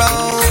stuck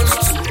around.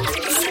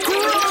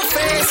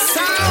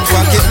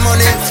 Pocket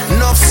money,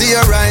 enough see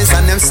your eyes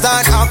and them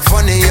start act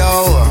funny,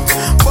 yo.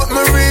 But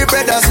my real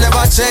brothers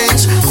never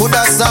change.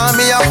 Coulda saw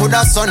me or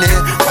coulda sunny.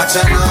 Watch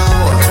out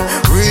now,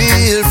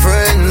 real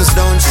friends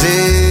don't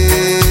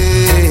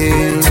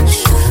change.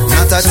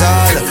 Not at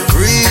all,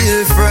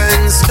 real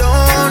friends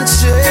don't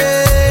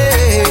change.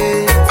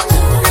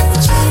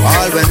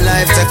 All when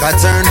life take a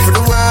turn for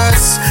the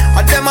worse,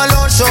 and them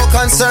alone show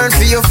concern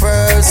for you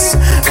first.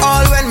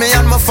 All when me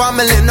and my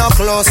family not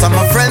close, and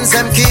my friends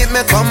them keep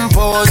me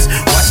composed.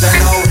 What I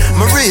know,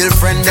 my real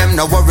friend them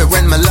no worry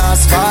when my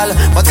last fall.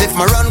 But if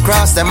my run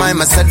cross them, I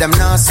must say them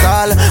not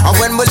stall. And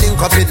when we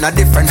link up it not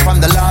different from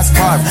the last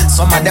part.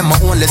 Some of them I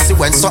only see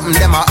when something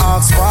them I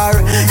ask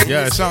for.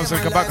 Yeah, it sounds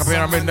like a back up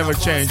pyramid never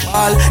change.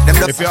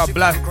 If you are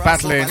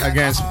battling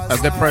against a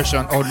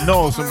depression or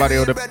know somebody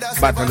who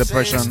battle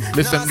depression,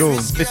 listen to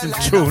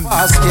tune.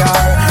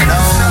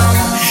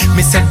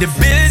 Me said the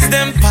bills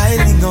them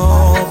piling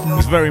up.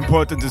 It's very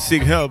important to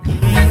seek help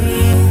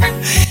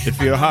if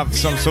you have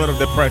some sort of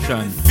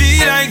depression.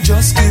 Feel like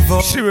just give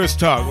up. Serious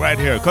talk right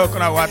here,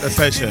 Coconut Water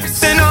Sessions.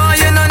 Say no,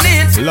 you no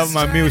need. Love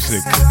my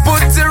music,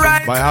 Put it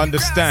right. but I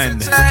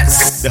understand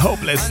the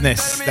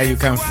hopelessness that you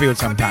can feel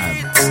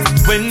sometimes.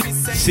 When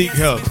Seek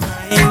help.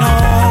 you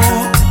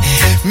know,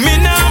 me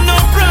now no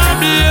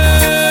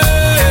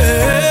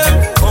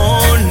problem.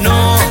 Oh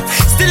no,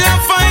 still I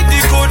fight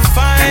the good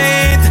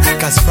fight.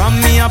 Cause from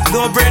me up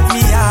blow bread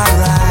me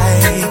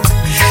alright.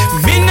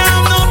 Me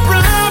now no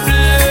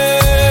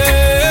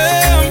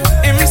problem.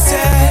 Him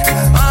say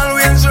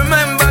always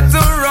remember to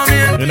run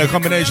in. In a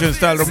combination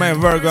style, Romain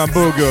Virgo and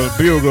Bugle.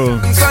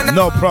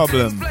 No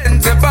problem.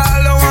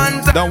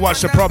 Don't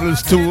watch the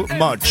problems too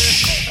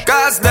much.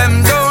 Cause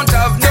them don't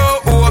have no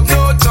hope,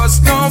 no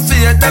trust, no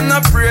fear. Them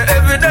not pray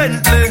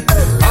evidently.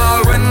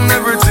 All when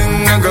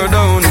everything I go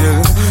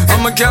downhill,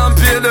 I can't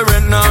pay the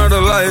rent nor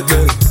the light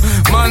bill.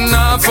 Man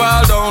now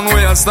fall down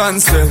where I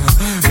stand still.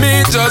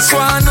 Me just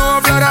want no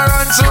blood I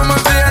run through my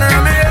vein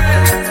and me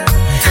head.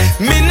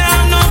 Me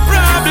now no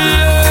problem.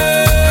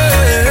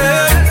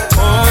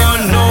 Oh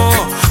no,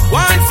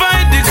 one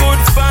fight the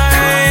good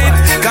fight.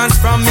 Cause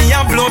from me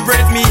a blow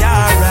bread me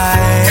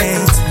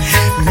alright.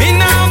 Me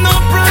now no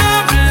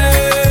problem.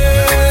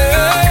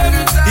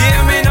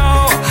 Hear me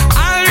now,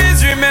 always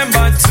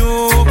remember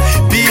too.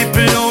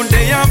 People out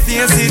there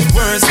face it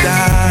worse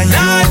than you.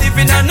 Not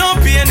living on no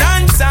pain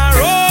and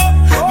sorrow.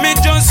 Me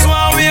just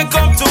want wake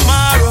up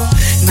tomorrow.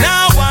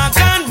 Now I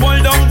can't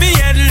hold down me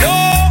head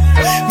low.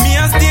 Me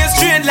a stay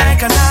straight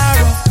like an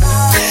arrow.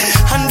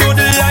 And though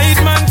the light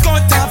man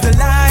cut off the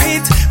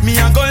light, me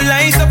a go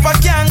light up a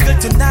candle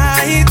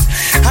tonight.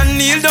 And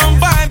kneel down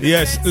by me.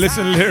 Yes,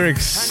 listen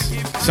lyrics.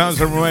 Sounds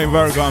from Romain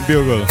Virgo and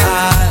Bugle.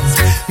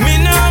 Me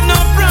no have no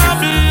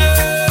problem.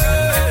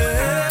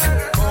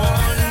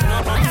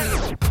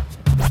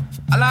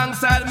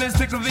 Alongside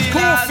Mystical Venus.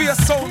 Cool for your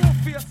soul.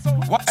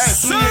 What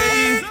else?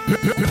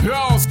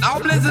 Our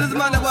blizzards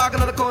man are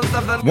walking on the coast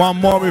of the. One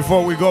more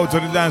before we go to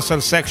the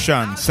dancehall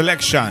section.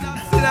 Selection.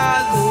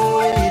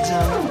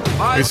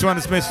 This one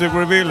is Mystic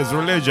Revealers,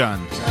 Religion.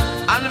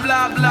 And the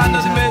blah blah,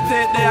 no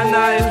meditate day and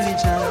night.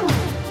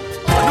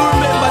 I do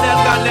remember that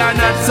God they are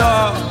not so.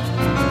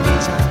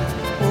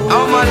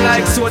 Our man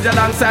like soldier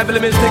alongside Billy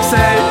Mystic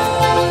say.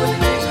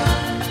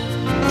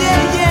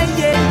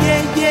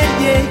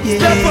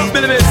 Step up,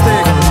 Billy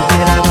Mystic.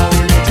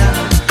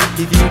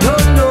 If you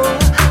don't know,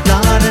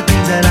 Lord, the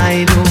things that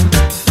I know,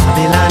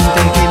 Babylon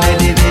taking the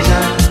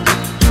division.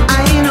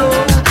 I know,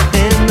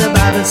 then the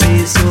Bible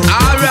says so.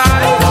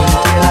 Alright.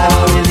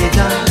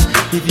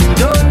 If you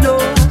don't know,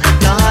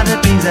 Lord, the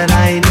things that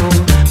I know,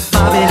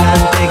 Babylon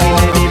taking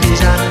the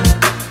division.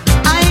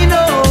 I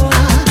know,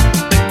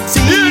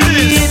 see,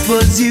 it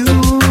was you,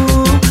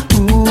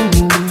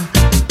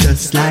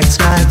 just like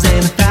scribes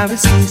and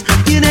Pharisees.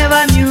 You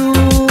never knew,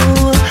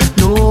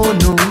 no.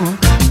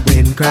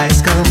 When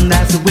Christ come,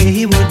 that's the way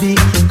he would be.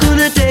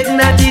 Gonna take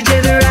Natty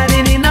J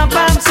riding in a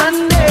Palm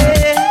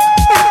Sunday.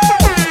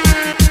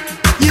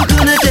 You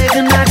gonna take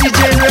Natty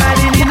J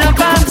riding in a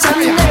Palm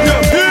Sunday.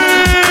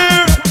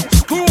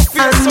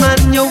 And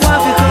man, you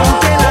want to come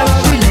tell us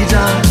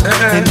religion,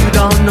 and you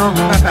don't know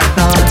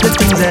all the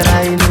things that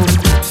I know.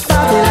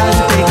 Babylon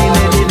taking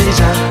a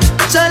division.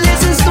 So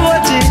listen,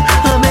 Storgy,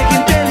 I'll make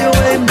him tell you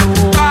when no.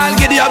 I'll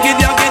get you,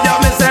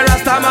 Mr.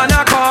 Rastaman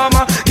a come.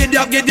 Get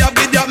you,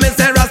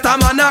 Mr.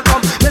 Rastaman a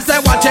come. Me say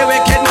watch a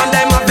wicked man,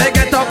 them a beg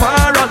get up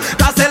and run.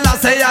 Cause the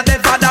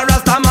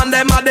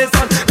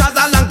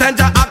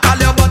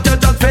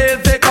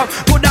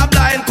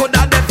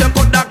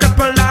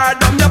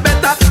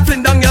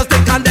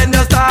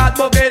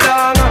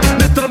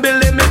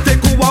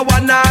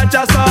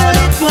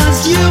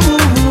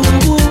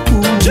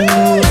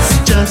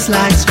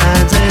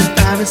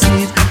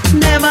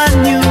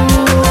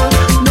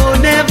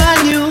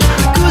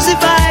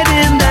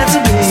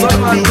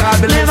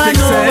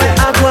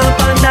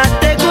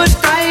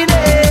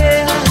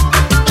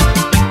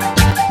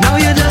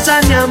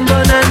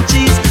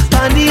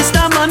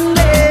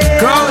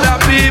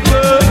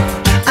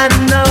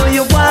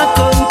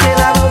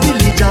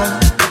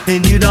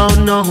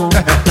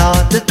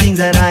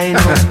that I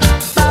know.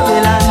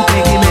 Babylon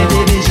taking my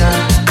division.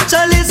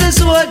 So listen,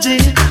 Soji,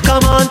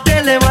 come on,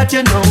 tell them what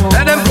you know.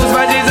 Let them push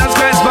by Jesus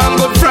Christ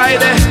on Good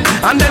Friday,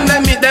 and then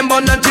they meet them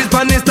bun and cheese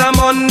on Easter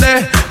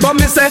Monday.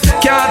 But me say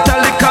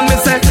Catholic and me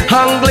say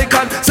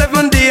Anglican,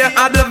 7-day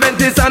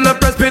Adventist and a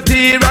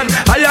Presbyterian.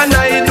 I and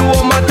I do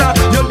matter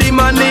your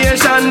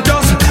denomination.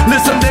 Just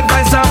listen the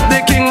voice of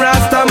the King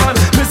Rastaman.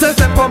 Me say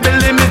step up the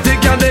limited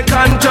and the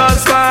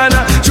conscious fan.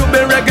 Should be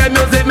reggae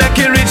music make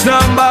it reach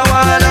number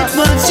one. It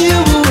was you,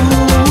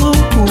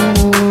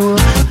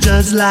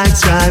 just like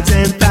scribes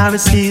and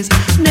Pharisees.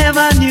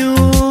 Never knew,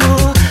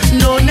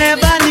 no,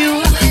 never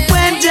knew.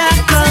 When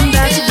Jack come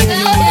that you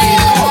get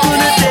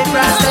gonna take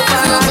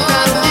Rastafari.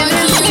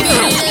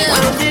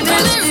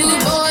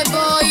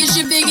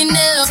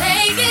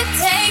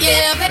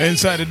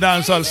 Inside the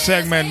dancehall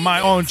segment, my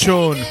own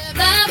tune,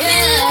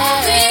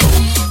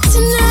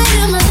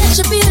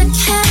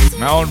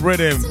 my own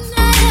rhythm,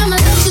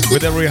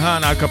 with the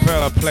Rihanna a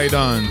cappella played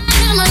on.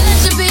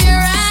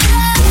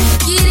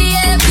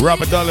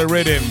 Robert Dolly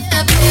rhythm,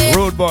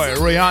 Rude Boy,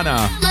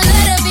 Rihanna.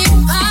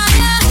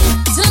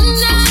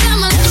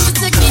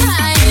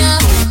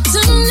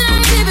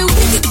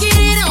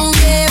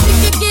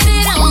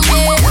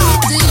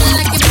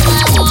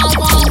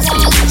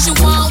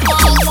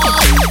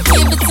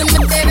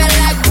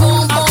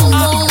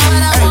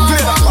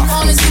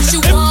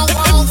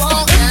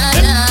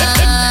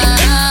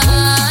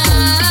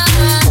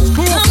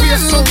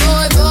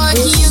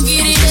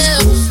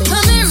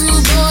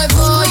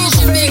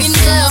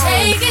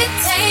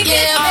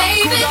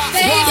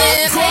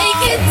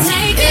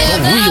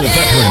 Real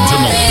veterans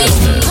in the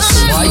business.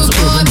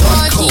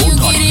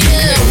 VibesUrban.co.uk.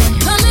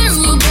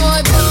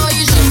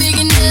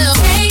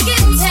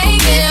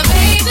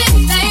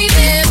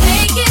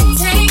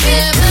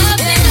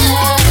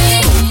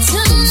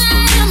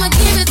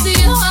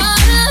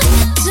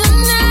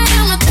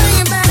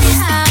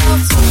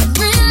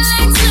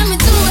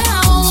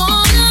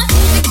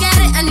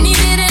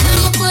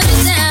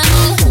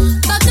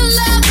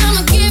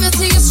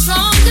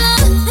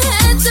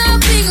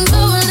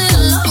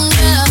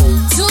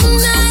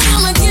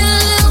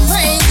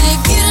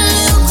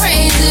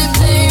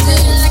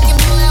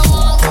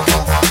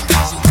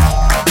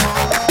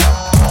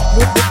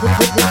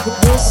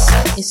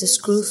 It's a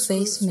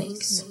Screwface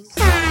mix.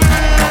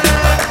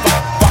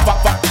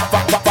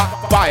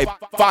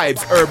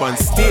 Vibes Urban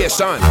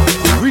Station.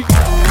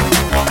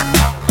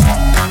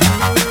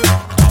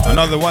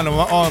 Another one of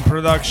our own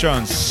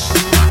productions.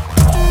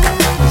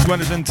 This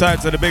one is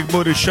entitled The Big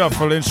Booty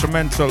Shuffle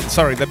Instrumental.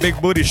 Sorry, The Big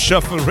Booty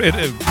Shuffle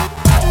Rhythm.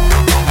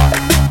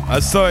 I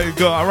saw it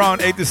go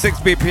around 86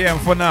 BPM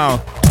for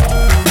now.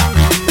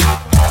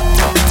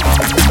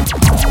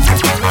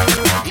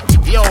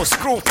 Yo,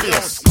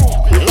 Screwface,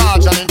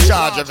 large and in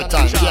charge every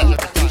time.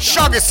 Yeah.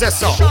 Shaggy says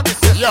so.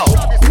 Yo.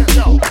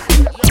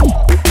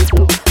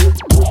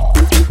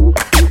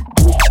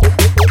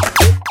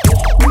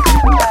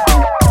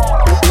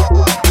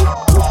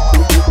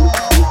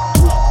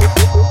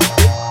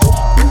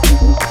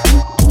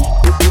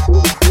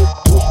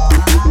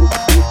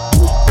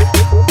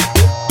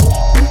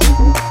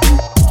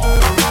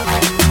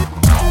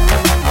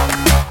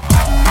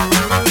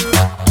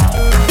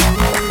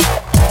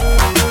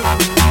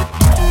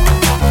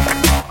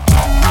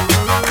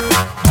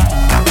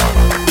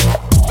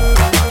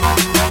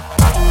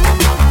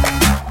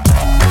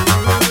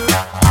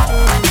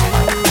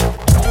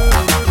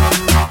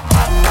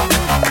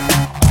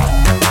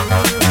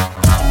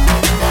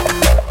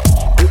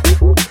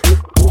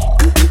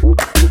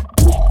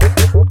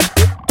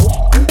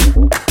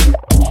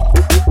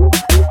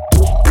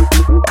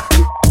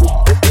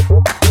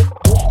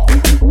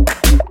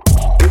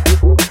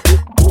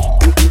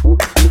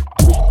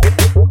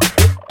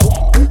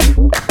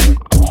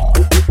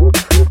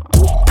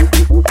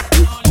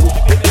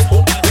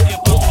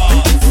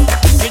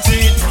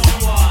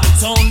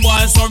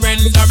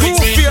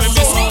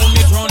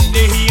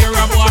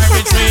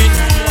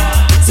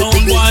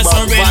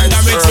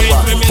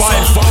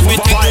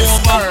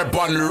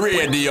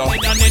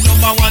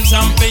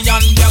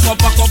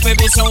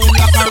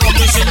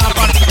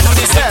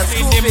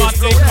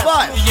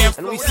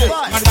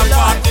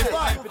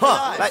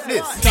 Like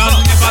this. Can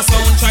never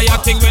sound try a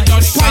thing when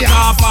just shut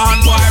off and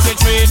boy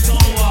retreat.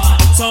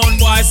 Sound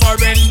boy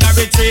surrender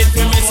retreat.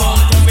 When me sound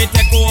come me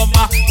take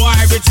over,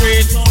 boy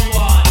retreat.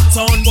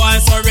 Sound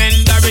boy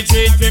surrender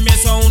retreat. When me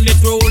sound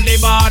it rule the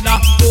border,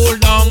 cool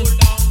down.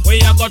 We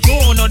a go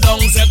through no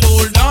down, say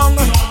cool down.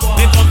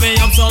 We come me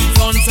have some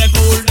fun, say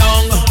cool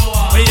down.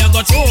 We a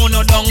go through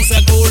no down,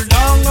 say cool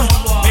down.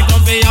 We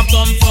come me have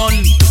some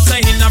fun.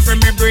 Say in a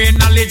me brain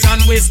knowledge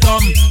and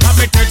wisdom. Have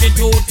me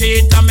 32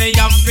 teeth and me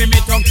have for me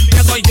tongue.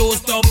 We go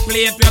use to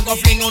plate, we go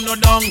fling on no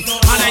dung.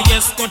 And I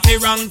just cut the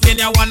rank in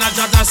ya wanna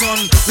judge a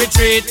son.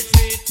 Retreat.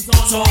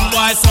 Some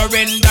boy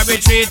surrender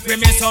retreat. We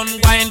me son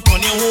going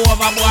turn you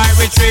over, boy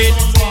retreat.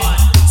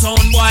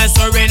 Sound boy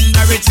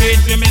surrender retreat.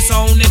 We me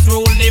sound it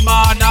rule the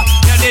border.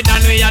 You did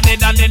and we are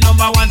dead and the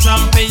number one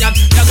champion.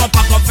 You go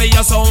pack up for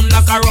your sound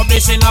like a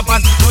rubbish in a pan.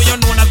 No, you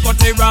know that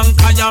got it wrong,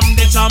 I am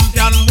the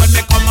champion. When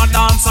me come a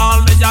dance all,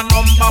 me a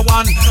number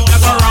one. You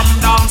go ram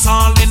dance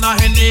all in a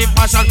any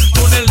fashion.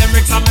 To the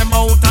lyrics of me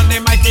mouth and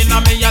the mic in a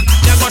me hand.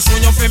 You go show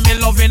you for me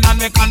loving and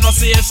me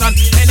conversation.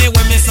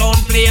 Anyway me sound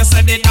play,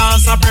 say the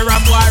dance up here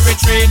and boy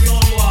retreat.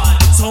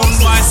 Sound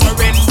boy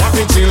surrender.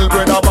 The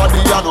children a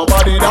body and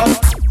nobody that.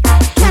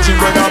 The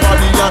children a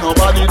body and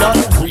nobody that.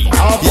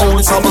 I found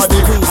somebody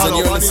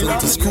and nobody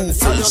that.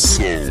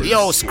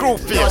 Yo,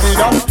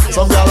 Screwface.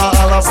 Some gyal a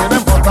holla say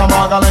them put a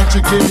maga like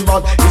chicken,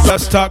 but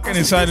let's talk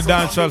inside the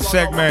dancehall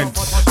segment.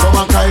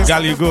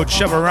 Gal, you good,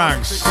 Chevy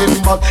Ranks. Watch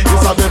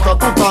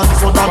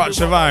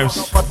the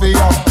vibes.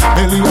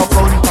 Belly a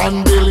front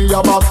and belly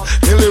a back.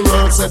 Till the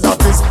world said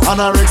that is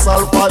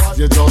anorexal fat.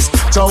 You just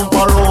jump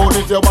around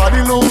if your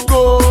body look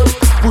good.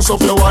 Push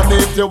up your one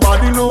if your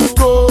body look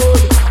good.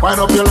 Wind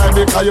up your line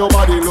because your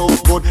body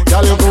look good.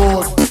 Girl, you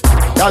good.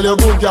 Girl, you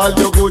good, girl,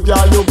 you good,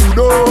 girl, you good,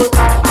 oh.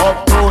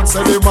 Uptown,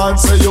 say the man,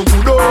 say you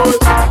good, oh.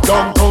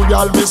 Downtown,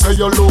 girl, me say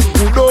you look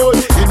good, oh.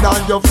 In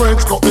and your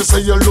friends, come me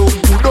say you look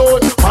good, oh.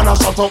 Man, a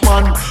shut up,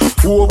 man,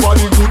 who over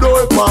the good,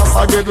 oh. Pass,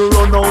 I get to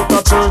run out the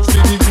church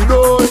for the good,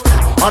 oh.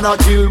 Man, a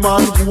kill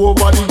man, who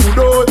over the good,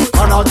 oh.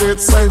 Man, I get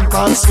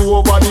sentenced, who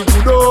over the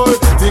good, oh.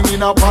 Thing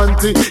in a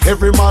panty,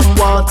 every man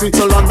want it.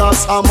 So long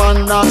as a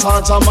man not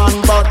charge a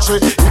man battery.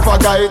 If a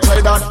guy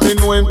try that, me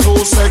know him too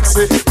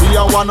sexy. Me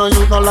a wanna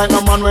you not like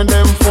a man when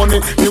them funny.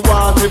 Me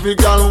want every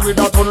girl with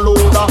that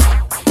unloader.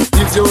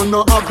 If you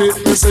no have it,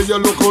 me say you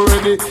look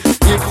ready.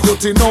 If you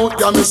tin out,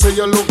 yeah, me say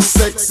you look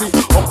sexy.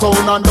 Uptown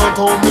and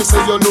downtown, me say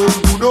you look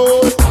good,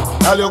 oh.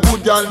 Girl, you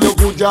good, girl, you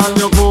good, girl,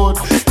 you good.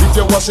 If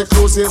you wash your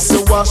clothes, yes,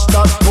 you wash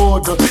that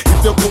good.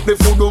 If you cook the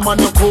food,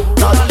 man, you cook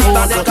that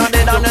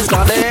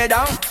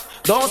food.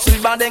 Dos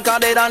silbas de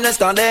cadera en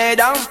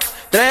escalera.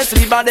 Tres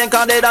silbas de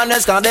cadera en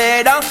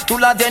escalera. Tú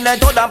la tienes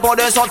toda, por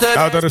eso te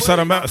out to the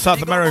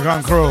South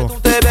American crew.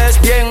 te ves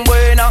bien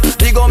buena.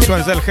 Digo, This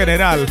one's El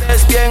General.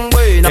 ves bien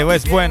buena. Te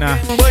ves buena.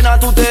 Buena,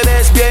 tú te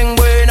ves bien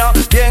buena.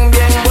 Bien,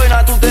 bien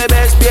buena, tú te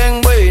ves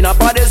bien buena.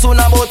 Parece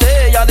una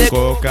botella de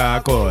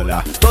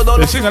Coca-Cola.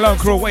 The Sing Along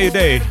crew, where you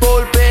day?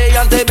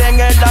 golpean, te ven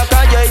en la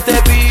calle y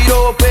te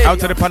piropean. Out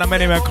to the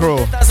Panamanian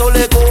crew. Eso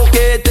le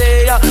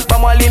coquetea.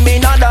 Vamos a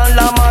eliminar a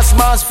la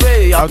más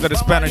fea. Out to the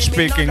Spanish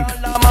speaking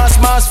La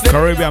más fea.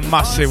 Caribbean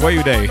Massive, where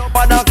you day?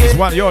 It's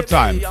one your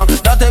time.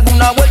 Date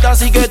una vuelta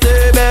así que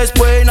te ves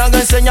buena. Que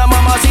enseña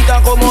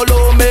mamacita como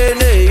lo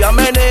menea.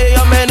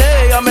 Menea,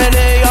 menea,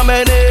 menea,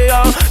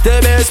 menea.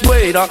 Te ves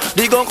buena.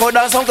 Digo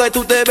corazón que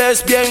tú te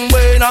ves bien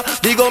buena.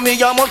 Digo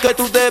mi amor que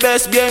tú te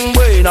ves bien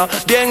buena.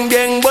 Bien,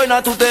 bien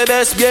buena, tú te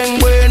ves bien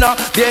buena.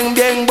 Bien,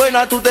 bien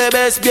buena, tú te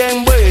ves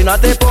bien buena.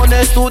 Te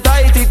pones tu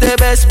tight y te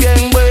ves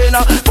bien buena.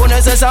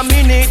 Pones esa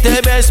mini y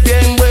te ves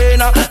bien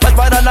buena. Vas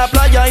para la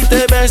playa y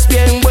te ves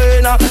bien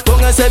buena.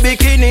 Con ese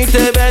bikini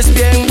te ves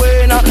bien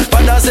buena.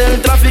 Paras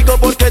el tráfico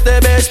porque te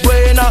ves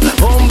buena.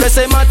 Hombres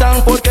se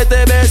matan porque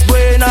te ves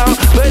buena.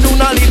 Ven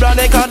una libra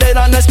de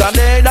cadera en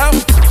escalera.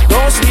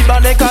 Dos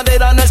libras de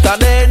cadera en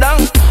escalera.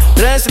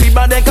 Tres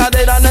libras de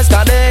cadera en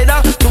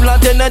escalera. Tú la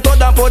tienes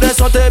toda, por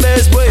eso te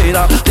ves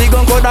buena. Digo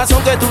en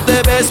corazón que tú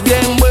te ves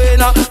bien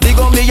buena.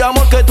 Digo mi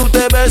amor que tú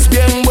te ves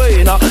bien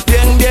buena.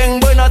 Bien, bien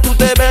buena, tú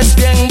te ves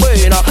bien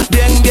buena.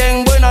 Bien,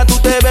 bien buena, tú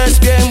te ves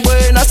bien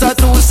buena. A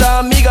tus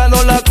amigas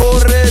no la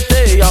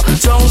corretea.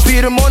 Son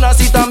firmonas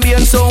y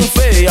también son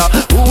feas.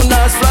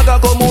 Unas flacas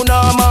como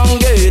una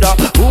manguera.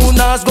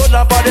 Unas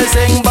gordas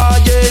parecen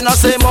ballenas.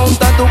 Se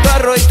monta en tu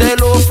carro y te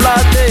lo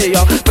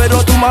flatea.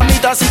 Pero tu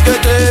mamita sí que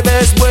te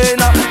ves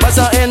buena. Vas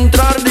a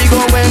entrar,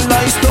 digo, en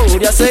la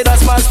historia.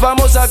 Serás más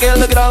famosa que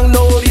el gran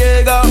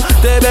Noriega.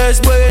 Te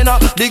ves buena.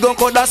 Digo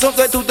corazón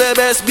que tú te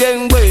ves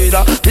bien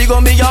buena.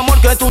 Digo mi amor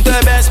que tú te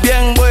ves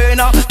bien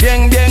buena.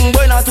 Bien, bien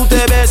buena, tú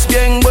te ves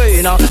bien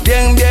buena.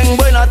 Bien, bien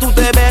buena, tú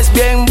te ves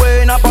bien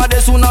buena.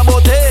 Parece una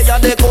botella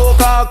de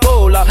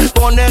Coca-Cola.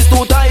 Pones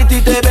tu tight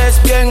y te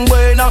ves bien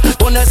buena.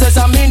 Pones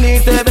esa mini y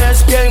te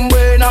ves bien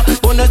buena.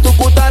 Pones tu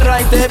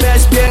cutarra y te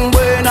ves bien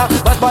buena.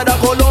 Vas para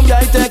Colombia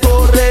y te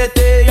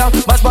corretean.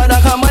 Vas para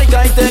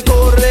Jamaica y te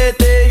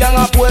corretean.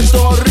 A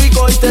Puerto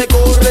Rico y te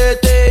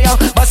corretean.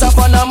 Vas a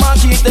Panamá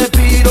y te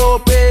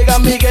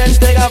piropean. Mi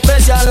gente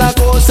aprecia las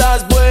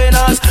cosas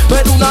buenas.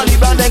 Pero una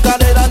libra de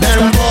cadera de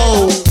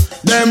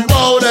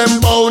Dembow,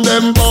 dembow,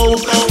 dembow.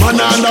 Man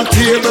on the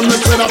table, me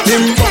say that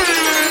timbo.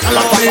 And I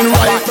find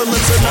right, me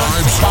say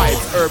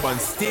that Urban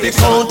Station. The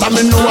count and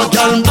me know a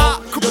girl.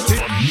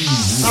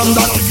 And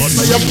that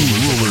say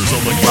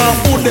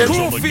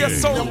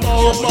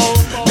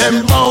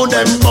Dembow,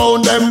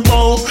 dembow,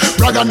 dembow.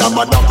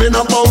 Ragadabadab in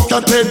a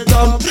bucket head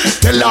down.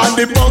 Tell all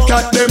the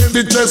bucket them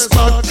to just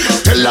back.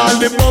 Tell all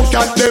the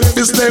bucket them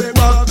to step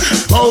back.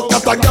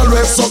 Bucket a girl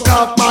with suck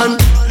up man.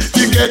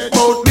 You get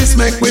bout this,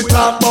 make we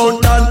talk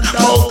bout that.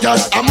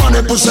 Bucket, a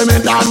money push me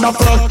down the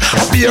front.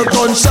 A beer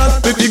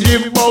gunshot if you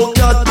give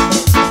bucket.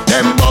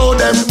 Dembow,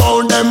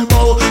 dembow,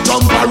 dembow.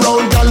 Jump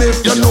around, girl,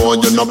 if you know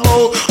you know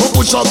bow.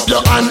 Push up your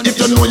hand if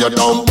you know you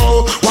don't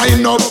bow.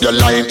 Wind up your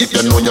line if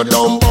you know you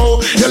don't bow.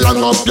 You long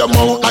up your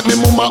mouth like me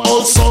mama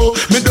also.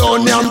 Me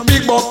don't yam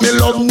big but me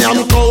love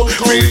yam cow.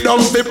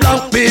 Freedom for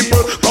black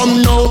people,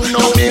 come now.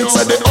 No means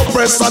that the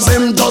oppressors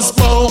them just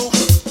bow.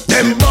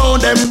 Them bow,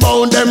 them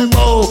bow, them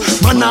bow.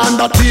 Man on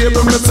the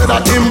table, me say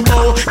that him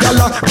bow.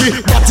 Y'all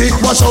give body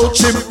wash out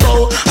chip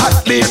bow.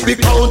 At least we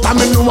count, I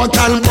me know I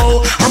can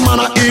bow. A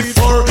man a eat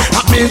for,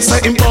 that means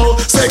say him bow.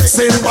 Sex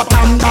in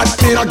bottom, that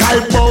mean a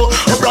guy bow.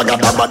 A bragga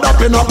dabba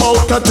dap in a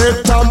bout a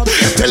take time.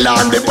 Tell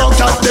on the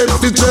bucket, them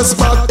the chest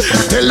back.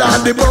 Tell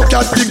on the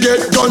bucket, you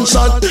get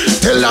gunshot.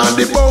 Tell on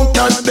the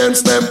bucket, them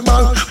step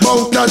back.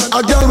 Bucket,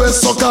 a girl with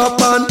suck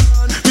up man.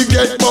 We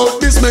get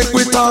bout this, make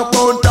we talk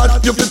about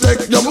that. You fi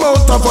take your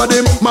mouth off of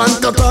them man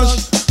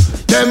katash.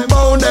 Them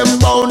bow, them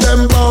bow,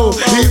 them bow.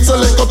 It's a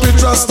lick up your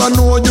trust, I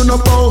know you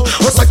no bow.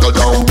 A cycle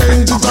down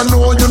benches, I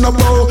know you no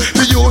bow.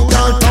 The youth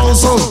can't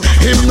thousand,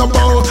 him no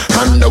bow.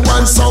 And the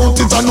one sound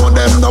it, I know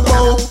them no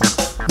bow.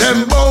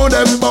 Them bow,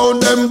 them bow,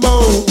 them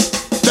bow.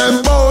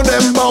 Them bow,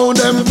 them bow,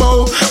 them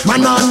bow.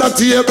 Man on the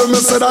table,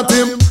 me say that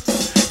him.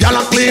 Y'all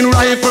a clean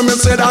rifle, me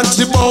say that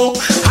she bow.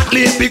 At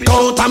least pick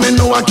out, I me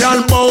know I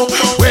can bow.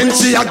 When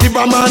she a give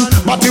a man,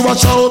 but he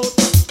watch out.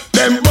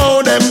 Them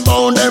bow, them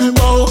bow, them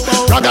bow.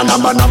 Ragga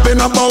number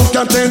napping about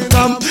your tent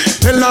camp.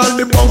 Tell all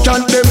the bunk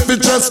and them fi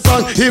just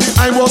strong. If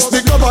I was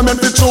the government,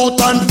 fi shoot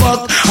and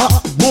fuck.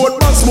 Both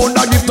boss would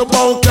a give to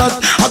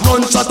Bowcat. A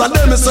gunshot and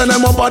them send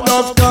them up a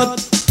dove cat.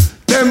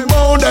 Them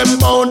bow, them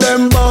bow,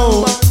 them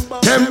bow.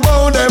 Them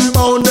bow, them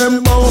bow,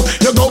 them bow.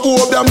 You go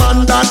over the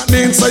man, that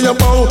means say you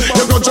bow.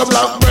 You go to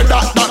black bread,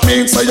 that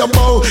means say you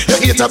bow. You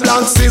eat a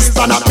black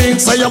sister, that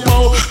means say you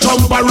bow.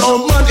 Jump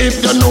around man if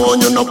you know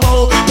you no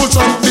bow. Put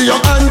on for your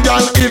hand,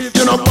 girl, if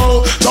you no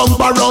bow. Jump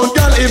around,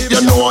 girl, if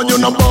you know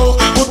you no bow.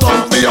 Put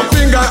on for your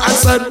finger and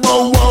said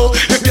bow, wow.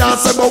 If you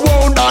say bow,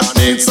 wow, that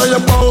means say you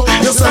bow.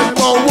 You said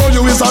bow, wow,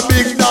 you is a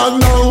big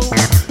dog now.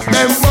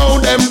 Them bow,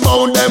 them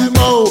bow, them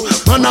bow.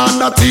 Man on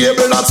the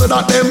table, I said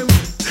that them.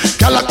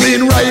 Girl a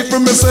clean rifle,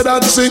 me say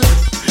that shit.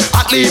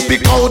 At least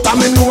pick out, I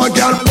me know a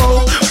girl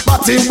bow.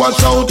 But him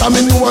watch out, I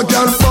me know a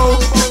girl bow.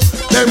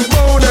 Them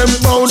bow, them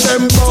bow,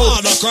 them bow.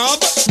 Father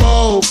crab.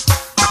 Bow.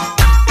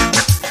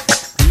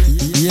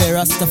 Yeah,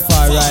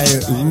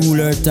 Rastafari,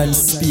 rule earth and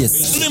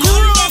space.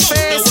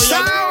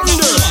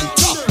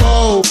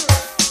 Bow.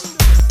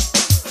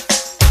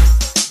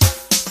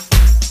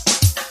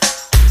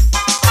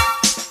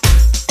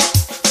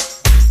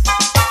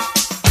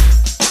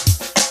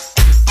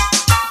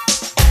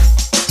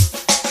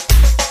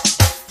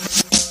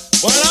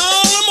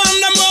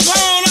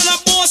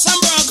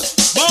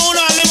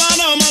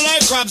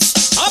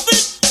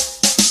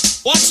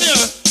 What's here?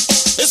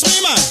 It's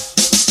me, man.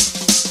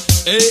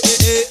 Hey, hey,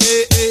 hey,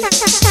 hey, hey.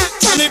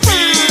 Johnny P,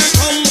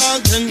 come back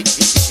then.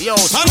 Yo,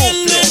 and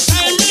then the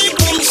time me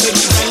come, sit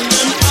down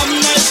them, have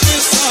nice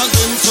this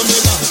again. So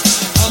me back,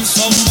 I'm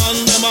some man,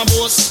 them a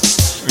boss.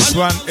 This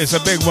one is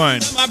a big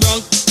one.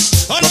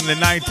 From the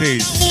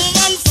 90s.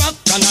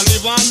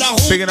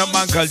 Picking up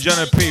man called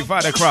Johnny P,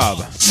 Father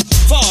Crab.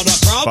 Father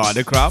Crab.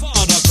 Father Crab.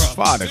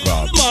 Father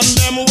Crab. Man,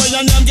 them way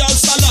and them girls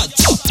salad.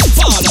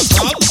 Father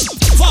Crab.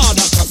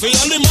 Father Crab. For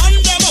all the man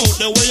them out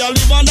the way you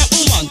live on the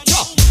woman.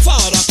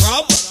 Father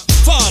Crab.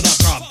 Father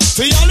Crab.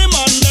 For all the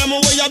man them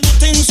way you do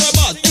things so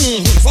bad.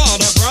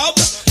 Father Crab.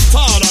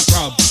 Father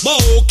Crab.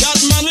 Bowcat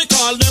man we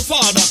call them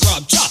Father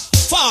Crab.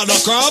 Father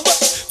Crab.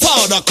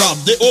 Father Crab.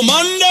 The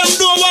woman them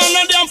do one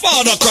of them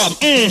Father Crab.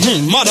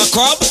 Mother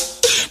Crab.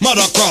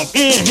 Mother crab,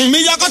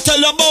 me I can tell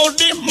you about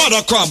the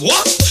mother crab.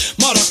 What?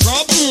 Mother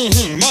crab,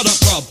 mother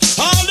crab.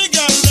 All the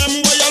girls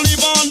them where you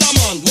live on the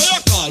man, where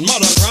you call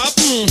mother crab,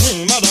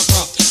 mother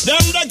crab.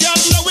 Them the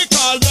girls that we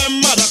call them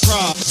mother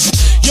crab.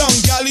 Young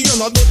girl, you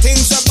know do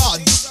things so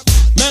bad.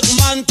 Make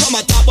man come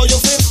and top of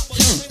your face.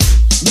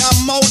 Them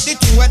mouth the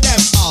thing where them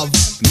have.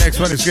 Next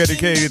one is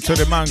dedicated to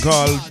the man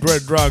called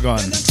Bread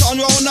Dragon. Turn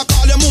you on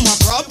call you mama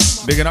crab.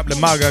 Bigging up the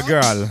Maga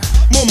girl.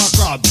 Mama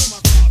crab.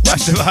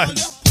 That's the man.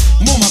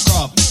 Mama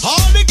crab. All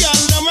the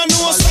girls them I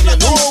know say that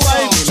no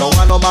why me no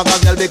want no maga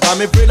girl because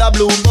me afraid of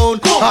blue moon.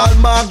 All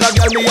maga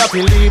girl me have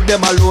to leave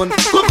them alone.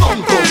 Come.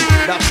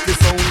 That's the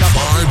sound of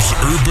Vibes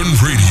Urban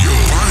Radio.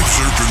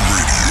 Vibes Urban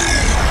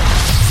Radio.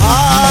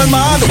 All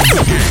man.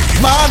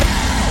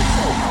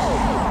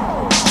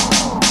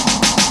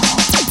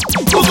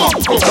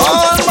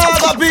 All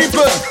maga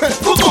people.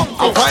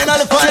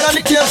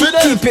 Finally clear for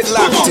them. Keep it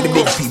locked to the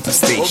big people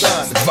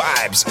station.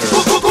 Vibes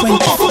Urban.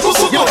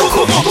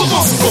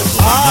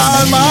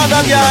 All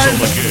maga girl.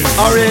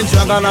 Orange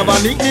Dragon have a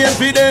nickname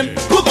for them.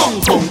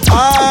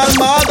 All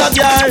maga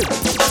girl.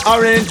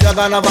 Orange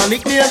Dragon have a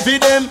nickname for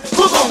them.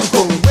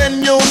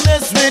 When you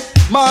mess with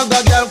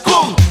maga girl,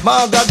 come.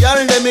 Maga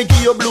girl, let me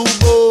give you blue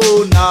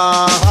bone.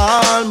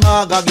 All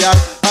maga girl,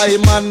 I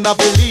man that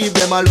believe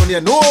them alone.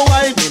 You know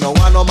why? Me no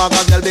want no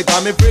maga girl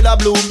because me afraid of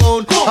blue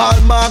bone.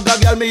 All maga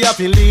girl, me have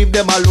to leave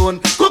them alone.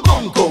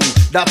 Come.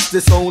 That's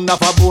the sound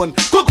of a bone.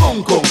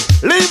 Come.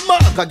 Leave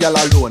maga girl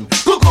alone.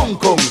 Come.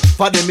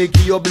 For them me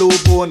give you blue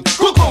bone.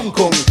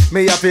 Come.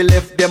 Me have to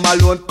left them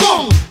alone.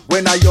 Come.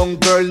 When a young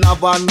girl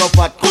never no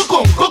fat,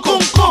 kukum, kukum,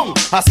 kum.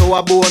 I saw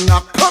a bone a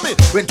coming.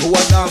 Went to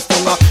a dance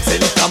tongue, send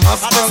it a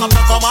mask. This a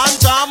Pokemon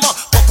jam,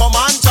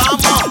 Pokemon jam.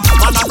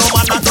 Man a no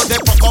man a do the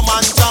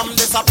Pokemon jam.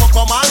 This a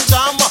Pokemon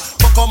jam,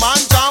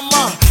 Pokemon jam.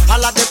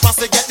 All of the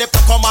pass get the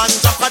Pokemon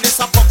jam. Cause this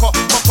a Poco,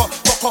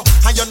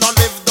 and you no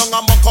live down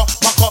a Moko.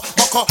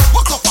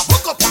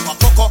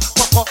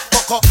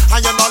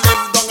 And you no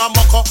live down a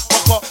Moko.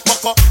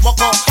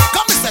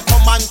 Come and say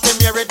come and Tim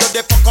Mary do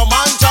the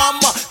Pokemon jam.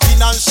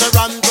 Tina and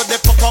Sharon do the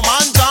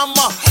Pokemon jam.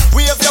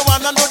 Wave your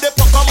one and do the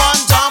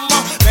Pokemon jam.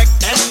 Make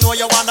them know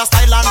you want a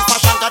style and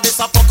fashion. Cause this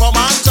a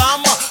Pokemon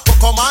jam,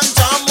 Pokemon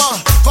jam.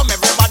 Come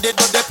everybody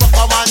do the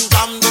Pokemon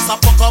jam. This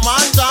a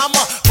Pokemon jam,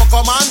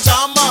 Pokemon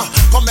jam.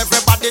 Come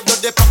everybody do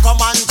the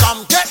Pokemon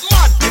jam. Get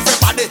mad,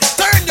 everybody,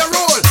 turn your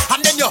roll.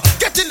 And then you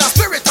get in the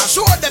spirit and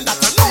show them that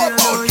you know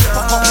about.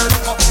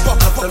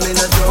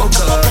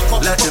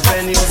 Let the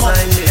venue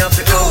sign me up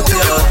the out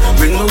here.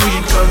 Bring my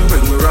weed come,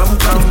 bring my rum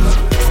come.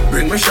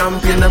 Bring my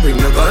champagne and bring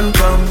my gun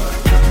come.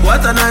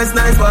 What a nice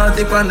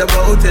party on the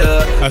boat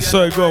here. I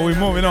saw it go, we're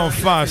moving on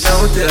fast.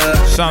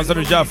 Sounds of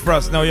the job for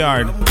us now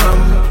yard.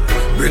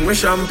 Bring my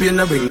champagne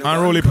and bring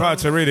Unruly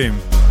party rhythm.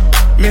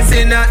 Me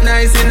see that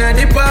nice in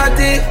the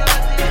party.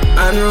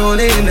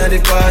 Unruly in the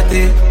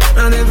party.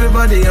 And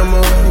everybody a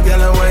move.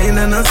 Girl a wine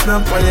and a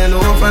snap and you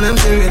know for them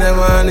see with them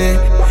money.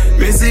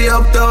 Me see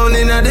Uptown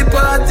in the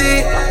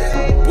party.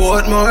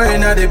 Portmore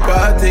in the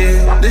party.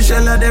 The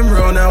shell of them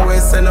round and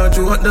west and a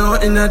joke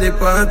down in the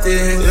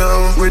party.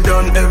 Yo, we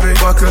done every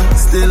buckle,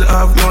 still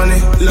have money.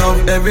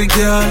 Love every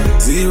girl,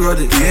 zero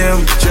the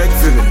game. Check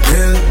for the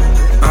bill,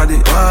 at the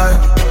bar,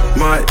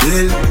 my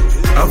deal.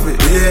 Off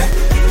it here,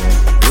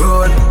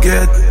 road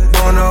get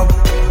burn up.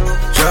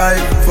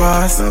 Drive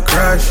fast and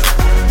crash,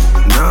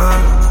 nah,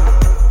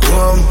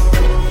 come.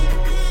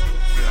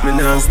 Me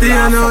nah stay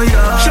no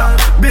yard.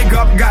 Big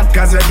up God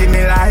cause you give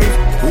me life.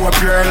 Hope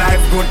your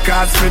life good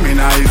cause for me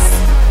nice.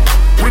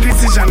 With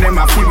decision them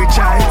I feel with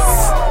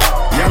choice.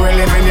 Yeah we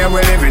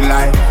living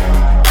life.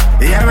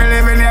 Yeah we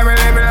living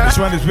life. This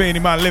one is being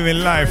about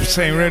living life,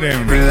 same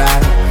rhythm.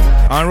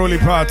 Unruly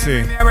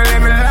party. Yeah we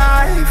living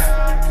life.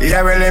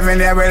 Yeah, we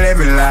living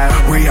life.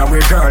 We are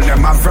with girl,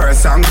 them a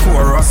verse and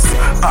chorus.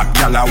 Hot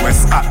gala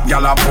west, hot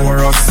gala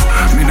porous.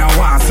 Me no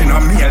want see no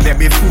male there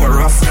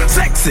before us.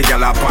 Sexy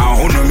gala pa,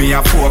 who know me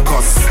a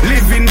focus.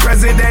 Living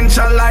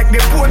presidential like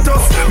the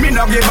POTUS. Me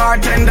no give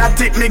bartender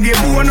tip, me give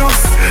bonus.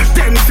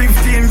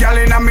 10-15 gal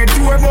in a me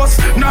tour bus.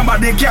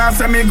 Nobody can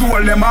say me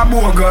goal, them a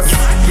bogus.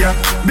 Yeah,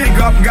 big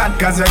up God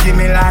cause you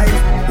give me life.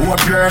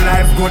 Hope your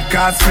life good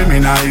cause for me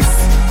nice.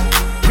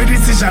 With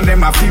decision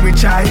them a feel with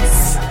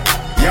choice.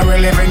 Yeah, we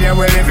living life. Yeah,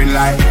 we living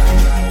life.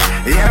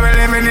 Yeah, we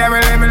living life.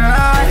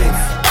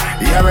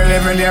 Yeah, we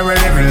living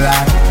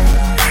life.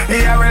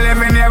 Yeah, we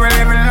living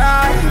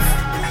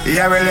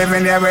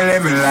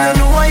life. Me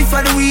no wife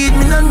for the weed,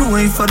 me no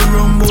wife for the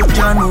rum, but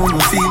you know me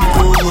feel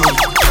good.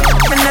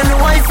 Me no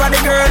wife for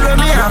the girl when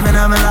me having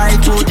a life,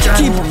 but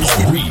you know me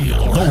still.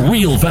 The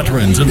real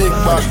veterans and Big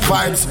Bad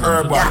Vibes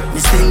Urban. Yeah, me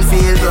still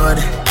feel good.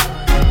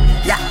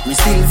 Yeah, me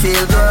still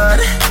feel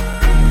good.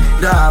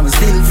 Yeah, me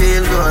still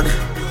feel good.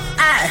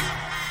 Aye.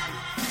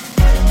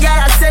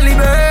 Yeah, I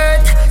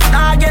celebrate.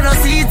 Now get no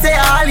seat, say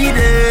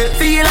holiday.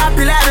 Feel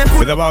happy like me.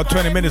 With about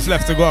 20 minutes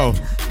left to go,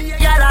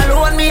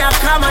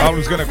 I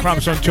was gonna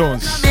cram some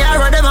tunes.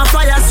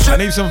 I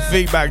need some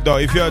feedback though.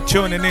 If you're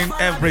tuning in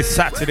every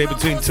Saturday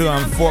between 2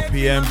 and 4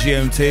 p.m.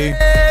 GMT,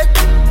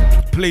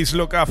 please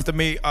look after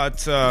me at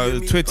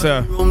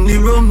Twitter,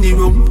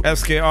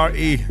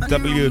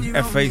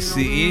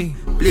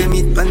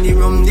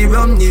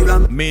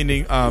 SKREWFACE,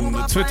 meaning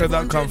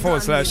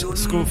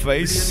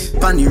twitter.com/Schoolface,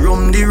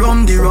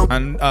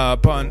 and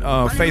upon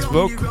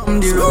Facebook.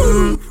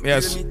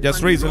 Yes,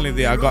 just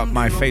recently I got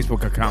my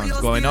Facebook account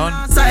going on.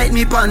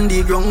 You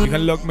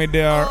can look me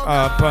there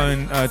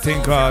upon a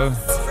thing called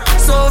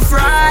So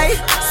fry,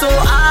 so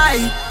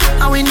I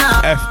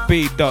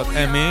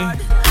fb.me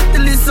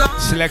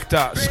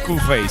Selector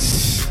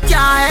Schoolface.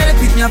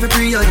 SALECTA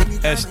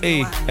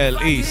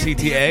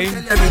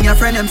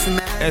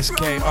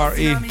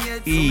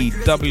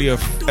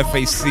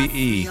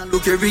SKREEWFACE.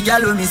 Look every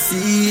gal when me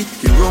see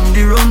the rum.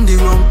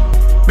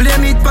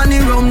 Blame it pan the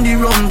rum. The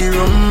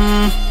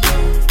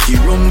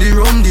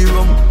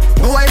rum.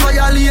 Oh, I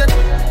violate.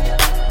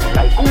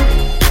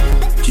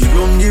 The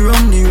rum.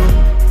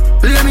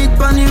 Blame it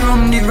pan the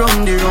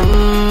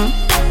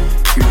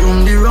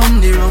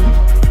rum.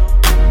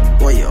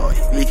 Boy,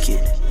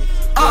 wicked.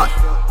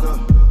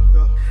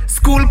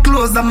 School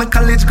closed and my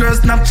college girl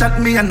Snapchat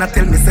me and I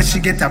tell me say she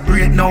get a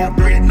braid now.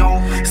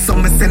 So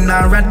me send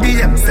her a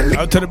DM.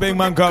 Out to the big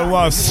man called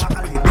Wasp.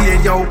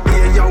 Yo.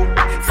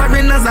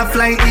 Foreigners are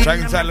flying in.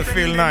 Trying to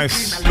feel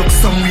nice. Look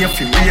somewhere if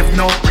you rave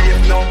now.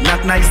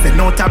 Not nice, they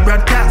not a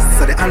broadcast.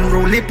 So the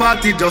unruly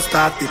party just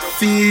started.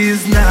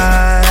 Feels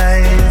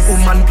nice.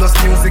 Woman plus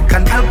music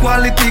and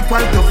alcohol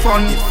equal to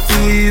fun. It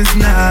feels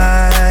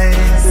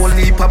nice.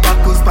 Only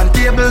tobaccos pan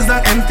tables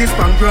and empty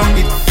span ground.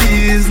 It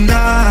feels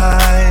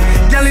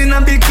nice. Girl in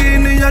a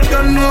bikini, you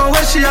don't know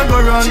where she a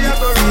go run. It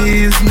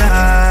feels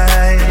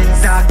nice.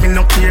 Dark me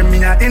no care,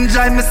 me I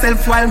enjoy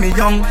myself while me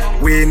young.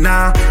 We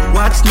nah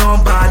watch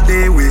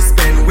nobody, we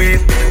spend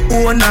with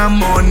own our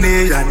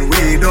money and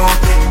we don't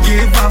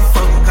give a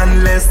fuck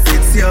unless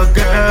it's your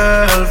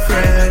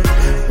girlfriend.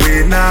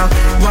 We nah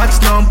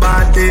watch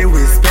nobody,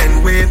 we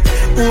spend with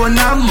own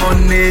our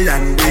money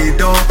and we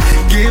don't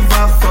give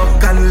a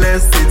fuck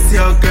unless it's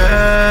your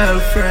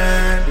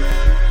girlfriend.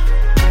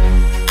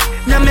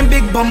 Yeah, me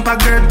big bumper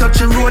girl touch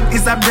the road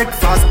is a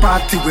breakfast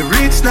party. We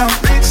reach now.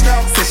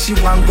 Say she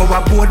want go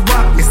aboard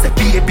walk. Me say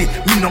baby,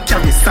 me no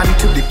carry sand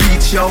to the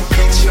beach, yo.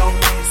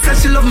 Say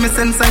she love me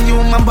sense and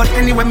humor, but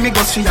anyway me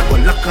go she a go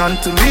lock on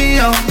to me,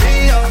 yo.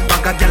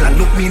 Bag a girl a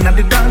look me in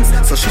the dance,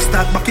 so she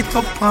start back it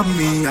up on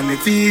me and it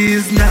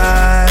feels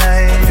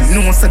nice. You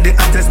know, so the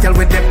hottest girl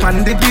with them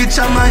on the beach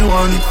on my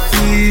one. It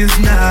feels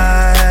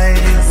nice.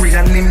 We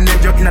and him they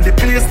joke in the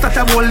place that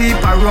a whole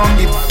heap around.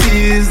 It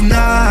feels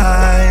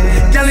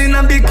nice. Girl in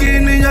a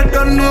bikini, you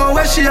don't know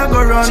where she a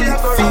go run. It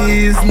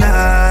feels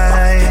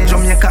nice.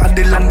 Jamaica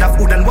the land of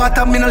food and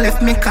water, me no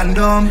left me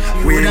condom.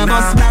 We a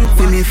bus bank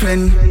for me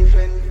friend.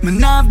 Man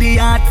have the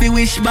heart fi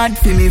wish bad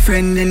for me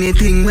friend.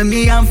 Anything when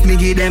me have me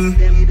give them.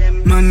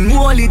 Man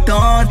hold it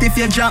out if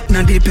you drop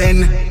na the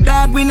pen.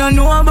 Dog we no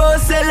know about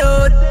sell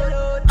out.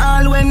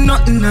 All when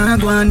nothing a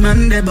go on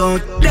man they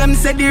bout. Them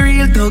say the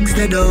real thugs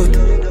dead out.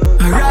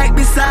 Right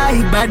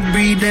beside bad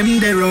breed them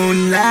their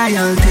own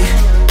loyalty.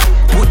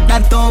 Put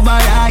that over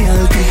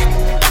royalty.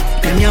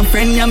 Them your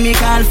friend you me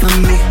call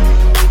family.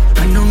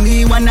 I know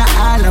me wanna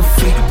all of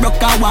free.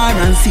 Broke a war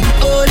and see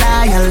oh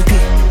loyalty.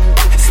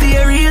 Stay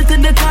real to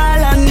the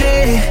call and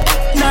day.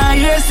 Now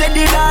you said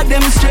the dog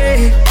them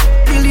stray.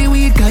 Really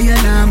weak cause you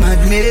not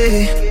mad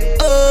me.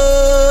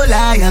 Oh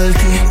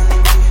loyalty.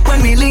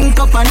 When we link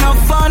up enough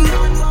fun.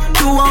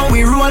 To how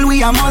we roll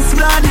we a must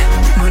blood.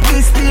 But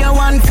this day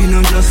one fi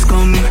no just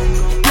come.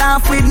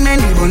 Laugh with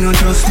many but no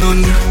trust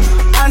none.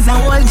 As a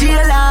whole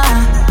jailer.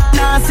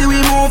 Now see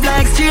we move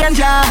like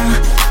stranger.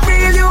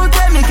 Real you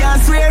tell me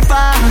can't swear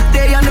for.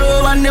 They you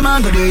know one them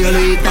and go do you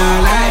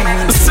later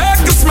like.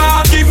 Circus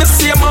smart, give me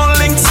same old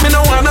links. Me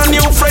no want no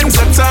new friends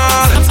at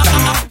all.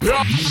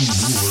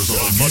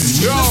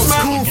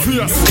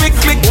 Quick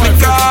click me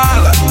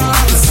call.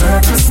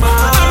 Circus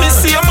smart. I me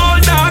same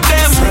old dog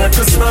them.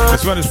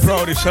 This one is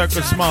Brody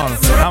Circle Small.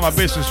 I'm a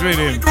business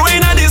reading.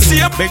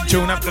 Big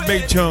tune after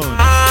big tune.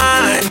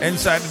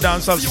 Inside the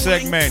dancehall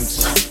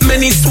segments.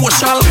 Many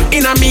social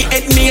in a me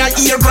head me a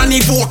ear granny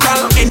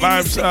vocal.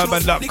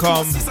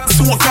 VibesUrban.com.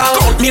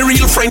 Me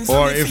real friends.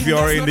 Or if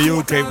you're in the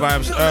UK,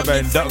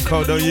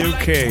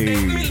 VibesUrban.co.uk.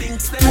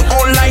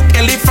 All like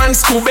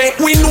elephants to be.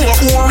 We know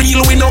who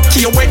real, we no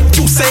care what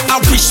you say. I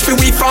wish for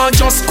we fall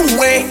just go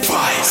away.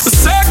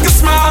 Circus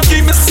smart,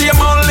 give me same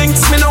old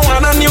links. Me no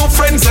want no new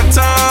friends at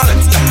all.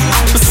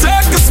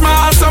 Circus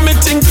smart, so me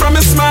think from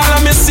a smile.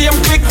 I me see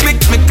him click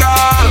me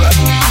call.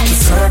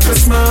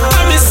 Circus smart,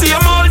 I me see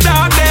him all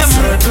dog them.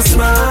 Circus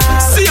smart,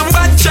 see him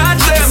bad charge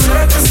them.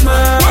 Circus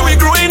smart, when we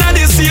growing at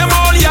the same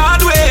old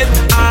yard with.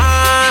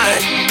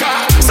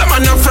 Some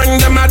of your friend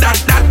them a that.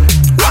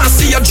 Want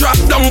see you drop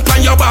down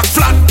on your back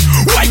flat.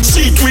 White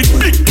sheet with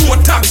big toe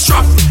top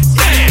strap.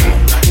 Damn,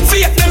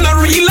 faith them not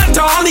real at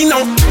all, you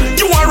know.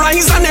 You a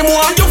rise and them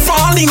want you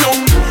fall, you know.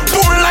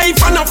 Poor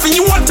life and nothing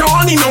you at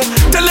all, you know.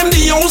 Tell them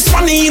the house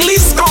funny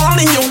list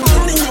calling you.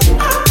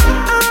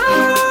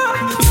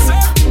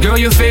 Girl,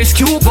 your face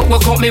cute, but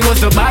what caught me was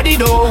the body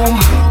though.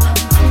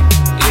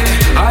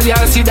 All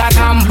y'all see that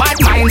I'm bad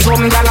mind,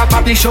 some y'all a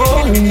poppy show.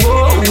 And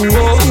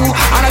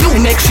you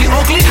make she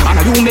ugly,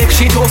 and you make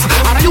she tough,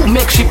 and you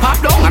make she pop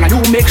down, and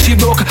you make she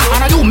broke,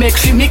 and you make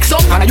she mix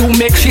up, and you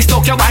make she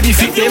stuck. Your body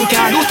fit them,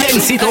 can you can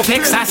sit up,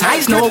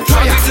 exercise no.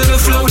 Drop it to the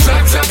flow,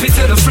 drop it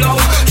to the flow,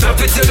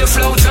 drop it to the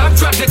flow,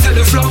 drop it to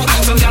the flow.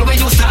 Some y'all when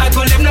you start,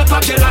 but them not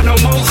popular no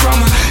more. From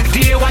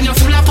day when you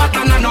full of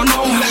pattern, I don't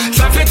know.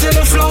 Drop it to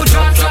the flow,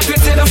 drop it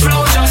to the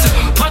flow. Just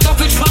put up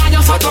it fire, you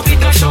fuck up it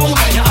the show.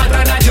 You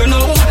harder than you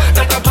know.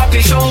 Like a poppy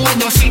show when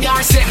you see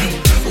her say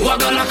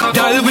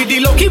girl with the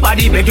lucky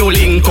body beg you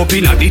link up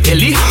in a the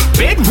telly.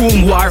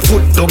 Bedroom war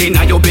foot dug in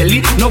a your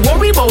belly. No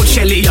worry about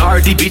Shelly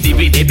or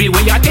dibby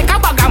when you take a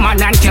bag of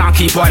man and can't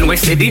keep one way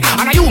steady.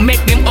 And you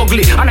make them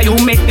ugly and you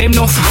make them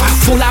no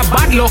full of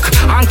bad luck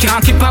and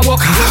can't keep a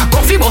walk.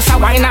 Coffee boss a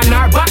wine and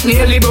her back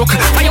nearly broke.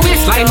 And your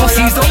waistline no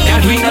sees up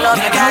that we no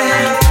love you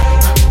girl.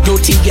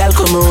 Dirty girl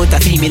come out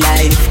and feel me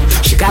life.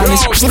 She call me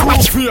Hey,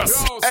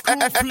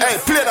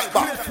 play that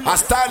back. A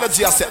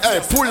stylogy, I say,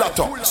 hey, pull that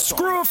up.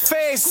 Screw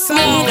face.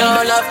 Me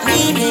don't love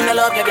me no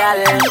love you, gal.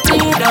 Me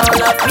don't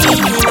love me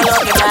no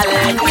love you, gal.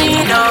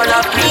 Me don't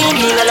love me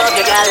no love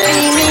you, gal.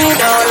 Me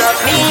don't love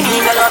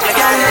me no love you,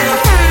 gal.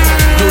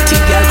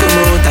 Dirty girl come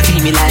out and feel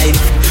in me life.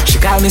 She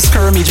call me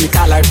skirmish, me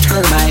call her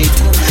termite.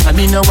 I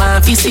me no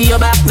want to see you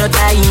back no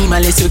time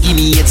unless you give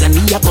me it and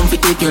me a come fi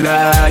take your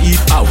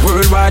life. A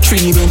World War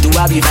III went to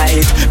a be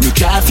fight. Me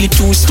craft it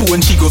 2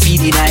 stone, she go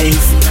feed the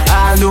knife.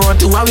 All know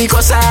to a we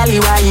cause all the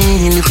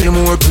wine. Little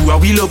more to a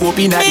we love up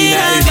in a the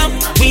night.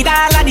 With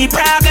all of the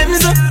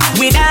problems,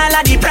 with all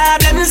of the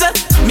problems,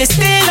 me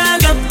still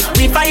love you.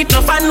 We fight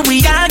no fun,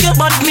 we argue,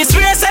 but me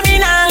swear say me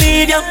nah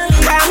leave you.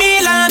 Cause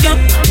me love you.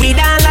 With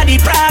all of the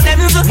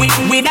problems,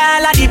 with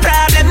all of the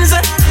problems,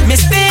 me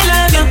still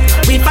love you.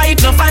 We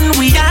fight no fun,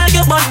 we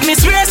argue, but me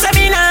swear say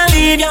me nah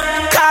leave you.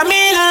 Cause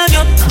me love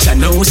you. Jah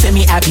know say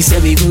me happy,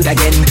 say we good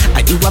again.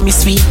 And you want me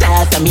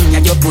sweetheart, I mean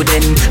and you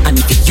pudding. And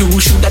if you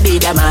shoulda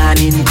dead a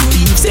morning,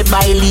 believe say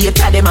by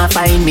later them a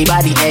find me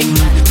body hang.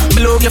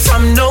 Me love you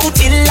from now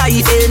till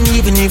life end.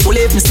 Even if you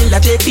live, me still a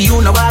take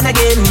you no one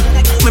again.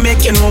 Me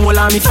make you know all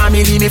of me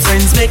family, me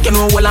friends. Make you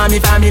know all of me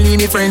family,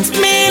 me friends.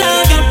 Me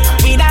love you.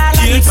 With all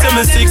of the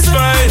problems,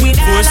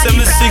 875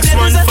 476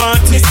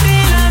 140.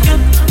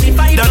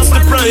 That's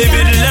the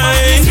private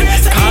line.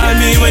 Call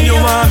me when you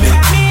want me.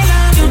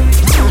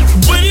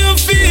 When you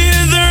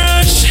feel the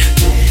rush,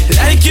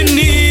 like you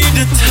need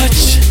a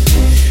touch.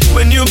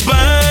 When your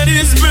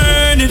body's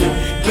burning,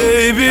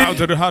 baby. Out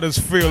to the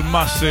Huddersfield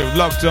Massive,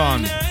 locked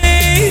on.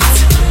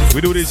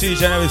 We do this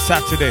each and every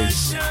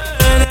Saturdays,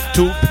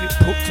 2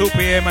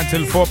 p.m.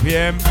 until 4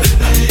 p.m.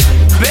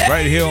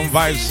 Right here on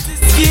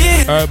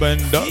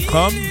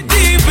VibesUrban.com.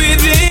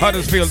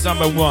 Huddersfield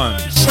number 1.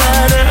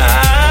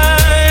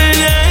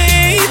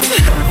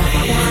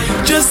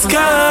 Just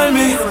call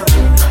me.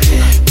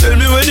 Tell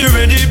me when you're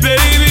ready,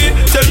 baby.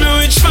 Tell me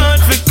which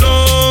part we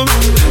come.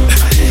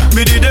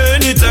 Me did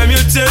anytime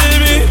you tell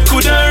me.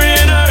 Could I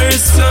rain or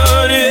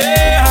sun,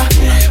 yeah.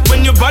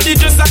 When your body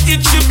just like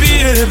it you,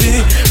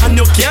 baby, and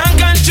you can't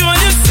control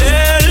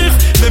yourself.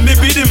 Let me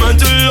be the man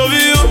to love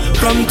you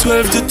from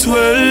 12 to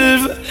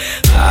 12.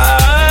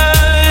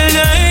 All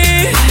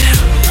night,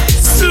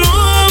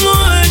 slow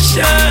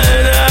motion.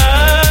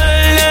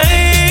 All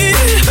night,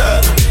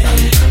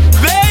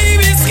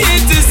 baby,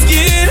 skin to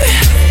skin.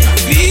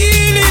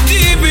 Feel it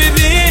deep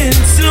within.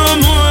 Slow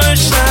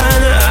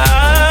motion.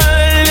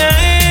 All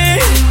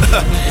night,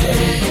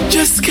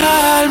 just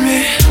call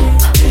me.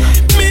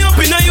 Me up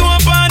in a you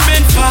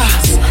apartment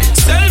fast.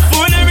 Cell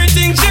phone,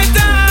 everything shut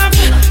up.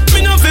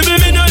 Me no feeble,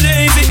 me no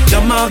lazy.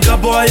 Jamaica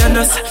boy and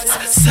a soft.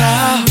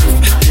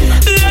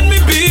 Let me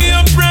be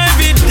your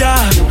private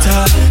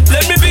doctor.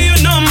 Let me be your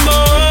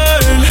number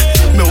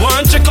 1. Me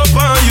want check up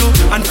on you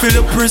and fill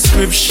a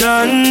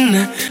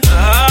prescription.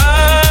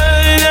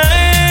 All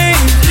night,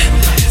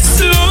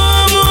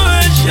 slow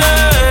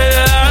motion.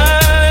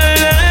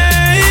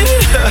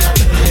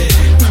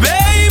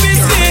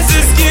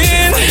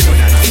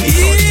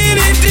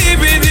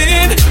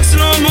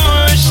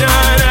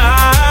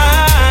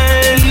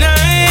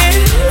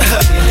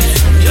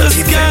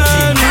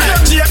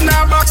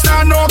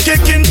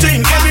 Kicking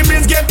thing,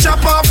 enemies get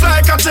chop off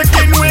like a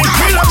chicken wing.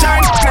 We no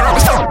join,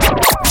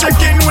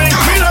 chicken wing.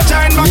 We no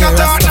join, bag a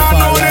talk now,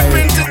 no they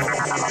printing.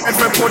 If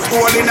we put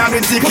hole in a the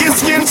thicky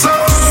skin, so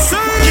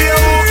care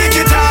who kick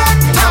it off.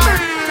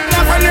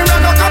 Never never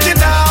go cut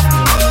it off.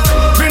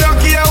 We don't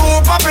care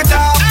who pop it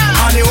off.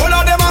 And the whole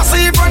of them are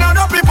see when I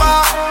don't people.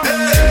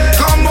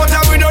 Come out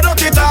and we don't duck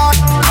it off.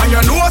 And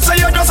you know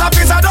say you just a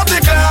piece of dirty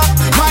cloth.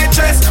 My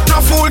chest, no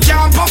fool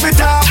can pop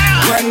it off.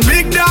 When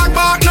big dog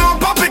bark, no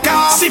pop it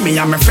off. See me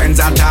and my friends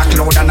are dark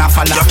loud and a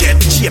falla. You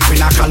get shape in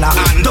a collar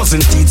and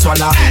doesn't teeth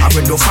swallow. I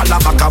will do falla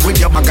back with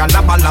your bag of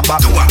laba laba.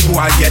 Who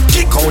I get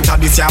kick out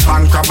of this your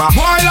bank robber.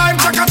 Boy life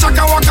chaka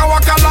chaka waka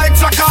waka like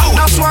flaka.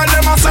 That's why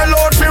them a sell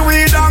out for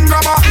weed and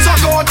grabber. So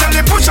go tell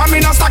the pusher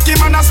me no stacky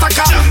man a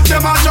stacker.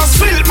 Them a just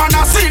fill man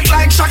a silk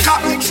like shaka.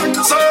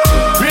 So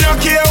me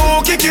don't care who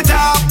kick it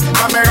off.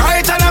 From me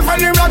right and left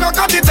and them go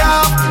cut it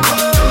off.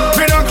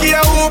 Me don't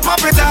care who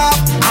pop it off.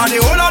 And the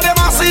whole of them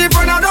a see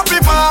when I don't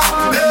people.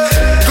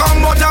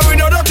 Come out and we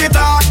no dirty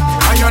talk.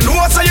 And you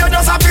know say you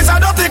just a piece of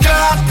dirty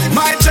cloth.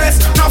 My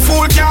chest, no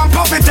fool can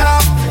pop it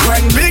off.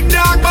 When big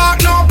dog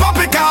bark, no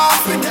pop it off.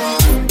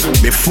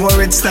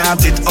 Before it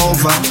started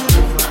over,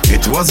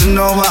 it wasn't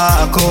no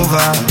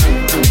walkover.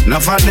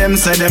 Enough of them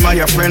say them are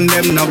your friend,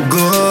 them no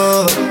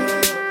good.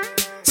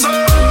 So,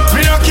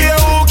 me no care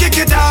who kick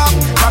it off.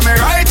 From me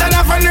right and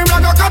left and them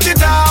go cut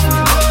it off.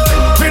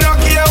 Me no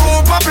care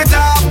who pop it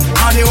off.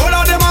 And the whole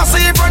of them are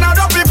see when I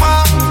don't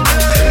people.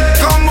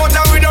 Come out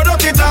and we don't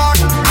duck it off.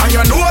 And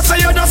you know say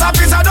you just a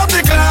piece of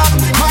dirty cloth.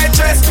 My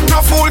chest,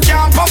 no fool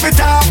can pop it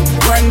off.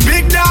 When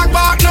big dog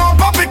bark, no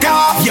pop it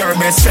off. Your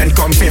best friend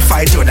come fi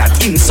fight you,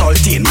 that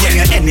insulting.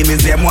 Yeah, your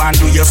enemies them want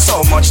do you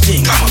so much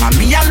thing. And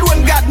me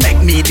alone God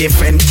make me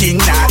defend king.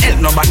 Nah, help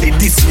nobody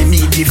diss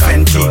me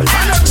defend king.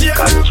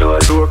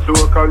 Control, flow,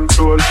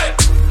 control.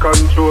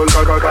 Control,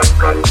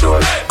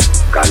 control.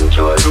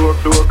 Control,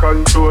 flow,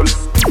 control.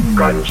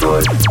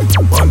 control.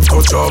 Man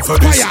touch off of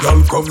this,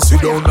 y'all come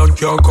sit down and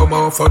can't come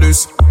off of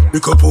this.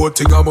 Pick up whole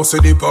thing, I must say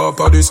the pop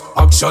of this.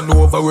 Action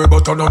over way,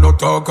 but I no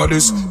talk of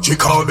this. She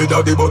call me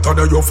daddy, but I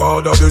know your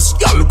father this.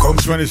 Y'all come.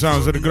 20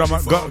 sounds of the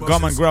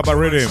Gum and Grabber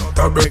rhythm.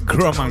 The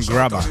Grum and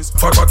Grabber.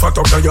 Fat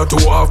up, now you're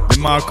too off. The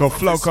Marco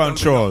Flow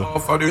Control.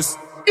 Off of this.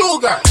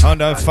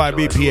 Under 5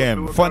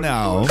 BPM for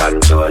now.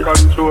 Control.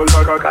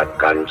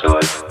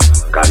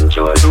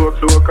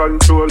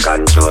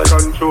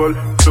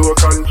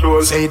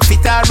 Say it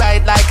fit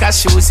alright like a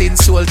shoes in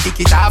soul. Kick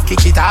it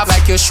off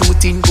like you're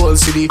shooting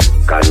goals to the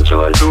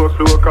control.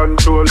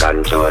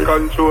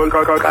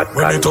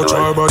 When you touch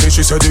her body,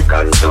 she said it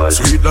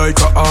sweet like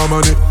a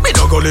harmony. Me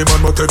no gully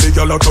man, but every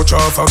girl a touch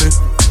her for me.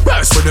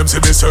 Rest when them see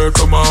me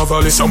circle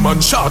marvelous. Some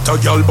man shot a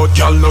girl, but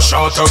girl no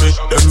shot at me.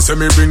 Them say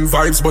me bring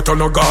vibes, but I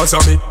no gas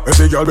at me.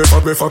 Every girl me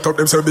fat up,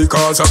 them say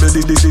because of me.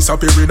 This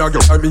disappearing a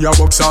girl, and me a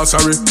box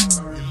sorry.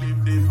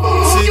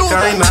 Bossy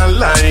kinda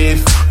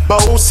life,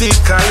 bossy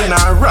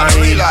kinda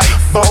right,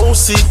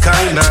 bossy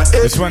kinda.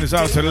 This one is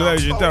out to the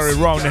legendary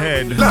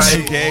Roundhead,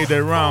 aka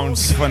The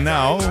Rounds for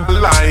now.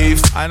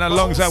 Life. And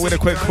alongside with a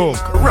quick hook,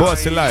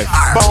 Bossy Life.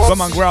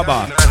 Come on,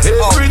 Grabber.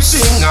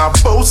 Everything a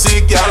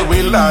bossy girl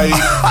we like.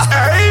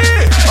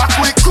 Hey, back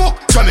we cook.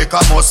 Jamaica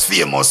most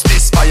famous.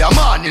 This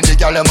fireman in the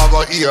girl them a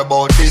go hear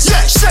about this.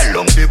 Yes, sell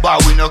on the bar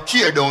we no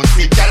care don't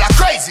fit. Girl a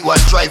crazy one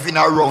driving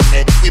around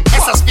it.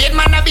 It's a speed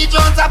man a be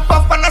Jones a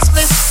puff and a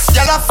split.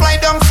 Girl a fly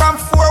down from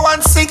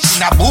 416.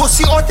 In a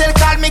bossy hotel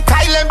call me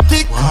Kyle and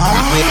Pitt.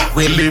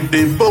 We live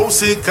the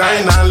bossy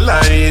kinda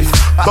life.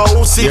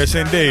 Bossy. Yes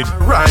indeed.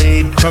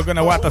 Right.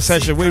 Coconut Water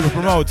Session. We will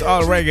promote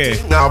all reggae.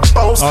 All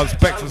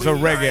spectrums of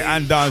reggae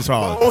and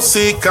dancehall.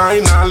 Bossy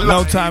kinda life.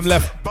 No time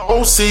left.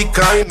 Bossy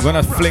kinda.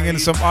 Gonna fling in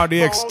some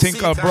RDX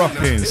Tinkle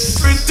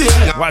Brookins.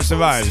 Watch the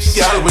vibes.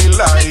 Girl we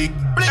like.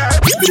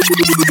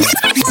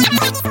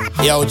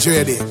 Yo,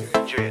 Dreddy.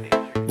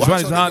 This one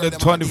is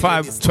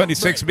 125,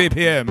 26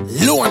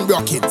 BPM. Low and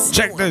Brookins.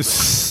 Check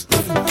this.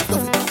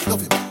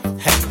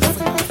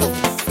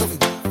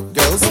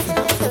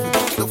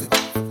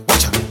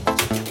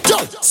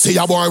 See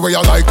a boy where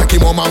you like, take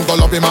him home and go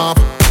love him up.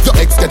 Your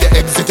ex get the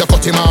exit, you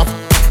cut him up.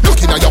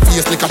 Looking at your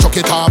face like a chuck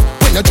it up.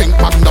 When you drink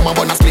Magnum and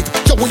wanna split,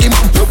 you will him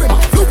up. Love him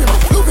up, love him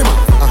up, love him up.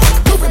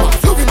 Love him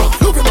up, love him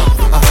up, love him up.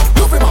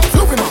 Love him up,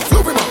 love him up,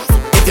 love him up.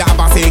 If you have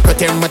a secret,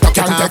 him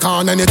can't take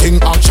on anything.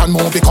 Action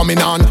movie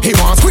coming on. He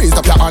wants squeeze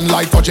up your hand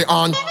like fudgy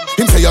on.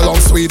 Him say you love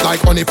sweet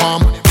like honey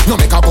palm. No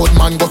make a good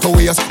man go to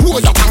waste.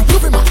 Roll your tongue,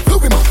 love him up,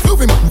 love him up,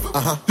 love him up.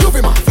 Love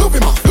him up, love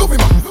him up, love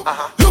him up.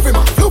 Love him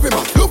up, love him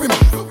up, love him up.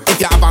 If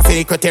you have a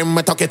secret, him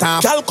tuck it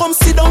off. Y'all come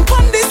sit down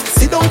pon this,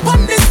 sit down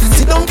pon this,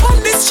 sit down pon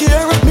this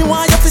chair. Me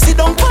want you to sit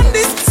down pon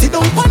this, sit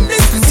down pon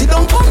this, sit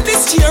down pon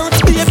this chair.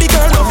 Baby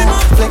girl, love him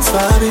up. Flex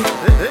for me,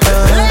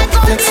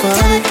 flex for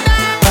me.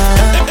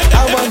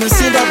 I wanna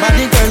see that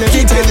body girl, if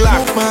you take it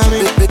lock for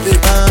me.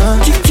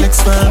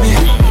 Flex for me,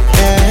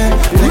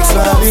 flex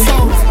for me.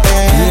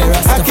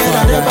 I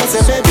can't ever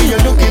say, baby,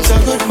 you're looking so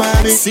good,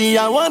 mommy. See,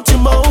 I want your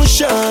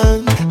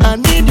motion, I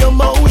need your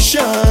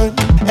motion.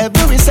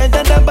 Every side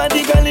of the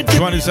body, girl, it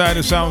 20 side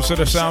the sounds to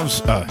the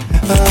sounds.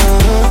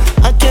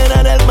 I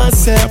cannot help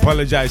myself.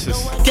 Apologizes.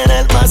 Can't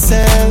help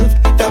myself.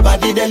 The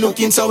body, they're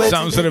looking so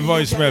sounds to the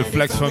voicemail,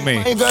 flex for me.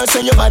 Hey, girl,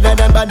 say you're better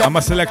than better. I'm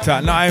a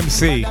selector, not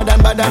MC, and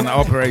an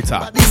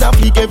operator. This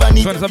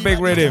one's a big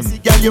rhythm.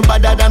 Girl, you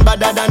better than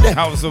the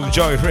House of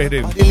Joy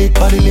rhythm. Body lit,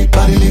 body lit,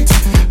 body lit.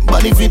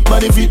 Body fit,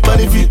 body fit,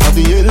 body fit. Have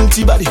the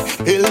healthy body,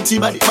 healthy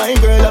body. My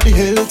girl have the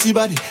healthy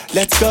body.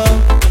 Let's go,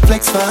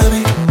 flex for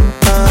me,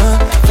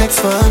 flex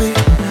for me.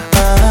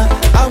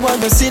 I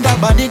wanna see that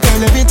body,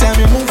 girl, every time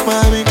you move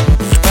for me.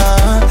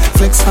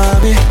 Flex for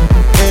me,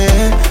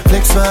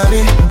 flex for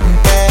me.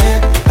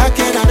 I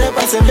cannot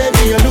ever say,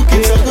 baby, you're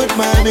looking so good,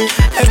 mommy.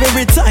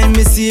 Every time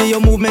me see your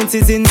movement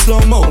is in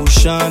slow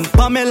motion.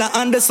 Pamela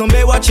Anderson,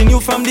 be watching you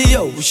from the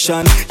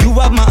ocean. You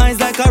have my eyes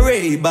like a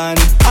Ray-Ban.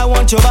 I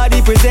want your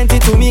body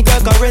presented to me,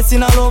 girl,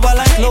 caressing all over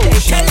like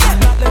lotion.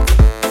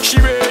 She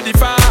ready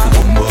for,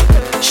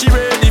 she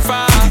ready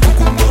for,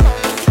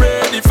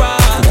 ready for,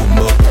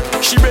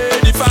 she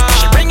ready for.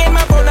 She bringing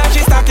my phone and she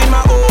stacking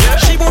my own.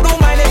 She wouldn't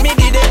mind if me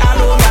did it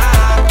alone.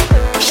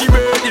 She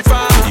ready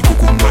for,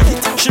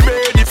 she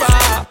ready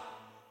for.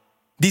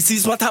 This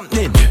is what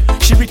happening.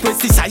 She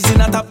requests the size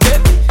in a top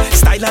 10.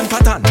 Style and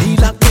pattern, me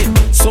like them.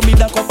 So me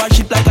lock up a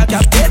ship like a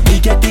captain. Me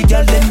get the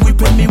girl, then whip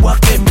when me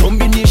walk them.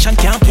 Combination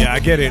can't. Yeah, I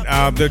get it.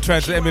 They're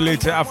trying to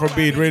emulate the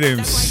Afrobeat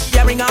rhythms.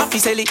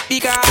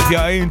 If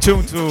you're in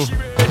tune to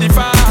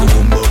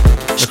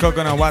the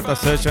Coconut Water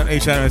Session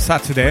each and every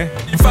Saturday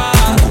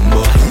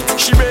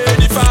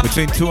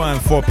between 2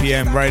 and 4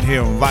 p.m. right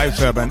here on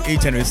Vibes Urban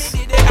each and every,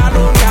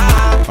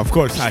 of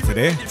course,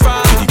 Saturday.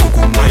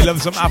 You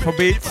love some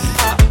Afrobeat?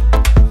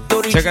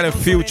 Check out the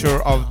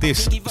future of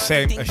this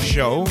same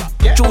show.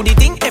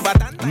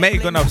 May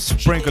gonna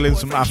sprinkle in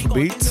some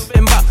Afrobeat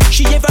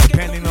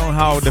depending on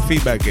how the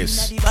feedback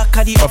is.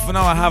 But for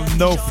now I have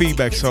no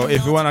feedback, so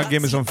if you wanna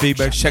give me some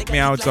feedback, check me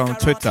out on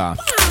Twitter.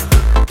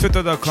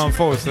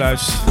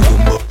 Twitter.com/Schoolface.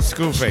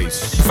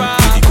 SKREWFACE.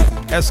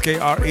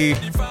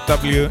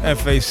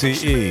 She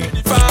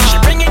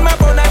bringing my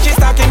phone and she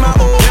stacking my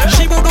own.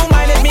 She wouldn't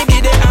mind let me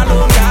be there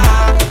alone,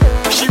 God.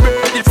 She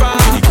ready for,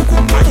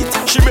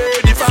 she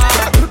ready for.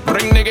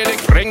 Bring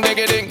the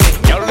ding.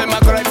 Y'all them a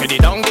cry for the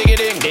dong diggy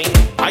ding ding.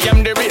 I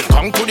am the real,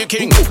 come to the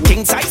king.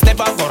 King size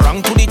never go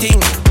wrong to the thing.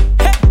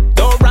 Hey,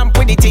 don't ramp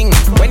with the thing.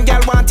 When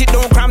y'all want it,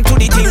 don't cram to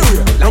the thing.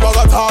 Never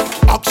got talk,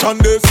 action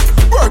this.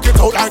 Work it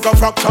out like a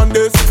fraction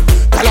this.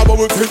 Caliber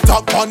will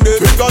tick-tock on this.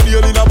 Finger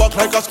nail in a back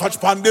like a scratch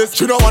pan this.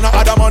 She don't wanna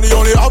add a money,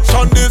 only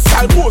option this.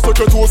 I'll post out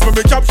your toes when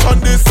me caption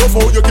this. So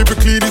how you keep it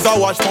clean is a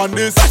wash pan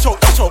this. Dash out,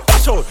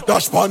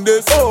 dash pan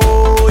this.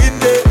 Oh, in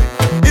there.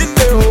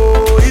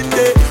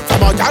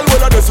 From a gal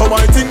well I do so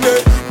my thing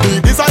there. Me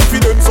design for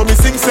them so me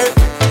sing say.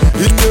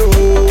 In there.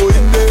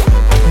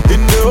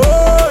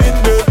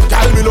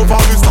 Gal me love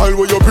all this style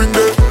where you bring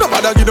there. No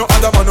matter give no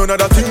other man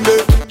another thing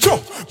there.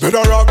 Cho,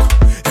 better rock,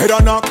 head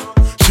and knock.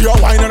 She a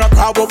wine and a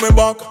crab up me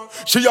back.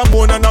 She a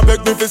moan and a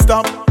beg me fi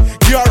stop.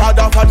 Give her hard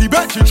off at the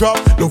bed she drop.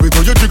 Love it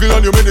when you jiggle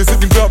and you make the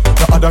sitting clap.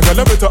 The other girl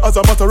a better as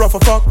a matter of a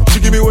fact. She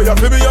give me way you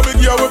baby and me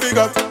give her what we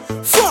got.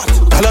 Fat,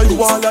 tell her you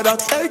all of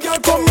that. Hey girl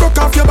come rock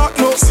off your back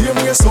now. Same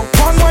way so.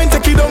 One wine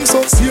take it down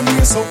so. Same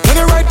way so. When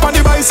you ride on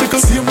the bicycle.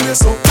 Same way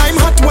so. Time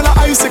hot when a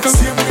icicle.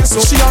 Same way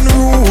so. She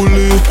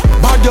unruly.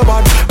 Bad you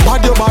bad,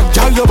 girl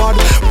you bad.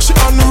 She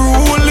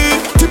unruly.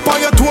 Tip on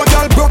your toe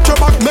girl broke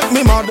your back make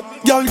me mad.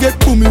 Girl get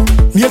booming,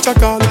 nature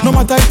call. No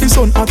matter if the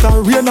sun hot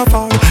or rain or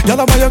fall.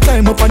 Girl about you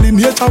climb up on the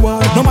nature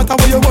wall. No matter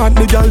what you want,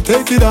 the girl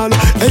take it all.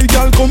 Hey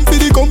girl come for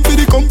the. Girl come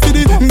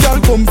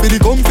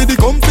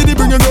for the.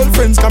 Bring your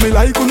girlfriends, come me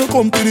like you no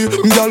company.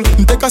 Girl,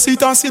 take a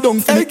seat and sit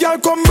down. Hey girl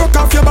come broke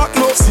off your back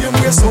now. Same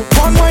way so.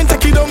 One wine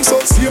take it down so.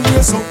 Same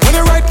way so. When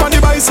you ride on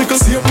the bicycle.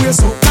 Same way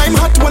so. Time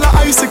hot when a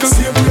icicle.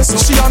 Same way so.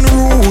 She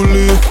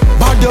unruly.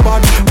 Bad you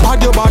bad,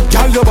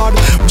 girl you bad.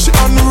 She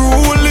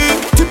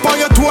unruly. Tip on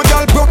your toe,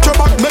 girl broke your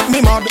back make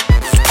me mad.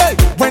 Hey,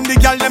 when the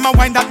girl them a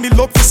wine that me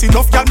love to see.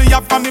 Enough girl me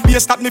have for me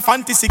base that me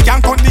fantasy.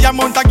 Can't count the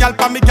amount of girl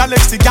for me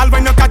galaxy. Girl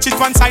when you catch it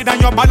one side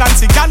and you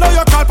balance it. Girl how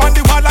you call on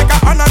the wall like a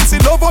Anansi.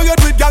 Love how you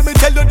do it, girl me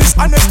tell you this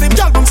honestly.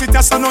 Girl bounce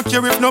it so no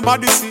care if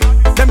nobody see.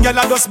 Them girl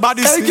a just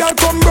body see. Hey girl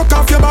come broke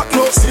off your back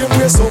now. Same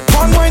way so.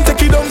 One wine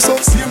take it down so.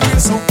 Same way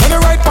so. When you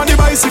ride on the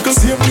bicycle.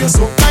 Same way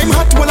so. Time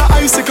hot when a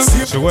icicle.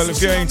 So well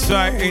if you're in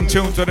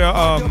tune to the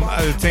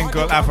thing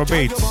called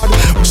Afrobeat,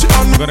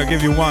 I'm gonna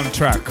give you one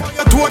track.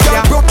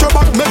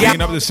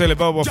 Clean up the Silly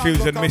Bobo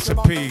Fusion, Mr.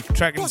 P,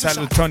 track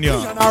entitled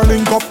Tonya. Our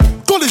link up,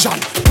 collision,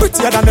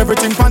 prettier than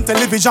everything on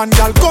television.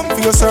 Girl, come for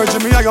your surgery,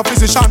 me are your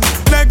physician.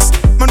 Next,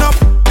 man up,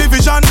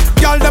 division.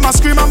 Girl, them a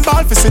scream and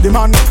ball for see the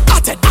man.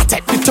 At it,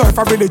 the turf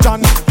of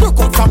religion. Broke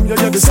out from you,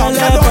 the sound.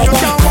 You know you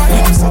can't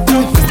wipe.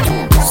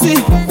 See,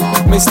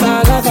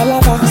 Mr.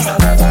 Lava.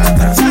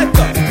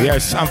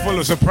 Yes, I'm full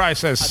of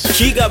surprises.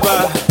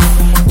 Chigaba,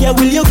 yeah,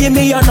 will you give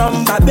me your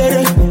number,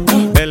 baby?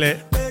 Belly.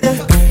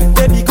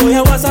 Baby, go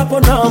here, what's up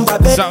on number,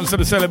 baby? Sounds of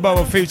the Silly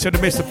Bobo feature, the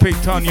Mr. P,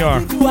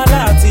 Tonya.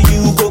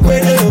 You go,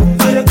 baby,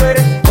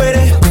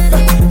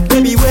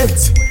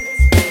 wait.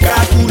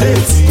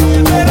 Calculate,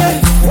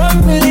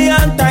 1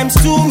 million times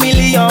 2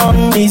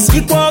 million is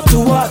equal to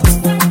what?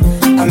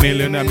 A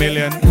million.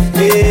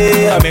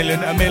 Yeah. A million.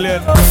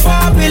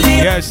 4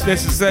 billion. Yes,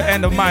 this is the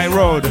end of my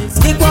road.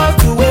 Equal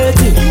to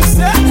waiting.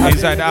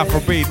 Inside the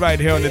Afrobeat, right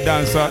here on the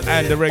dancehall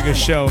and the reggae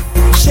show.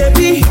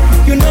 Shabby,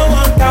 you know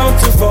I'm down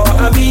to for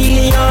a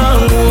billion.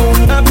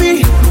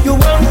 Happy, you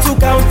want to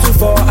count to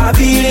for a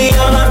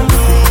billion.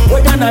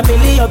 More than a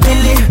billion.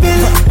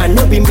 I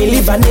know be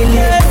milli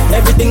vanilla.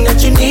 Everything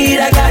that you need,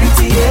 I got it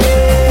here.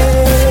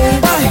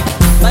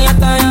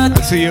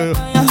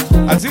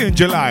 I'll see you in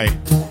July.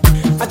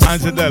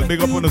 Anzadel,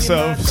 big up on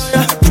yourselves.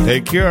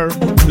 Take care.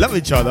 Love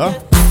each other.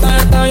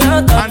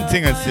 And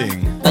sing and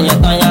sing.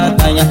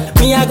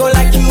 Me, I go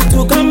like you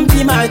to come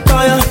be my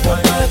toya.